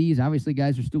PEDs. Obviously,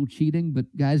 guys are still cheating, but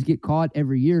guys get caught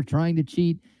every year trying to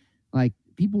cheat. Like,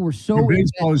 people were so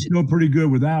baseball is still pretty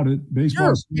good without it.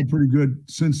 Baseball is still pretty good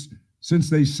since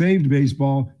they saved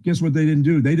baseball. Guess what they didn't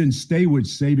do? They didn't stay with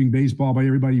saving baseball by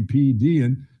everybody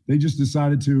PEDing. They just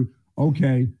decided to,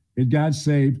 okay, it got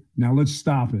saved. Now let's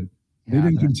stop it. They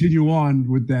didn't continue on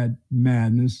with that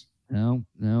madness. No,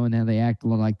 and now they act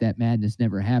like that madness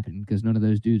never happened because none of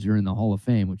those dudes are in the Hall of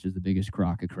Fame, which is the biggest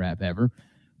crock of crap ever.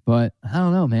 But I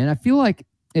don't know, man. I feel like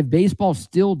if baseball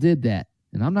still did that,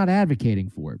 and I'm not advocating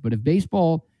for it, but if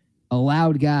baseball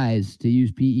allowed guys to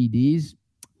use PEDs,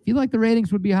 I feel like the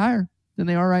ratings would be higher than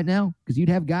they are right now because you'd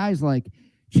have guys like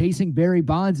chasing Barry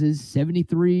Bonds'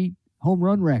 73 home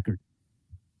run record.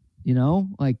 You know,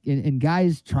 like, and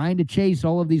guys trying to chase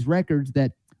all of these records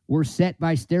that were set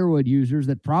by steroid users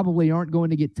that probably aren't going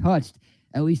to get touched,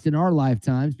 at least in our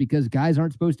lifetimes, because guys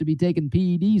aren't supposed to be taking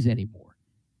PEDs anymore.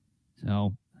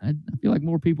 So I feel like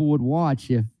more people would watch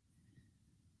if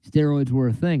steroids were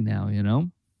a thing now, you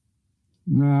know?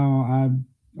 No,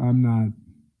 I'm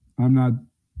not.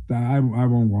 I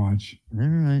won't watch. All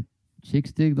right.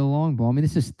 Chicks dig the long ball. I mean,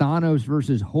 this is Thanos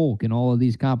versus Hulk in all of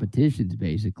these competitions,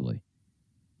 basically.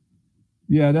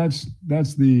 Yeah, that's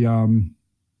the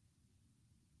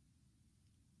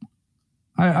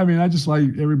I mean, I just like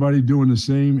everybody doing the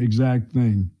same exact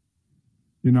thing,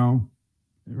 you know?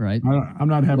 Right. I'm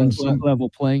not having some level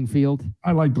playing field.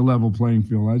 I like the level playing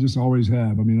field. I just always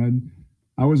have. I mean,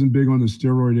 I wasn't big on the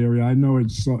steroid area. I know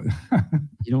it's so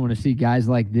You don't want to see guys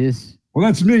like this? Well,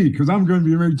 that's me, because I'm going to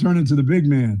be ready to turn into the big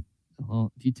man.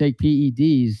 Well, if you take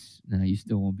PEDs, no, you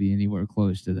still won't be anywhere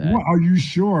close to that. What, are you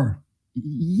sure?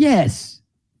 Yes.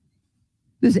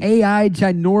 This AI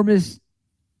ginormous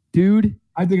dude.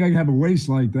 I think I can have a waist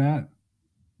like that.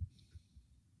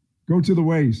 Go to the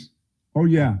waist. Oh,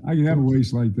 yeah, I can have a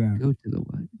waist like that. Go to the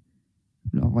waist.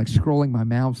 I'm like scrolling my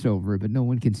mouse over it, but no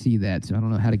one can see that, so I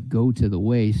don't know how to go to the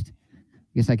waist.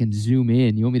 I guess I can zoom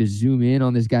in. You want me to zoom in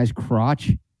on this guy's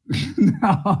crotch?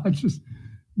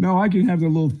 No, I can have the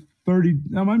little 30.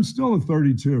 I'm still a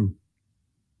 32.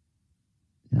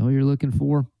 Is that what you're looking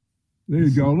for? There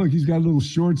you go. Look, he's got little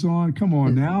shorts on. Come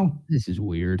on now. This is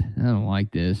weird. I don't like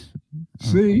this.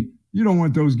 See, you don't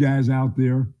want those guys out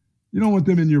there. You don't want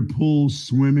them in your pool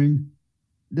swimming.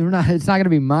 They're not. It's not going to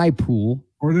be my pool.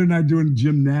 Or they're not doing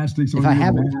gymnastics. If I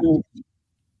have a pool,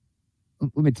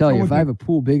 let me tell you, if I have a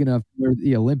pool big enough where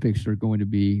the Olympics are going to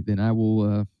be, then I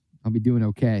will. I'll be doing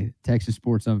okay. Texas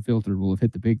Sports Unfiltered will have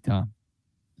hit the big time.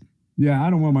 Yeah, I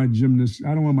don't want my gymnasts.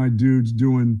 I don't want my dudes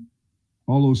doing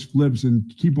all those flips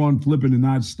and keep on flipping and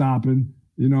not stopping.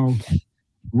 You know,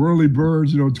 whirly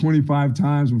birds. 25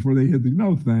 times before they hit the.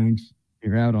 No thanks.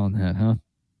 You're out on that, huh?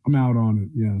 I'm out on it.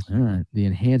 Yes. All right. The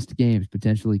enhanced games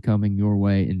potentially coming your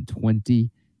way in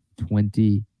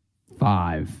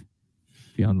 2025.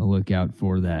 Be on the lookout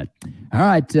for that. All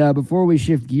right. Before we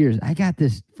shift gears, I got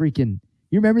this freaking.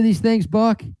 You remember these things,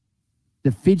 Buck?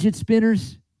 The fidget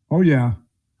spinners? Oh, yeah.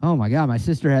 Oh, my God. My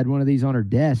sister had one of these on her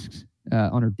desk.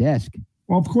 Well,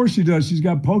 of course she does. She's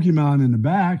got Pokemon in the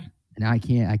back. And I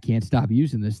can't stop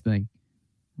using this thing.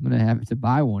 I'm going to have to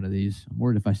buy one of these. I'm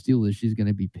worried if I steal this, she's going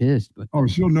to be pissed. But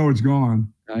she'll know it's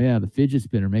gone. Oh, yeah. The fidget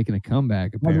spinner making a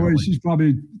comeback, apparently. By the way,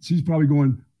 she's probably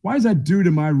going, why is that dude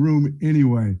in my room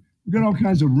anyway? We've got all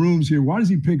kinds of rooms here. Why does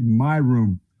he pick my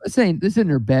room? This isn't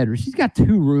her bedroom. She's got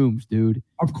 2 rooms, dude.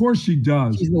 Of course she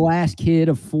does. She's the last kid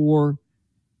of 4.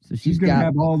 So she's going to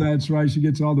have all that. Right.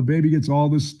 The baby gets all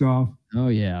the stuff. Oh,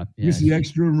 yeah. Gets the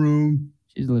extra room.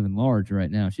 She's living large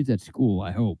right now. She's at school, I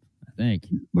hope. I think.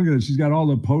 Look at it. She's got all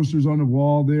the posters on the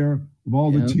wall there of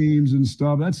all the teams and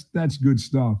stuff. That's good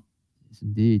stuff. Yes,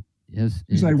 indeed. Yes.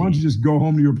 She's like, why don't you just go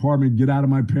home to your apartment and get out of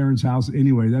my parents' house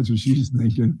anyway? That's what she's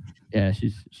thinking. Yeah,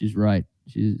 she's right.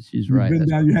 She's right.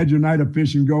 You had your night of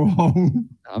fishing. Go home.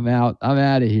 I'm out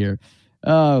of here.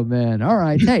 Oh man. All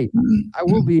right. Hey, I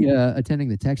will be attending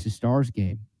the Texas Stars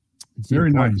game.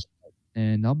 Very nice.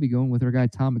 And I'll be going with our guy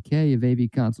Tom McKay of AV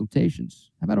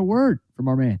Consultations. How about a word from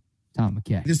our man Tom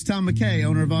McKay? This is Tom McKay,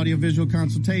 owner of Audiovisual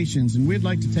Consultations, and we'd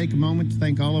like to take a moment to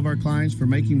thank all of our clients for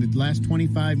making the last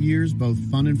 25 years both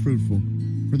fun and fruitful.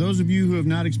 For those of you who have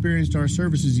not experienced our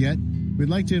services yet, we'd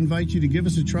like to invite you to give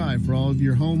us a try for all of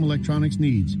your home electronics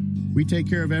needs. We take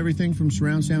care of everything from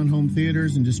surround sound home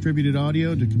theaters and distributed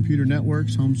audio to computer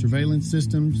networks, home surveillance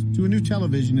systems, to a new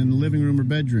television in the living room or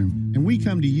bedroom. And we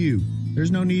come to you.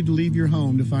 There's no need to leave your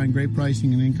home to find great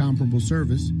pricing and incomparable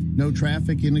service. No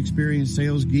traffic, inexperienced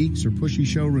sales geeks, or pushy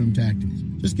showroom tactics.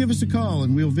 Just give us a call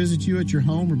and we'll visit you at your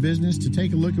home or business to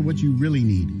take a look at what you really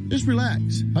need. Just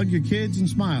relax, hug your kids, and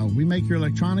smile. We make your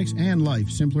electronics and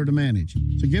life simpler to manage.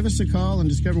 So give us a call and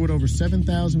discover what over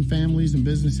 7,000 families and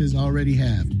businesses already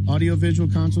have. Audiovisual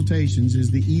consultations is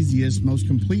the easiest, most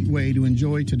complete way to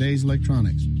enjoy today's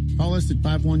electronics. Call us at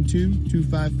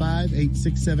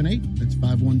 512-255-8678. That's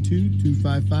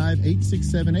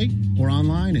 512-255-8678 or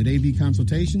online at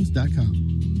avconsultations.com.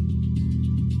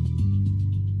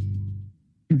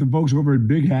 The folks over at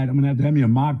Big Hat, I'm going to have me a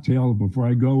mocktail before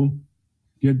I go.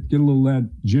 Get a little of that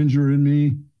ginger in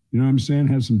me. You know what I'm saying?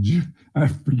 Have some, I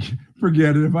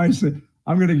forget it. If I say,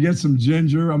 I'm going to get some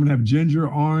ginger. I'm going to have ginger,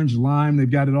 orange, lime. They've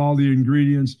got all the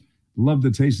ingredients. Love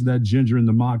the taste of that ginger in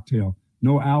the mocktail.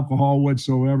 No alcohol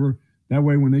whatsoever. That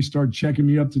way, when they start checking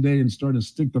me up today and start to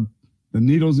stick the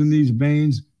needles in these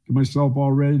veins, get myself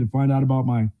all ready to find out about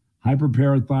my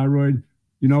hyperparathyroid.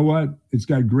 You know what? It's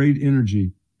got great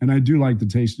energy. And I do like the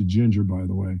taste of ginger, by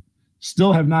the way.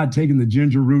 Still have not taken the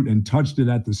ginger root and touched it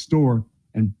at the store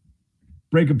and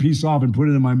break a piece off and put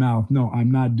it in my mouth. No,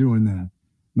 I'm not doing that.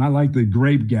 Not like the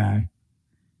grape guy.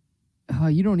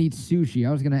 You don't eat sushi.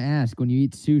 I was going to ask, when you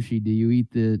eat sushi, do you eat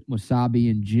the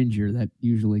wasabi and ginger that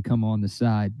usually come on the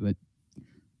side, but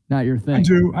not your thing?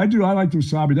 I do. I like the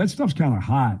wasabi. That stuff's kind of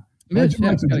hot. I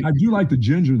do like the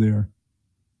ginger there.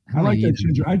 I like that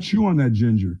ginger. I chew on that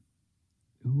ginger.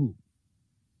 Ooh.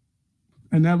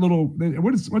 And that little,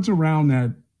 what's around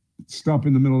that stuff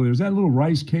in the middle there? Is that little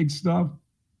rice cake stuff?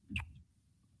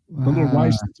 The little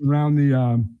rice that's around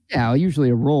the... yeah, usually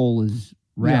a roll is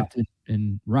wrapped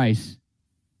in rice.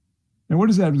 And what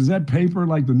is that? Is that paper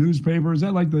like the newspaper? Is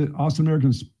that like the Austin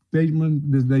American Statesman?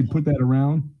 Did they put that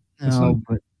around? No,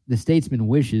 but the Statesman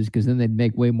wishes, because then they'd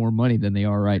make way more money than they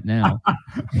are right now.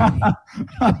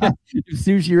 If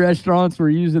sushi restaurants were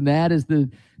using that as the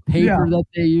paper that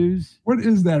they use. What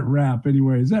is that wrap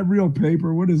anyway? Is that real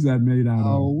paper? What is that made out of?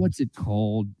 Oh, what's it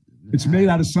called? It's made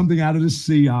out of something out of the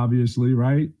sea, obviously,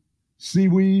 right?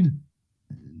 Seaweed?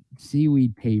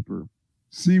 Seaweed paper.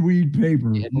 Seaweed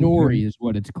paper. Yeah, nori is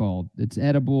what it's called. It's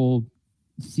edible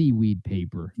seaweed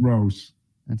paper. Gross.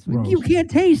 That's what you can't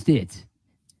taste it.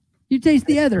 You taste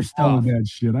the other stuff. All of that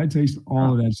shit. I taste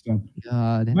all of that stuff.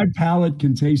 God. My palate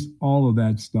can taste all of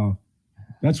that stuff.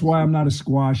 That's why I'm not a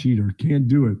squash eater. Can't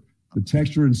do it. The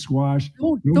texture in squash.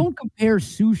 Don't compare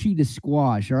sushi to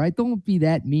squash, all right? Don't be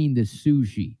that mean to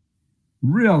sushi.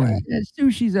 Really?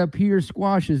 Sushi's up here.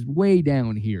 Squash is way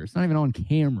down here. It's not even on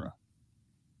camera.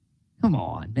 Come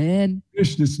on, man.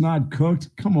 Fish that's not cooked.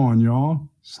 Come on, y'all.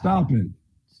 Stop it.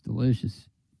 It's delicious.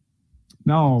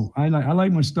 No, I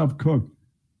like my stuff cooked.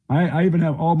 I even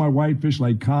have all my white fish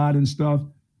like cod and stuff.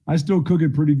 I still cook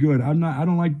it pretty good. I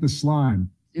don't like the slime.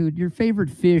 Dude, your favorite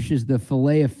fish is the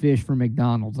fillet of fish from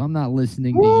McDonald's. I'm not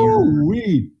listening to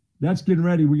you. That's getting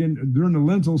ready. During the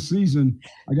lentil season,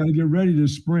 I got to get ready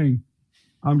this spring.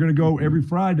 I'm going to go every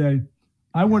Friday.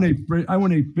 I want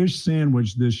a fish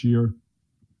sandwich this year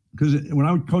because when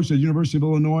I coached at the University of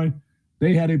Illinois,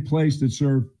 they had a place that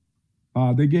served,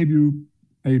 they gave you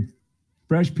a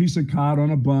fresh piece of cod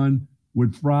on a bun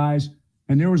with fries,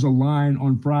 and there was a line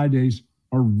on Fridays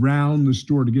around the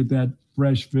store to get that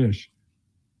fresh fish.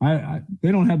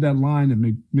 They don't have that line at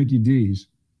Mickey D's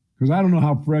because I don't know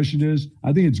how fresh it is.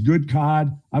 I think it's good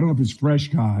cod. I don't know if it's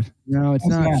fresh cod. No, it's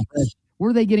not fresh.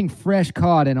 Where are they getting fresh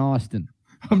cod in Austin?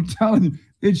 I'm telling you,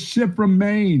 it's shipped from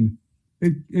Maine.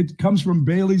 It comes from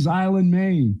Bailey's Island,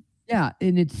 Maine. Yeah,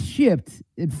 and it's shipped,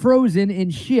 frozen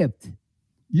and shipped.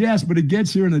 Yes, but it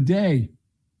gets here in a day.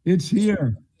 It's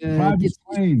here. Private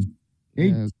plane.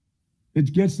 It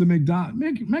gets to McDonald's.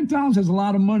 McDonald's has a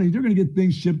lot of money. They're going to get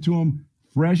things shipped to them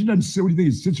fresh. It doesn't sit. What do you think?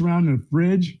 It sits around in a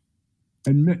fridge.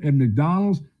 And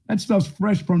McDonald's, that stuff's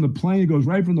fresh from the plane. It goes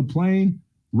right from the plane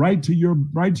right to your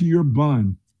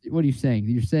bun. What are you saying?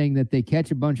 You're saying that they catch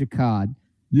a bunch of cod.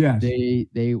 Yes. They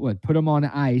put them on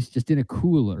ice just in a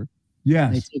cooler.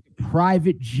 Yes. They take a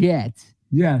private jet.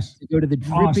 Yes. To go to the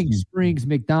Dripping Springs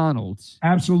McDonald's.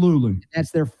 Absolutely.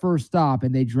 That's their first stop,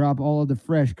 and they drop all of the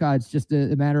fresh cod. It's just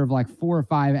a matter of like 4 or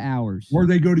 5 hours. Or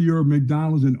they go to your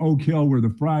McDonald's in Oak Hill where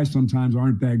the fries sometimes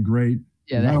aren't that great.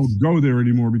 Yeah, I don't go there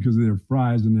anymore because of their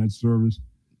fries and that service.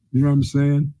 You know what I'm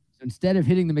saying? So instead of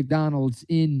hitting the McDonald's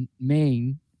in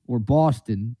Maine or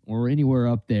Boston or anywhere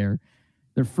up there,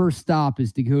 their first stop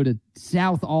is to go to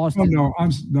South Austin. Oh,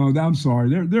 I'm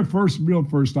sorry. Their first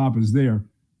stop is there.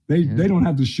 They don't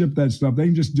have to ship that stuff. They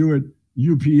can just do it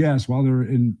UPS while they're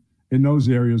in those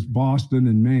areas, Boston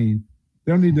and Maine.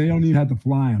 They don't even have to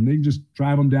fly them. They can just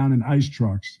drive them down in ice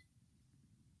trucks.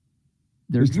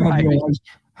 They're driving.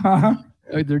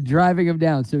 They're driving him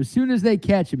down. So as soon as they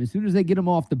catch him, as soon as they get him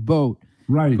off the boat,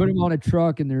 Right. put him on a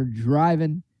truck, and they're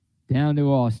driving down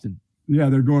to Austin. Yeah,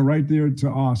 they're going right there to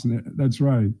Austin. That's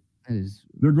right. That is.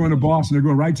 They're going to Boston. They're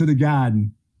going right to the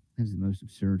Garden. That is the most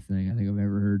absurd thing I think I've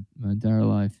ever heard in my entire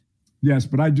life. Yes,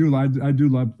 but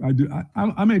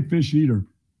I'm a fish eater.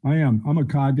 I am. I'm a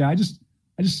cod guy. I just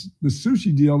the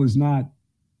sushi deal is not,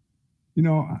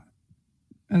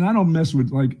 and I don't mess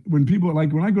with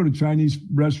when I go to Chinese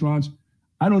restaurants,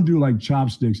 I don't do like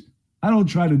chopsticks. I don't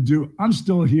try to do. I'm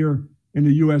still here in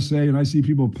the USA, and I see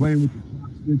people playing with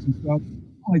chopsticks and stuff.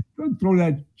 I throw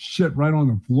that shit right on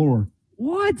the floor.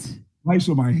 What? Rice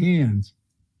with my hands.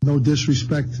 No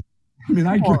disrespect. I mean,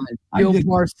 I get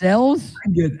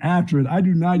after it. I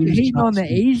do not use hating chopsticks. on the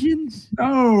Asians?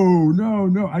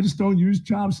 No. I just don't use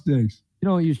chopsticks. You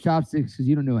don't use chopsticks because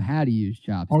you don't know how to use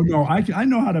chopsticks. Oh no, I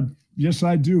know how to. Yes,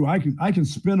 I do. I can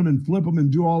spin them and flip them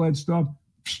and do all that stuff.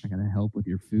 I gotta help with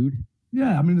your food.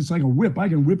 Yeah, I mean it's like a whip. I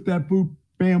can whip that food,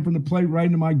 bam, from the plate right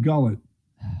into my gullet.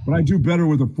 But I do better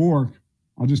with a fork.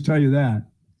 I'll just tell you that.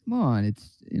 Come on,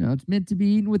 it's meant to be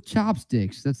eaten with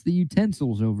chopsticks. That's the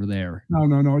utensils over there.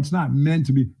 No. It's not meant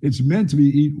to be. It's meant to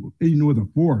be eaten with a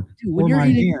fork or my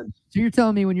hands. So you're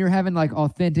telling me when you're having like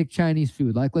authentic Chinese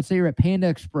food, like let's say you're at Panda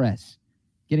Express,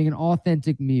 getting an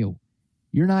authentic meal,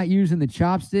 you're not using the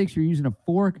chopsticks. You're using a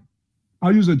fork.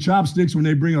 I'll use the chopsticks when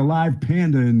they bring a live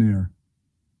panda in there,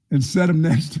 and set them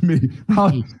next to me.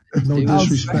 No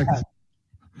disrespect.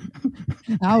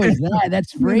 How is that?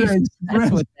 That's racist.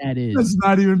 That's what that is. That's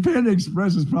not even Panda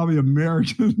Express is probably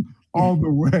American all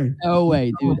the way. No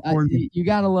way, dude. You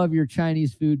got to love your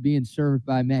Chinese food being served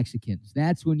by Mexicans.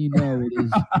 That's when you know it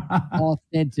is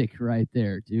authentic right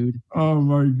there, dude. Oh,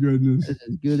 my goodness. That's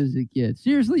as good as it gets.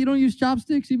 Seriously, you don't use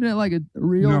chopsticks even at like a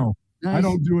real No, nice, I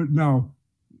don't do it. No.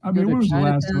 I mean, where was the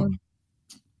last time?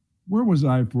 Where was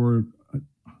I for?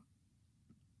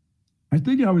 I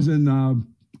think I was in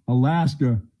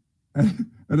Alaska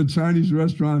at a Chinese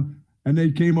restaurant, and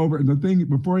they came over, and the thing,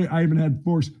 before I even had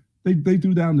forks, they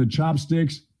threw down the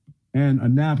chopsticks and a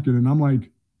napkin, and I'm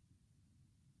like,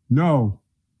 no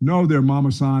there,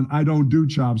 Mama-san, I don't do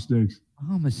chopsticks.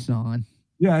 Mama-san?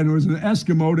 Yeah, and it was an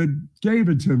Eskimo that gave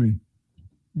it to me.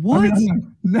 What? I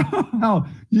mean, no,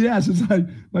 yes, it's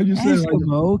like you said.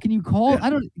 Eskimo? Can you call?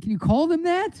 Yeah. Can you call them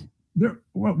that?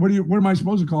 What am I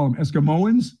supposed to call them?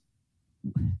 Eskimoans?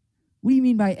 What do you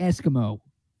mean by Eskimo?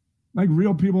 Like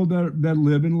real people that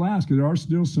live in Alaska. There are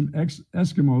still some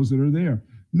Eskimos that are there.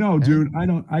 No, dude, I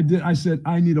don't. I said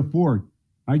I need a fork.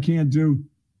 I can't do.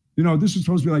 This is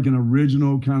supposed to be like an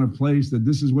original kind of place that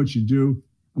this is what you do.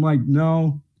 I'm like,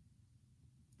 no.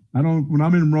 I don't. When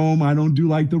I'm in Rome, I don't do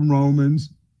like the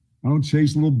Romans. I don't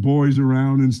chase little boys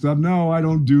around and stuff. No, I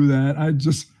don't do that. I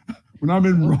just when I'm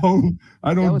in Rome,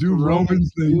 I don't do Roman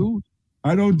things.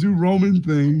 I don't do Roman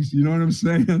things. You know what I'm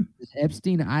saying? Is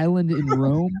Epstein Island in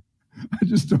Rome? I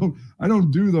just don't. I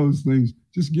don't do those things.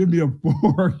 Just give me a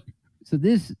fork. So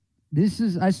this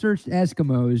is. I searched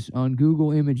Eskimos on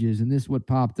Google Images, and this is what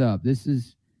popped up. This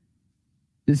is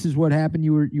what happened.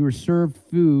 You were served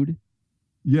food.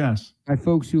 Yes. By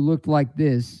folks who looked like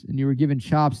this, and you were given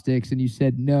chopsticks, and you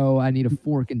said, no, I need a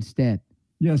fork instead.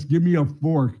 Yes, give me a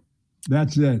fork.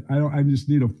 That's it. I just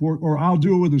need a fork, or I'll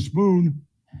do it with a spoon.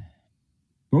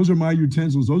 Those are my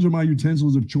utensils. Those are my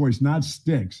utensils of choice, not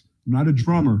sticks. I'm not a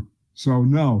drummer, so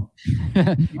no.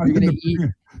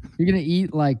 You're gonna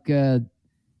eat like I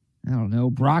don't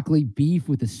know, broccoli beef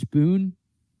with a spoon?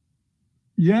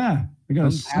 Yeah. I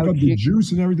gotta suck up the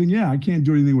juice and everything. Yeah, I can't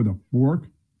do anything with a fork.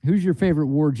 Who's your favorite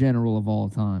war general of all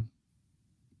time?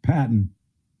 Patton.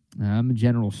 I'm a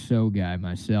General So guy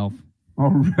myself. Oh,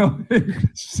 really?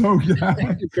 So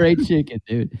guy. Great chicken,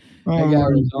 dude. Oh,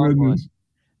 my goodness.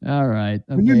 All right.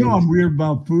 And you know I'm weird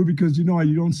about food because you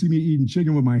don't see me eating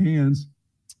chicken with my hands.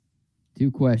 2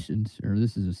 questions, or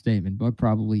this is a statement. Buck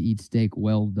probably eats steak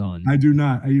well done. I do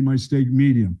not. I eat my steak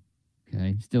medium.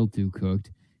 Okay, still too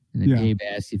cooked. And then Gabe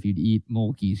asked if you'd eat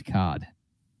Mulkey's cod.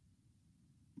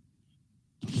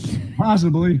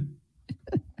 Possibly.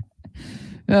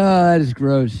 That is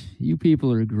gross. You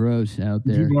people are gross out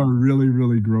there. People are really,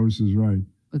 really gross is right.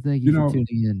 Well, thank you for tuning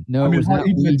in. No, I mean,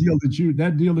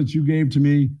 that deal that you gave to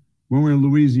me when we were in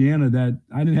Louisiana, that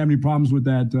I didn't have any problems with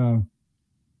that.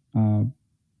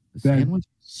 Sandwich?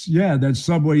 Yeah, that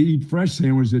Subway Eat Fresh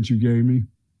sandwich that you gave me.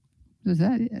 Was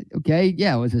that okay?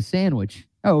 Yeah, it was a sandwich.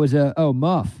 Oh, it was a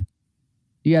muff.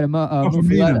 You got a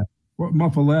muffaletta.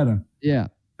 Muffaletta. Yeah.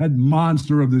 That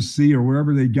monster of the sea or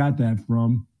wherever they got that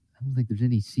from. I don't think there's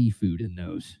any seafood in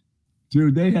those.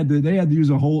 Dude, they had to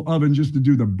use a whole oven just to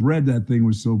do the bread. That thing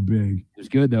was so big. It was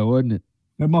good though, wasn't it?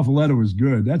 That muffaletta was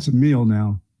good. That's a meal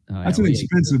now. That's an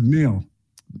expensive meal.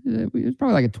 It's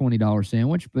probably like a $20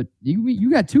 sandwich, but you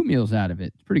got 2 meals out of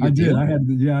it. It's pretty good.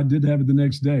 I did have it the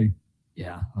next day.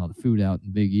 Yeah, the food out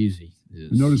in Big Easy. I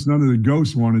noticed none of the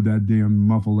ghosts wanted that damn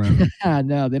muffle ever.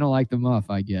 No, they don't like the muff,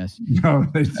 I guess. No,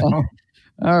 they don't.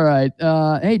 All right.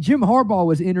 Hey, Jim Harbaugh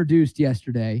was introduced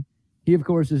yesterday. He, of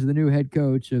course, is the new head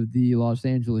coach of the Los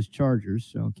Angeles Chargers,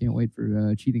 so can't wait for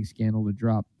a cheating scandal to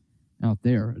drop out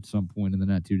there at some point in the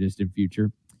not-too-distant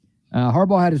future.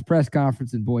 Harbaugh had his press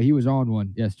conference, and, boy, he was on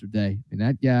one yesterday. And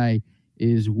that guy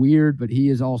is weird, but he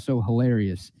is also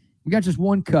hilarious. We got just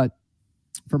one cut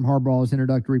from Harbaugh's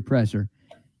introductory presser,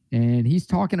 and he's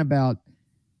talking about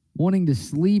wanting to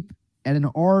sleep at an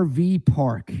RV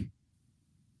park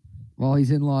while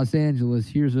he's in Los Angeles.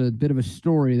 Here's a bit of a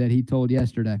story that he told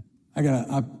yesterday.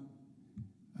 I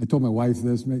told my wife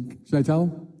this. Should I tell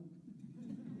him?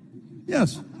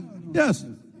 Yes.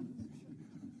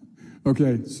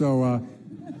 Okay, so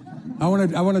I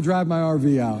want to drive my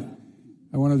RV out.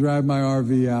 I want to drive my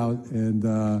RV out and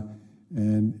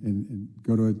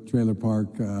go to a trailer park,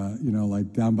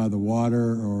 like down by the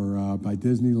water or by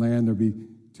Disneyland. There'll be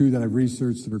 2 that I've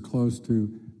researched that are close to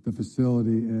the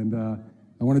facility, and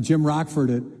I want to Jim Rockford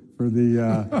it for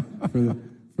the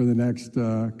for the next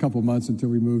couple months until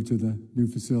we move to the new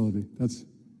facility.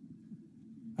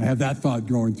 I have that thought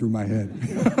going through my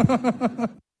head.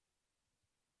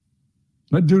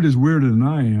 That dude is weirder than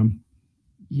I am.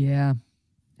 Yeah,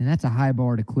 and that's a high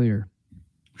bar to clear.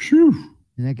 Phew.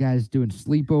 And that guy's doing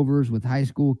sleepovers with high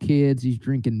school kids. He's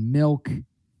drinking milk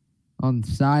on the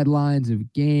sidelines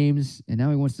of games, and now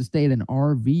he wants to stay at an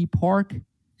RV park.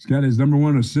 He's got his number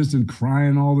 1 assistant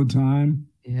crying all the time.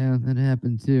 Yeah, that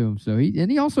happened too. So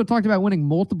he also talked about winning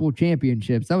multiple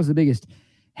championships. That was the biggest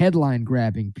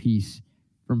headline-grabbing piece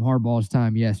from Harbaugh's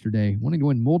time yesterday, wanting to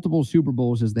win multiple Super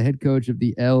Bowls as the head coach of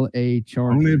the L.A.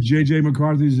 Chargers. Only if J.J.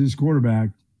 McCarthy's his quarterback.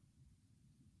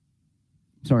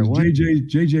 Sorry, what?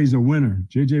 J.J.'s a winner.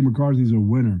 J.J. McCarthy's a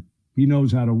winner. He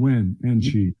knows how to win and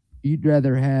cheat. You'd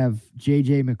rather have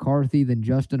J.J. McCarthy than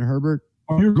Justin Herbert?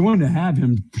 Oh, you're going to have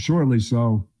him shortly,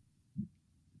 so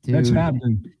Dude, that's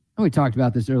happening. We talked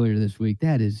about this earlier this week.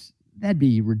 That'd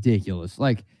be ridiculous.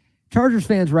 Like, Chargers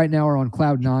fans right now are on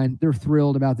cloud 9. They're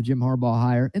thrilled about the Jim Harbaugh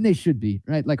hire, and they should be,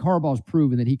 right? Like, Harbaugh's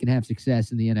proven that he can have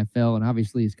success in the NFL, and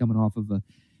obviously he's coming off of a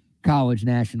college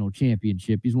national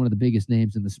championship. He's one of the biggest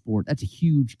names in the sport. That's a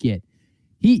huge get.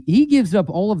 He gives up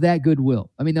all of that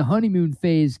goodwill. I mean, the honeymoon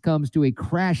phase comes to a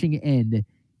crashing end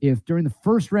if during the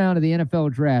first round of the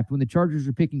NFL draft, when the Chargers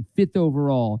are picking 5th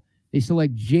overall, they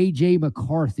select J.J.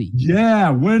 McCarthy.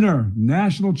 Yeah, winner,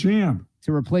 national champ.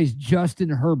 To replace Justin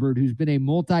Herbert, who's been a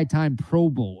multi-time Pro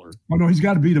Bowler. Oh, no, he's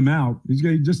got to beat him out. He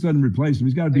just doesn't replace him.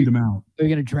 He's got to beat him out. You're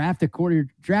going to draft you're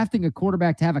drafting a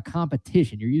quarterback to have a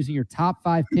competition. You're using your top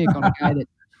 5 pick on a guy that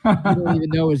you don't even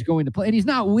know is going to play. And he's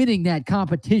not winning that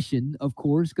competition, of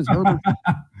course, because Herbert's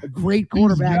a great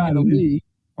quarterback in the league.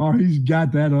 Oh, he's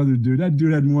got that other dude. That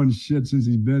dude hadn't won shit since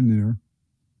he's been there.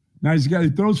 Now he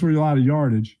throws for a lot of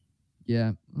yardage.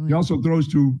 Yeah. He also throws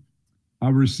to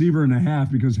a receiver and a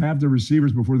half because half the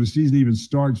receivers before the season even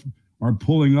starts are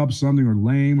pulling up something or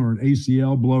lame or an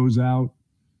ACL blows out.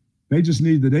 They just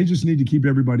need to keep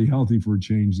everybody healthy for a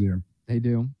change there. They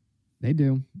do.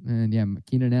 And yeah,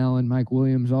 Keenan Allen, Mike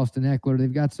Williams, Austin Eckler,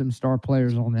 they've got some star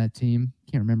players on that team.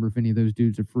 Can't remember if any of those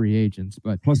dudes are free agents,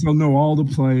 but plus they'll know all the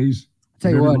plays. I'll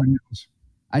tell you what,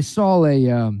 I saw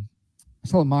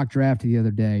a mock draft the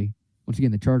other day. Once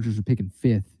again, the Chargers are picking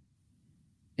 5th.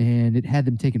 And it had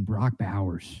them taking Brock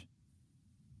Bowers.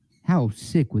 How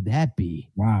sick would that be?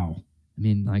 Wow. I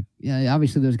mean,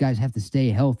 obviously those guys have to stay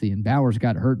healthy, and Bowers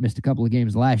got hurt, missed a couple of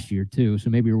games last year too,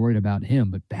 so maybe you're worried about him.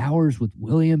 But Bowers with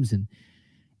Williams and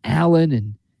Allen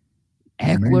and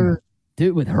Eckler,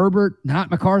 dude, with Herbert, not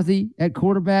McCarthy at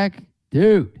quarterback,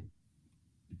 dude.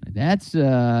 That's,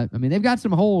 they've got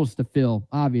some holes to fill,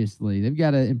 obviously. They've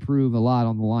got to improve a lot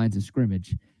on the lines of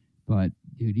scrimmage. But,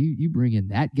 dude, you bring in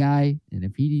that guy, and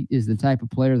if he is the type of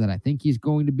player that I think he's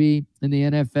going to be in the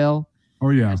NFL, oh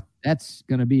yeah, that's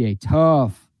going to be a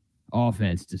tough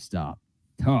offense to stop.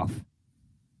 Tough.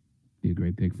 Be a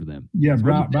great pick for them. Yeah,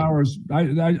 Bowers.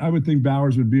 I would think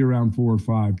Bowers would be around 4 or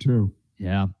 5 too.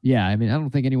 Yeah. I mean, I don't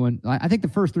think I think the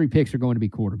first 3 picks are going to be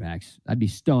quarterbacks. I'd be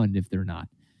stunned if they're not,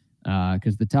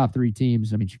 because the top 3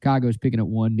 teams. I mean, Chicago's picking at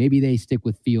 1. Maybe they stick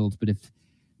with Fields, but if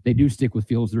they do stick with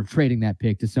Fields, they're trading that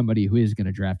pick to somebody who is going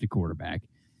to draft a quarterback.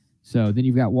 So then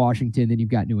you've got Washington, then you've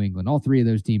got New England. All 3 of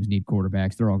those teams need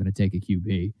quarterbacks. They're all going to take a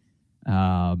QB.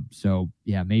 So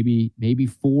yeah, maybe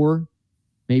 4,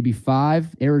 maybe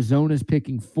 5. Arizona's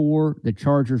picking 4. The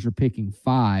Chargers are picking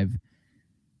 5.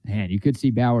 man, you could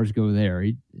see Bowers go there.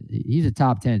 He's a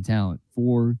top 10 talent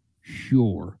for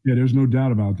sure. Yeah, there's no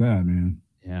doubt about that, man.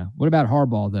 Yeah. What about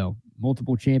Harbaugh, though?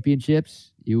 Multiple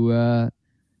championships? We'll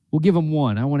give him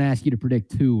one. I want to ask you to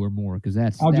predict 2 or more because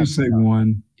I'll just say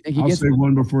one. I'll say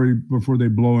one before they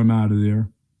blow him out of there.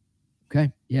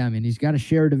 Okay. Yeah, I mean, he's got to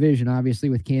share a division, obviously,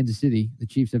 with Kansas City. The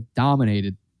Chiefs have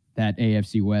dominated that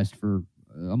AFC West for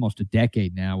almost a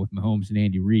decade now with Mahomes and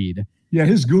Andy Reid. Yeah,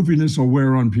 his goofiness will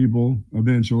wear on people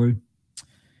eventually.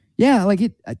 Yeah, like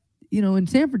in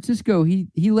San Francisco, he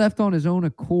left on his own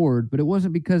accord, but it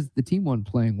wasn't because the team wasn't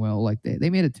playing well. Like they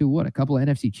made it to a couple of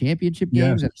NFC championship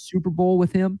games and a Super Bowl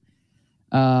with him.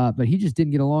 But he just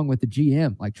didn't get along with the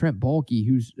GM, like Trent Baalke,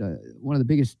 who's one of the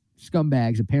biggest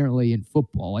scumbags apparently in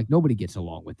football. Like nobody gets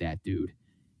along with that dude.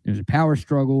 There's a power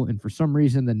struggle, and for some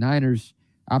reason the Niners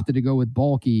opted to go with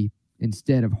Baalke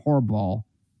instead of Harbaugh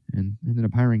and ended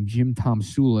up hiring Jim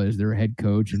Tomsula as their head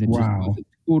coach, and it just was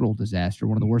a total disaster,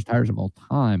 one of the worst hires of all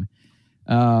time.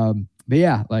 But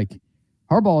yeah, like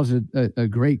Harbaugh is a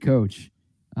great coach,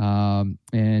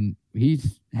 and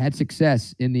he's had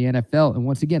success in the NFL. And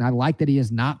once again, I like that he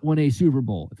has not won a Super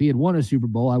Bowl. If he had won a Super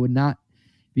Bowl, I would not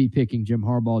be picking Jim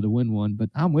Harbaugh to win one. But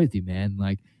I'm with you, man.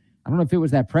 Like, I don't know if it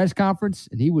was that press conference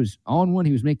and he was on one.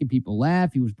 He was making people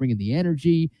laugh. He was bringing the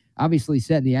energy, obviously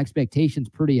setting the expectations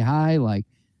pretty high. Like,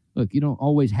 look, you don't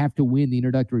always have to win the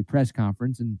introductory press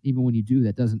conference. And even when you do,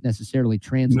 that doesn't necessarily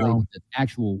translate into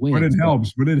actual wins.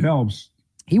 But it helps.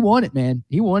 He won it, man.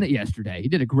 He won it yesterday. He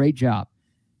did a great job.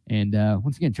 And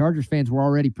once again, Chargers fans were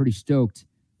already pretty stoked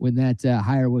when that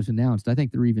hire was announced. I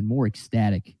think they're even more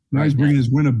ecstatic. Now he's bringing his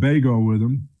Winnebago with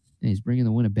him. And he's bringing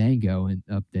the Winnebago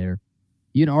up there.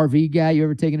 You an RV guy? You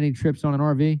ever taken any trips on an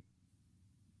RV?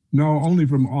 No, only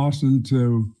from Austin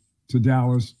to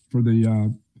Dallas for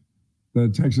the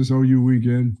Texas OU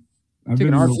weekend. I've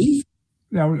been an RV?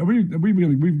 Yeah,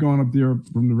 we've gone up there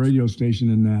from the radio station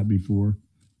in that before.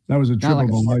 That was a trip of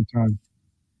a lifetime.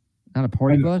 Not a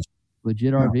party bus?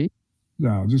 Legit RV?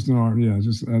 No, just an RV. Yeah,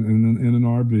 just in an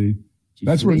RV.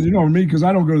 That's what me, because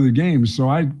I don't go to the games, so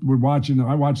I watch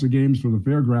the games for the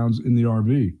fairgrounds in the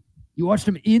RV. You watched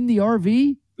them in the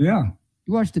RV? Yeah.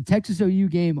 You watched the Texas OU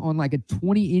game on like a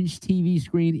 20-inch TV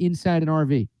screen inside an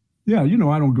RV? Yeah, I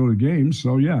don't go to games,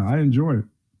 so yeah, I enjoy it.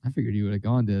 I figured you would have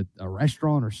gone to a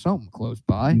restaurant or something close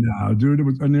by. No, dude,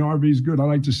 and the RV's good. I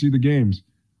like to see the games.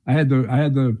 I had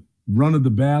the run of the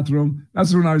bathroom.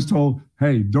 That's when I was told,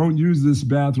 hey, don't use this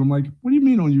bathroom. Like, what do you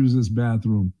mean don't use this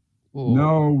bathroom? Whoa.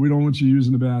 No, we don't want you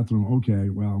using the bathroom. Okay,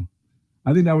 well,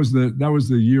 I think that was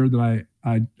the year that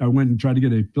I went and tried to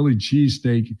get a Philly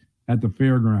cheesesteak at the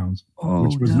fairgrounds,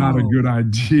 which was not a good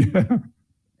idea.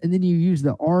 And then you use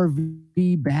the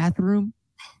RV bathroom?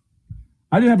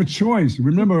 I didn't have a choice.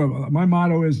 Remember, my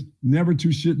motto is never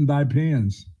to shit in thy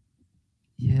pants.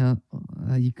 Yeah,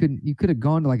 you could have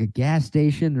gone to like a gas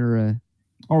station or a...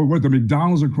 Oh, what, the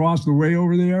McDonald's across the way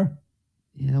over there?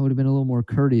 Yeah, that would have been a little more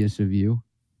courteous of you.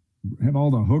 Have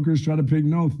all the hookers try to pick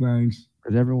no thanks.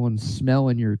 Because everyone's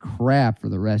smelling your crap for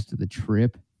the rest of the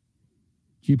trip.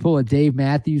 Did you pull a Dave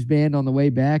Matthews Band on the way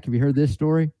back? Have you heard this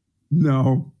story?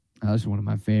 No. Oh, this is one of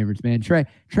my favorites, man. Trey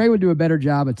would do a better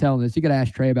job of telling this. You got to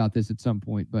ask Trey about this at some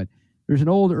point. But there's an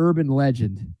old urban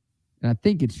legend, and I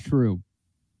think it's true,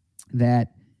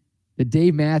 that the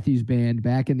Dave Matthews Band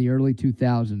back in the early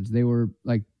 2000s, they were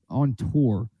like on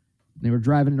tour. They were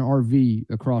driving an RV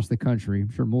across the country.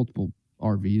 I'm sure multiple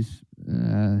RVs,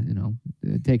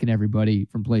 taking everybody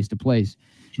from place to place.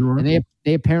 Sure. And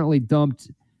they apparently dumped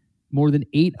more than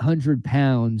 800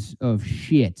 pounds of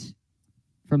shit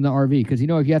from the RV. Because,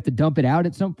 if you have to dump it out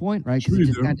at some point, right? Because it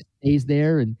just kind of stays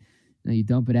there and you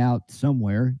dump it out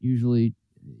somewhere. Usually,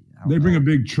 they bring a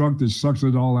big truck that sucks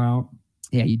it all out.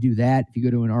 Yeah, you do that. If you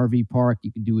go to an RV park,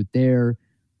 you can do it there.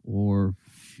 Or,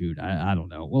 shoot, I don't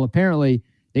know. Well, apparently,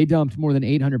 they dumped more than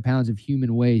 800 pounds of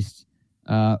human waste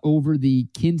over the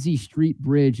Kinsey Street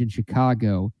Bridge in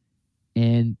Chicago.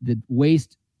 And the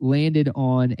waste landed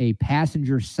on a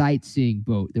passenger sightseeing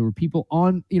boat. There were people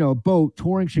on, a boat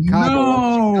touring Chicago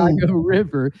on the Chicago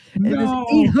River. And this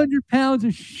 800 pounds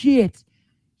of shit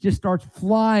just starts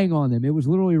flying on them. It was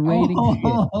literally raining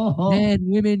shit. Men,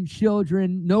 women,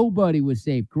 children, nobody was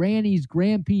safe. Grannies,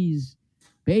 grandpies,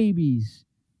 babies,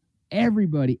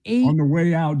 everybody. On the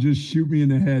way out, just shoot me in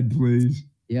the head, please.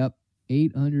 Yep,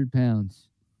 800 pounds.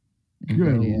 And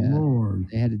Good Lord.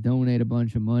 They had to donate a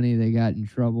bunch of money. They got in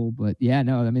trouble. But, yeah,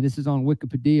 no, this is on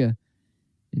Wikipedia,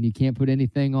 and you can't put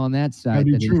anything on that site.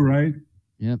 That'd be true, right?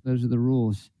 Yep, those are the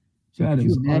rules. So that could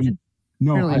is you imagine?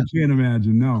 No, Apparently, I can't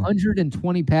imagine. No.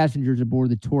 120 passengers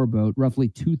aboard the tour boat. Roughly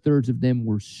 2/3 of them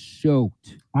were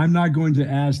soaked. I'm not going to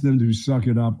ask them to suck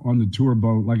it up on the tour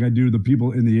boat like I do the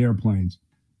people in the airplanes.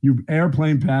 You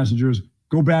airplane passengers,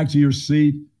 go back to your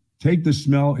seat, take the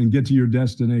smell, and get to your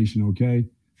destination, okay?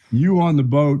 You on the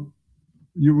boat,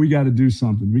 we got to do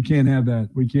something. We can't have that.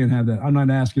 We can't have that. I'm not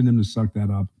asking them to suck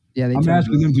that up. Yeah, I'm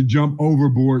asking them to jump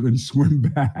overboard and swim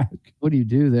back. What do you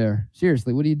do there?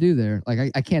 Seriously, what do you do there?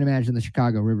 Like, I can't imagine the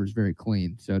Chicago River is very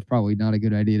clean, so it's probably not a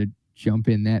good idea to jump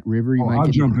in that river. I'll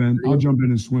jump in. I'll jump in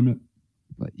and swim it.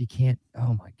 But you can't.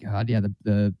 Oh my God! Yeah,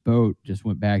 the boat just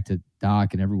went back to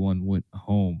dock and everyone went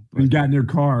home. And got in their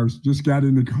cars. Just got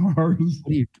in the cars.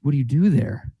 What do you do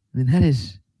there? I mean, that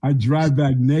is. I drive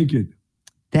back naked.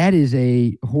 That is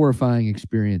a horrifying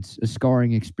experience, a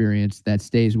scarring experience that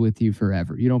stays with you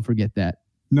forever. You don't forget that.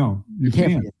 No, you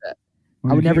can't forget that.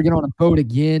 Well, I would never get on a boat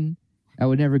again. I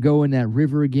would never go in that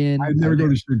river again. I'd never go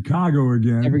to Chicago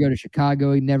again. Never go to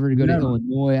Chicago. Never go to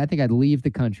Illinois. I think I'd leave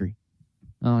the country,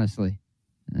 honestly.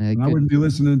 I wouldn't be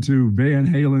listening to Van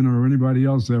Halen or anybody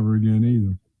else ever again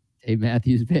either. Dave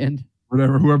Matthews Band.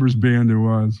 Whoever's band it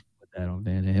was. Put that on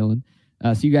Van Halen.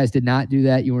 So you guys did not do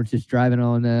that? You weren't just driving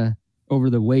on over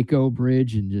the Waco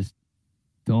Bridge and just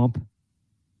dump?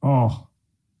 Oh.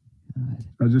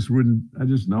 God.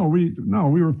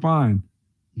 We were fine.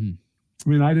 I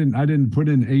mean, I didn't put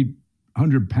in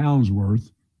 800 pounds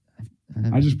worth.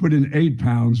 I just put in 8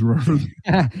 pounds worth.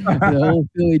 The old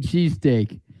Philly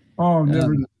cheesesteak. Oh,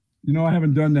 never. I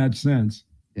haven't done that since.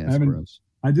 Yeah, that's gross.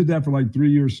 I did that for like 3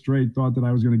 years straight, thought that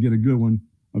I was going to get a good one.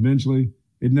 Eventually,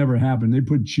 it never happened. They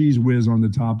put Cheese Whiz on the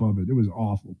top of it. It was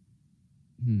awful.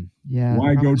 Yeah.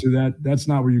 Why go to that? That's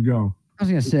not where you go. I was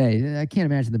going to say, I can't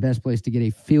imagine the best place to get a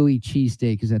Philly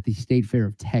cheesesteak is at the State Fair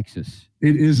of Texas.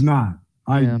 It is not.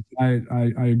 I agree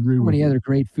with you. So many other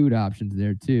great food options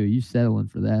there, too. You settling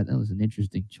for that. That was an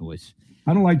interesting choice.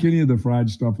 I don't like any of the fried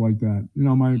stuff like that.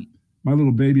 My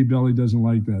little baby belly doesn't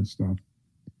like that stuff.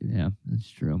 Yeah, that's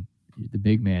true. The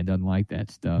big man doesn't like that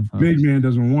stuff. Huh? Big man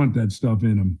doesn't want that stuff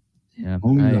in him. Yeah,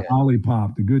 only the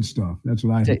Olipop, the good stuff. That's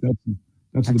what that's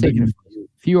I've the big. Taken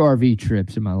a few RV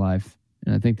trips in my life,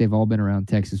 and I think they've all been around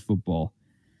Texas football.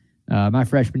 My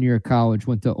freshman year of college,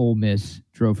 went to Ole Miss,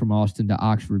 drove from Austin to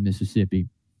Oxford, Mississippi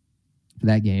for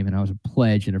that game, and I was a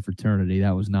pledge in a fraternity.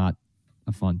 That was not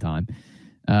a fun time.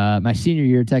 My senior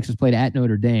year, Texas played at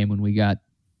Notre Dame when we got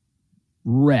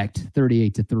wrecked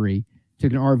 38-3.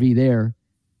 Took an RV there,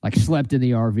 slept in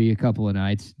the RV a couple of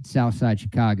nights. Southside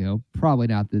Chicago, probably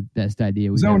not the best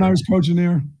idea. Is that when I was coaching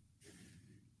there?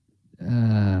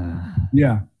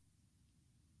 Yeah.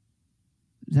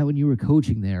 Is that when you were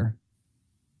coaching there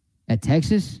at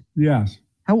Texas? Yes.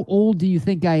 How old do you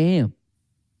think I am?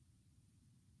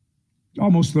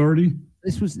 Almost 30.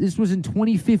 This was in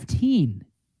 2015.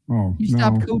 Oh, you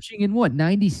stopped coaching in what,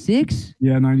 96?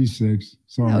 Yeah, 96.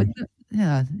 Sorry.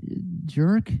 Yeah,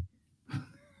 jerk.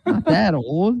 Not that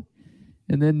old.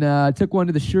 And then I took one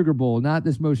to the Sugar Bowl, not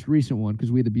this most recent one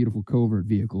because we had the beautiful covert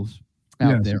vehicles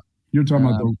out there. You're talking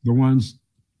about the ones?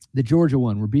 The Georgia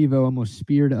one where Bevo almost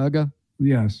speared Uga.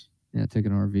 Yes. Yeah, I took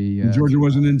an RV. Georgia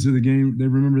wasn't into the game. They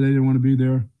didn't want to be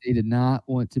there? They did not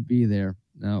want to be there.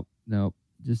 No.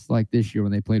 Just like this year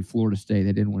when they played Florida State,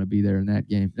 they didn't want to be there in that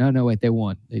game. No, wait, they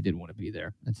won. They did want to be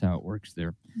there. That's how it works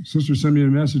there. Sister sent me a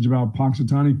message about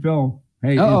Punxsutawney Phil.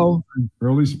 Hey,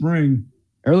 early spring.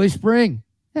 Early spring.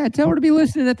 Yeah, tell her to be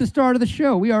listening at the start of the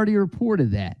show. We already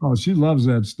reported that. Oh, she loves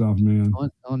that stuff, man.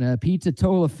 On Pizza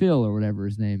Tola Phil or whatever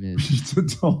his name is. Pizza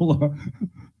Tola.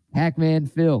 Pac-Man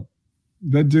Phil.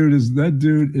 That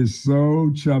dude is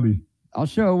so chubby. I'll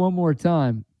show it one more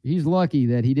time. He's lucky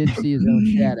that he didn't see his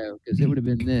own shadow because it would have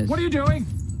been this. What are you doing?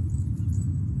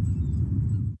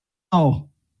 Oh.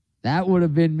 That would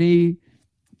have been me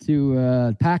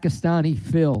to Pakistani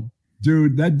Phil.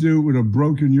 Dude, that dude would have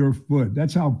broken your foot.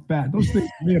 That's how fat. Those things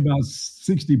weigh about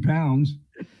 60 pounds.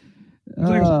 It's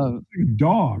like a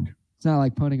dog. It's not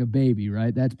like punting a baby,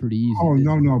 right? That's pretty easy. Oh,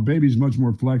 no. Baby's much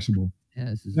more flexible.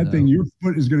 Yeah, your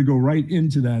foot is going to go right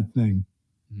into that thing.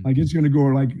 Mm-hmm. Like it's going to go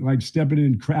like stepping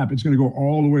in crap. It's going to go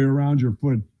all the way around your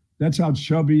foot. That's how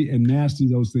chubby and nasty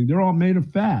those things. They're all made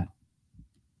of fat.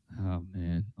 Oh,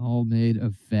 man. All made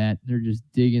of fat. They're just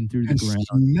digging through the ground.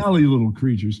 Smelly little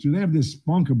creatures, too. They have this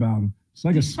spunk about them. It's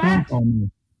like a skunk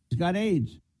almost. He's got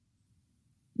AIDS.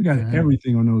 We got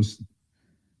everything on those.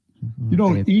 You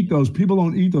don't eat those. People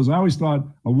don't eat those. I always thought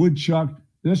a woodchuck,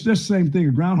 that's just the same thing.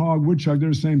 A groundhog, woodchuck, they're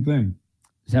the same thing.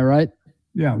 Is that right?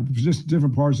 Yeah, just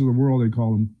different parts of the world they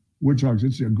call them woodchucks.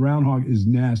 A groundhog is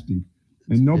nasty.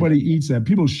 And nobody eats that.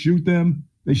 People shoot them.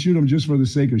 They shoot them just for the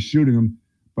sake of shooting them.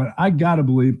 But I got to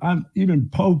believe, even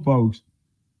Po folks,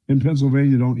 in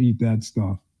Pennsylvania don't eat that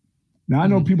stuff. Now, I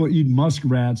know people eat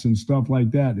muskrats and stuff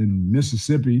like that in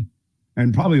Mississippi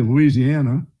and probably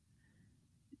Louisiana.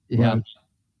 Yeah.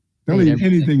 Don't eat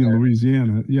anything in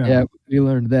Louisiana. Yeah, we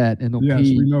learned that. And they'll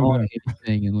pee on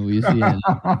anything in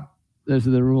Louisiana. Those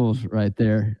are the rules right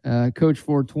there. Coach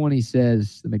 420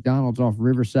 says the McDonald's off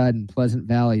Riverside and Pleasant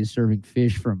Valley is serving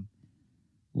fish from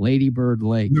Lady Bird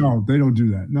Lake. No, they don't do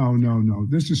that. No.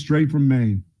 This is straight from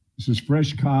Maine. This is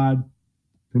fresh cod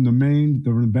from the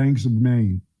banks of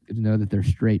Maine. Good to know that they're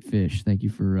straight fish. Thank you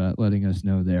for letting us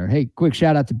know there. Hey, quick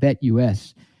shout out to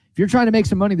BetUS. If you're trying to make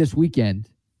some money this weekend,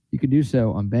 you can do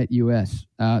so on BetUS.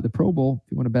 The Pro Bowl,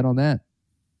 if you want to bet on that,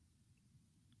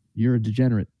 you're a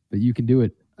degenerate, but you can do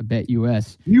it. I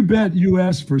BetUS. You bet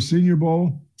US for Senior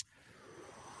Bowl?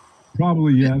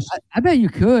 Probably yes. I bet you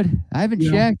could. I haven't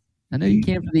checked. I know you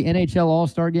can for the NHL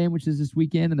All-Star Game, which is this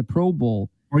weekend, and the Pro Bowl.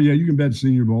 Oh, yeah, you can bet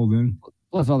Senior Bowl then.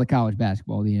 Plus all the college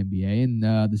basketball, the NBA, and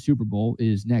the Super Bowl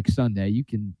is next Sunday. You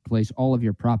can place all of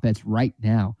your prop bets right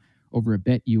now over at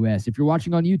BetUS. If you're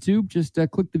watching on YouTube, just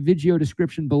click the video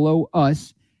description below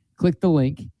us, click the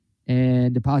link,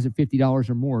 and deposit $50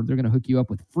 or more. They're going to hook you up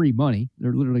with free money.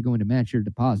 They're literally going to match your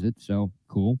deposit. So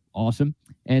cool, awesome.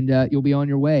 And you'll be on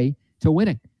your way to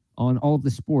winning on all of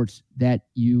the sports that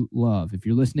you love. If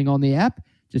you're listening on the app,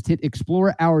 just hit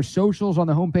Explore Our Socials on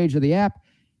the homepage of the app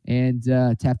and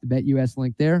tap the BetUS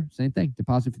link there. Same thing,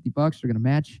 deposit $50. They're going to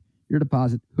match your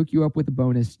deposit, hook you up with a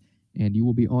bonus, and you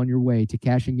will be on your way to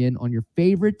cashing in on your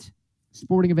favorite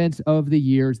sporting events of the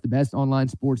year. It's the best online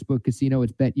sportsbook casino.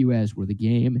 It's BetUS, where the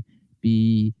game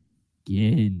begins.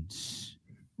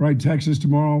 Right, Texas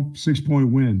tomorrow,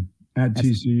 6-point win at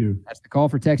TCU. That's the call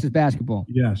for Texas basketball.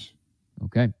 Yes.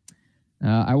 Okay.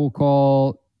 I will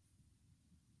call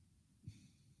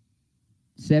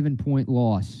 7-point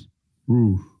loss.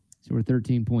 Ooh. So we're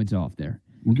 13 points off there.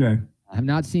 Okay. I have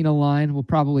not seen a line. We'll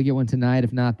probably get one tonight,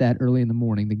 if not that early in the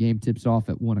morning. The game tips off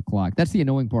at 1 o'clock. That's the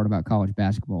annoying part about college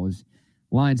basketball is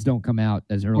lines don't come out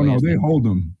as early. Oh, no, they hold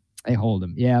them. They hold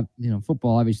them. Yeah,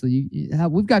 football, obviously.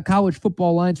 We've got college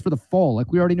football lines for the fall.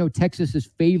 Like we already know Texas is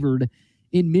favored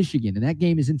in Michigan, and that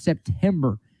game is in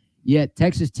September. Yet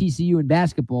Texas TCU in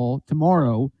basketball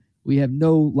tomorrow, we have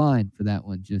no line for that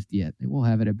one just yet. They will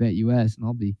have it at BetUS, and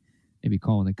I'll be maybe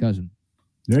calling a cousin.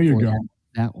 There you go.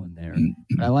 That one there.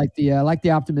 I like the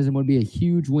optimism. Would be a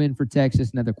huge win for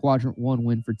Texas, another quadrant 1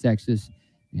 win for Texas,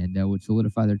 and would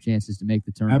solidify their chances to make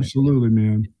the tournament. Absolutely,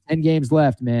 man. 10 games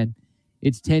left, man.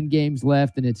 It's 10 games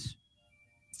left, and it's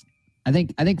I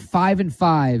think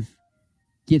 5-5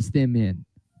 gets them in.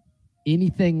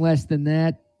 Anything less than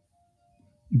that,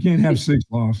 you can't have 6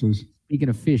 losses. Speaking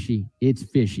of fishy, it's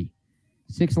fishy.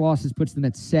 6 losses puts them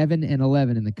at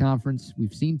 7-11 in the conference.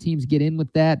 We've seen teams get in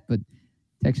with that, but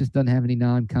Texas doesn't have any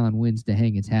non-con wins to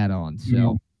hang its hat on.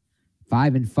 So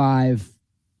 5-5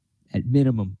 at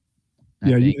minimum.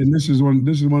 Yeah, and this is one of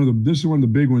the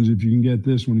big ones. If you can get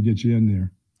this one to get you in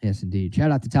there. Yes, indeed.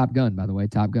 Shout out to Top Gun, by the way.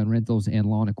 Top Gun Rentals and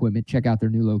Lawn Equipment. Check out their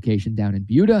new location down in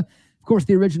Buda. Of course,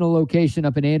 the original location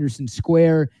up in Anderson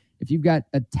Square. If you've got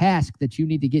a task that you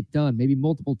need to get done, maybe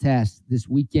multiple tasks this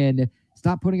weekend,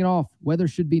 stop putting it off. Weather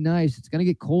should be nice. It's going to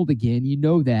get cold again. You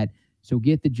know that. So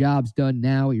get the jobs done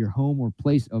now at your home or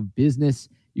place of business.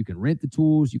 You can rent the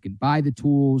tools. You can buy the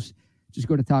tools. Just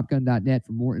go to topgun.net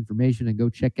for more information and go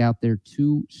check out their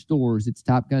 2 stores. It's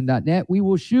topgun.net. We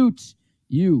will shoot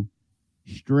you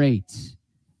straight.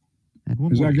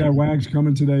 Is that guy Wags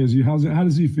coming today? How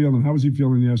does he feel? And how was he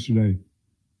feeling yesterday?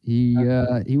 He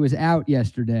was out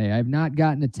yesterday. I have not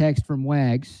gotten a text from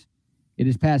Wags. It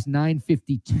is past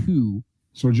 9:52.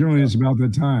 So generally it's about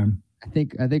that time. I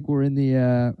think we're in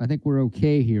the I think we're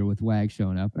okay here with Wags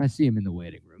showing up. And I see him in the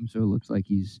waiting room, so it looks like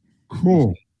he's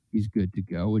cool. He's good to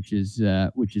go, which is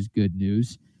good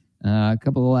news. A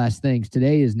couple of last things.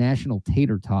 Today is National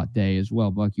Tater Tot Day as well.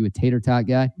 Buck, you a tater tot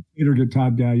guy? Tater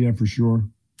tot guy, yeah, for sure.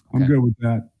 I'm good with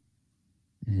that.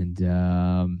 And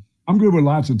I'm good with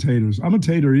lots of taters. I'm a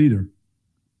tater eater.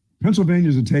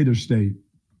 Pennsylvania's a tater state.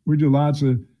 We do lots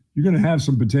of. You're going to have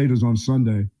some potatoes on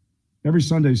Sunday. Every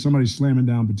Sunday, somebody's slamming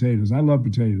down potatoes. I love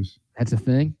potatoes. That's a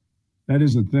thing? That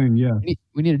is a thing, yeah.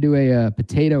 We need to do a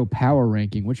potato power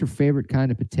ranking. What's your favorite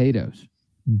kind of potatoes?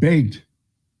 Baked.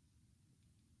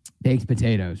 Baked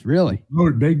potatoes, really?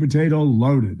 Loaded, baked potato,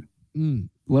 loaded.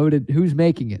 Loaded. Who's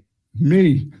making it?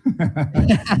 Me.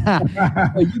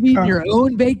 Are you eating your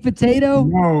own baked potato?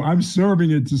 No, I'm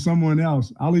serving it to someone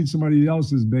else. I'll eat somebody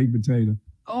else's baked potato.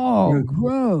 Oh,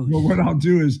 gross. Well, what I'll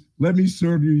do is let me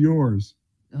serve you yours.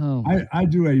 Oh, I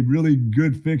do a really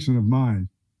good fiction of mine.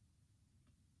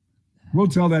 We'll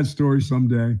tell that story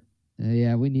someday.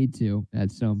 Yeah, we need to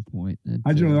at some point.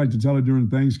 I generally like to tell it during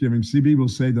Thanksgiving. CB will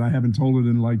say that I haven't told it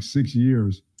in like 6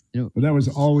 years, but that was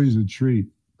always a treat.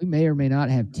 We may or may not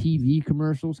have TV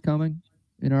commercials coming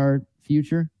in our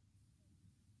future.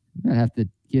 We might have to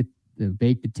get the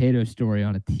baked potato story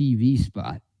on a TV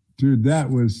spot. Dude, that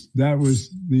was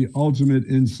the ultimate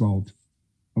insult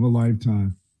of a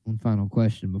lifetime. One final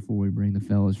question before we bring the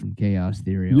fellas from Chaos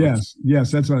Theory on.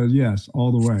 Yes, that's a yes,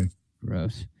 all the way.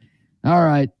 Gross. All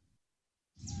right.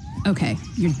 Okay,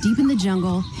 you're deep in the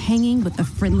jungle, hanging with a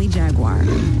friendly jaguar.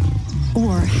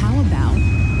 Or how about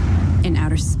in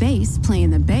outer space playing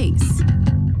the bass?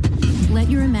 Let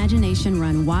your imagination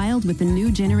run wild with the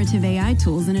new generative AI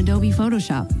tools in Adobe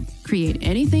Photoshop. Create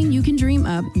anything you can dream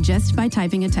up just by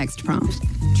typing a text prompt.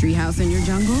 Treehouse in your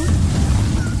jungle?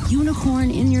 Unicorn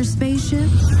in your spaceship?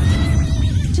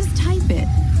 Just type it.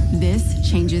 This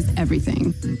changes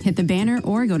everything. Hit the banner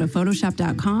or go to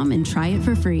Photoshop.com and try it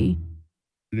for free.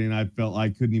 And I felt I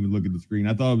couldn't even look at the screen.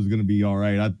 I thought it was going to be all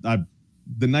right.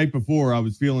 The night before I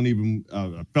was feeling even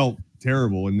I felt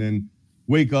terrible, and then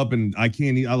wake up and I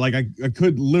can't. I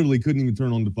couldn't even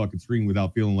turn on the fucking screen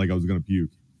without feeling like I was going to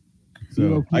puke.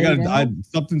 So okay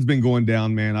something's been going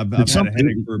down, man. I've had a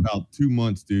headache for about 2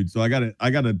 months, dude. So I got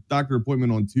a doctor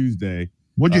appointment on Tuesday.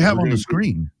 What'd you have on the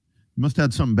screen? You must have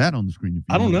had something bad on the screen.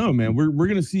 I don't know, man. We're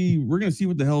gonna see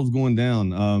what the hell's going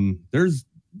down.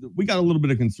 We got a little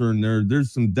bit of concern there.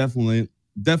 There's some definite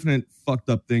fucked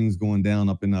up things going down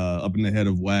up in the head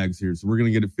of Wags here. So we're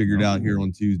gonna get it figured out here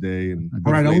on Tuesday. And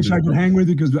all right, I wish I could hang with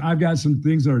you because I've got some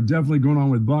things that are definitely going on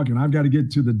with Buck, and I've got to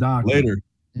get to the doctor later.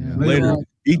 Yeah. Later.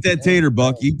 Eat that tater,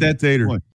 Buck. Eat that tater. Boy.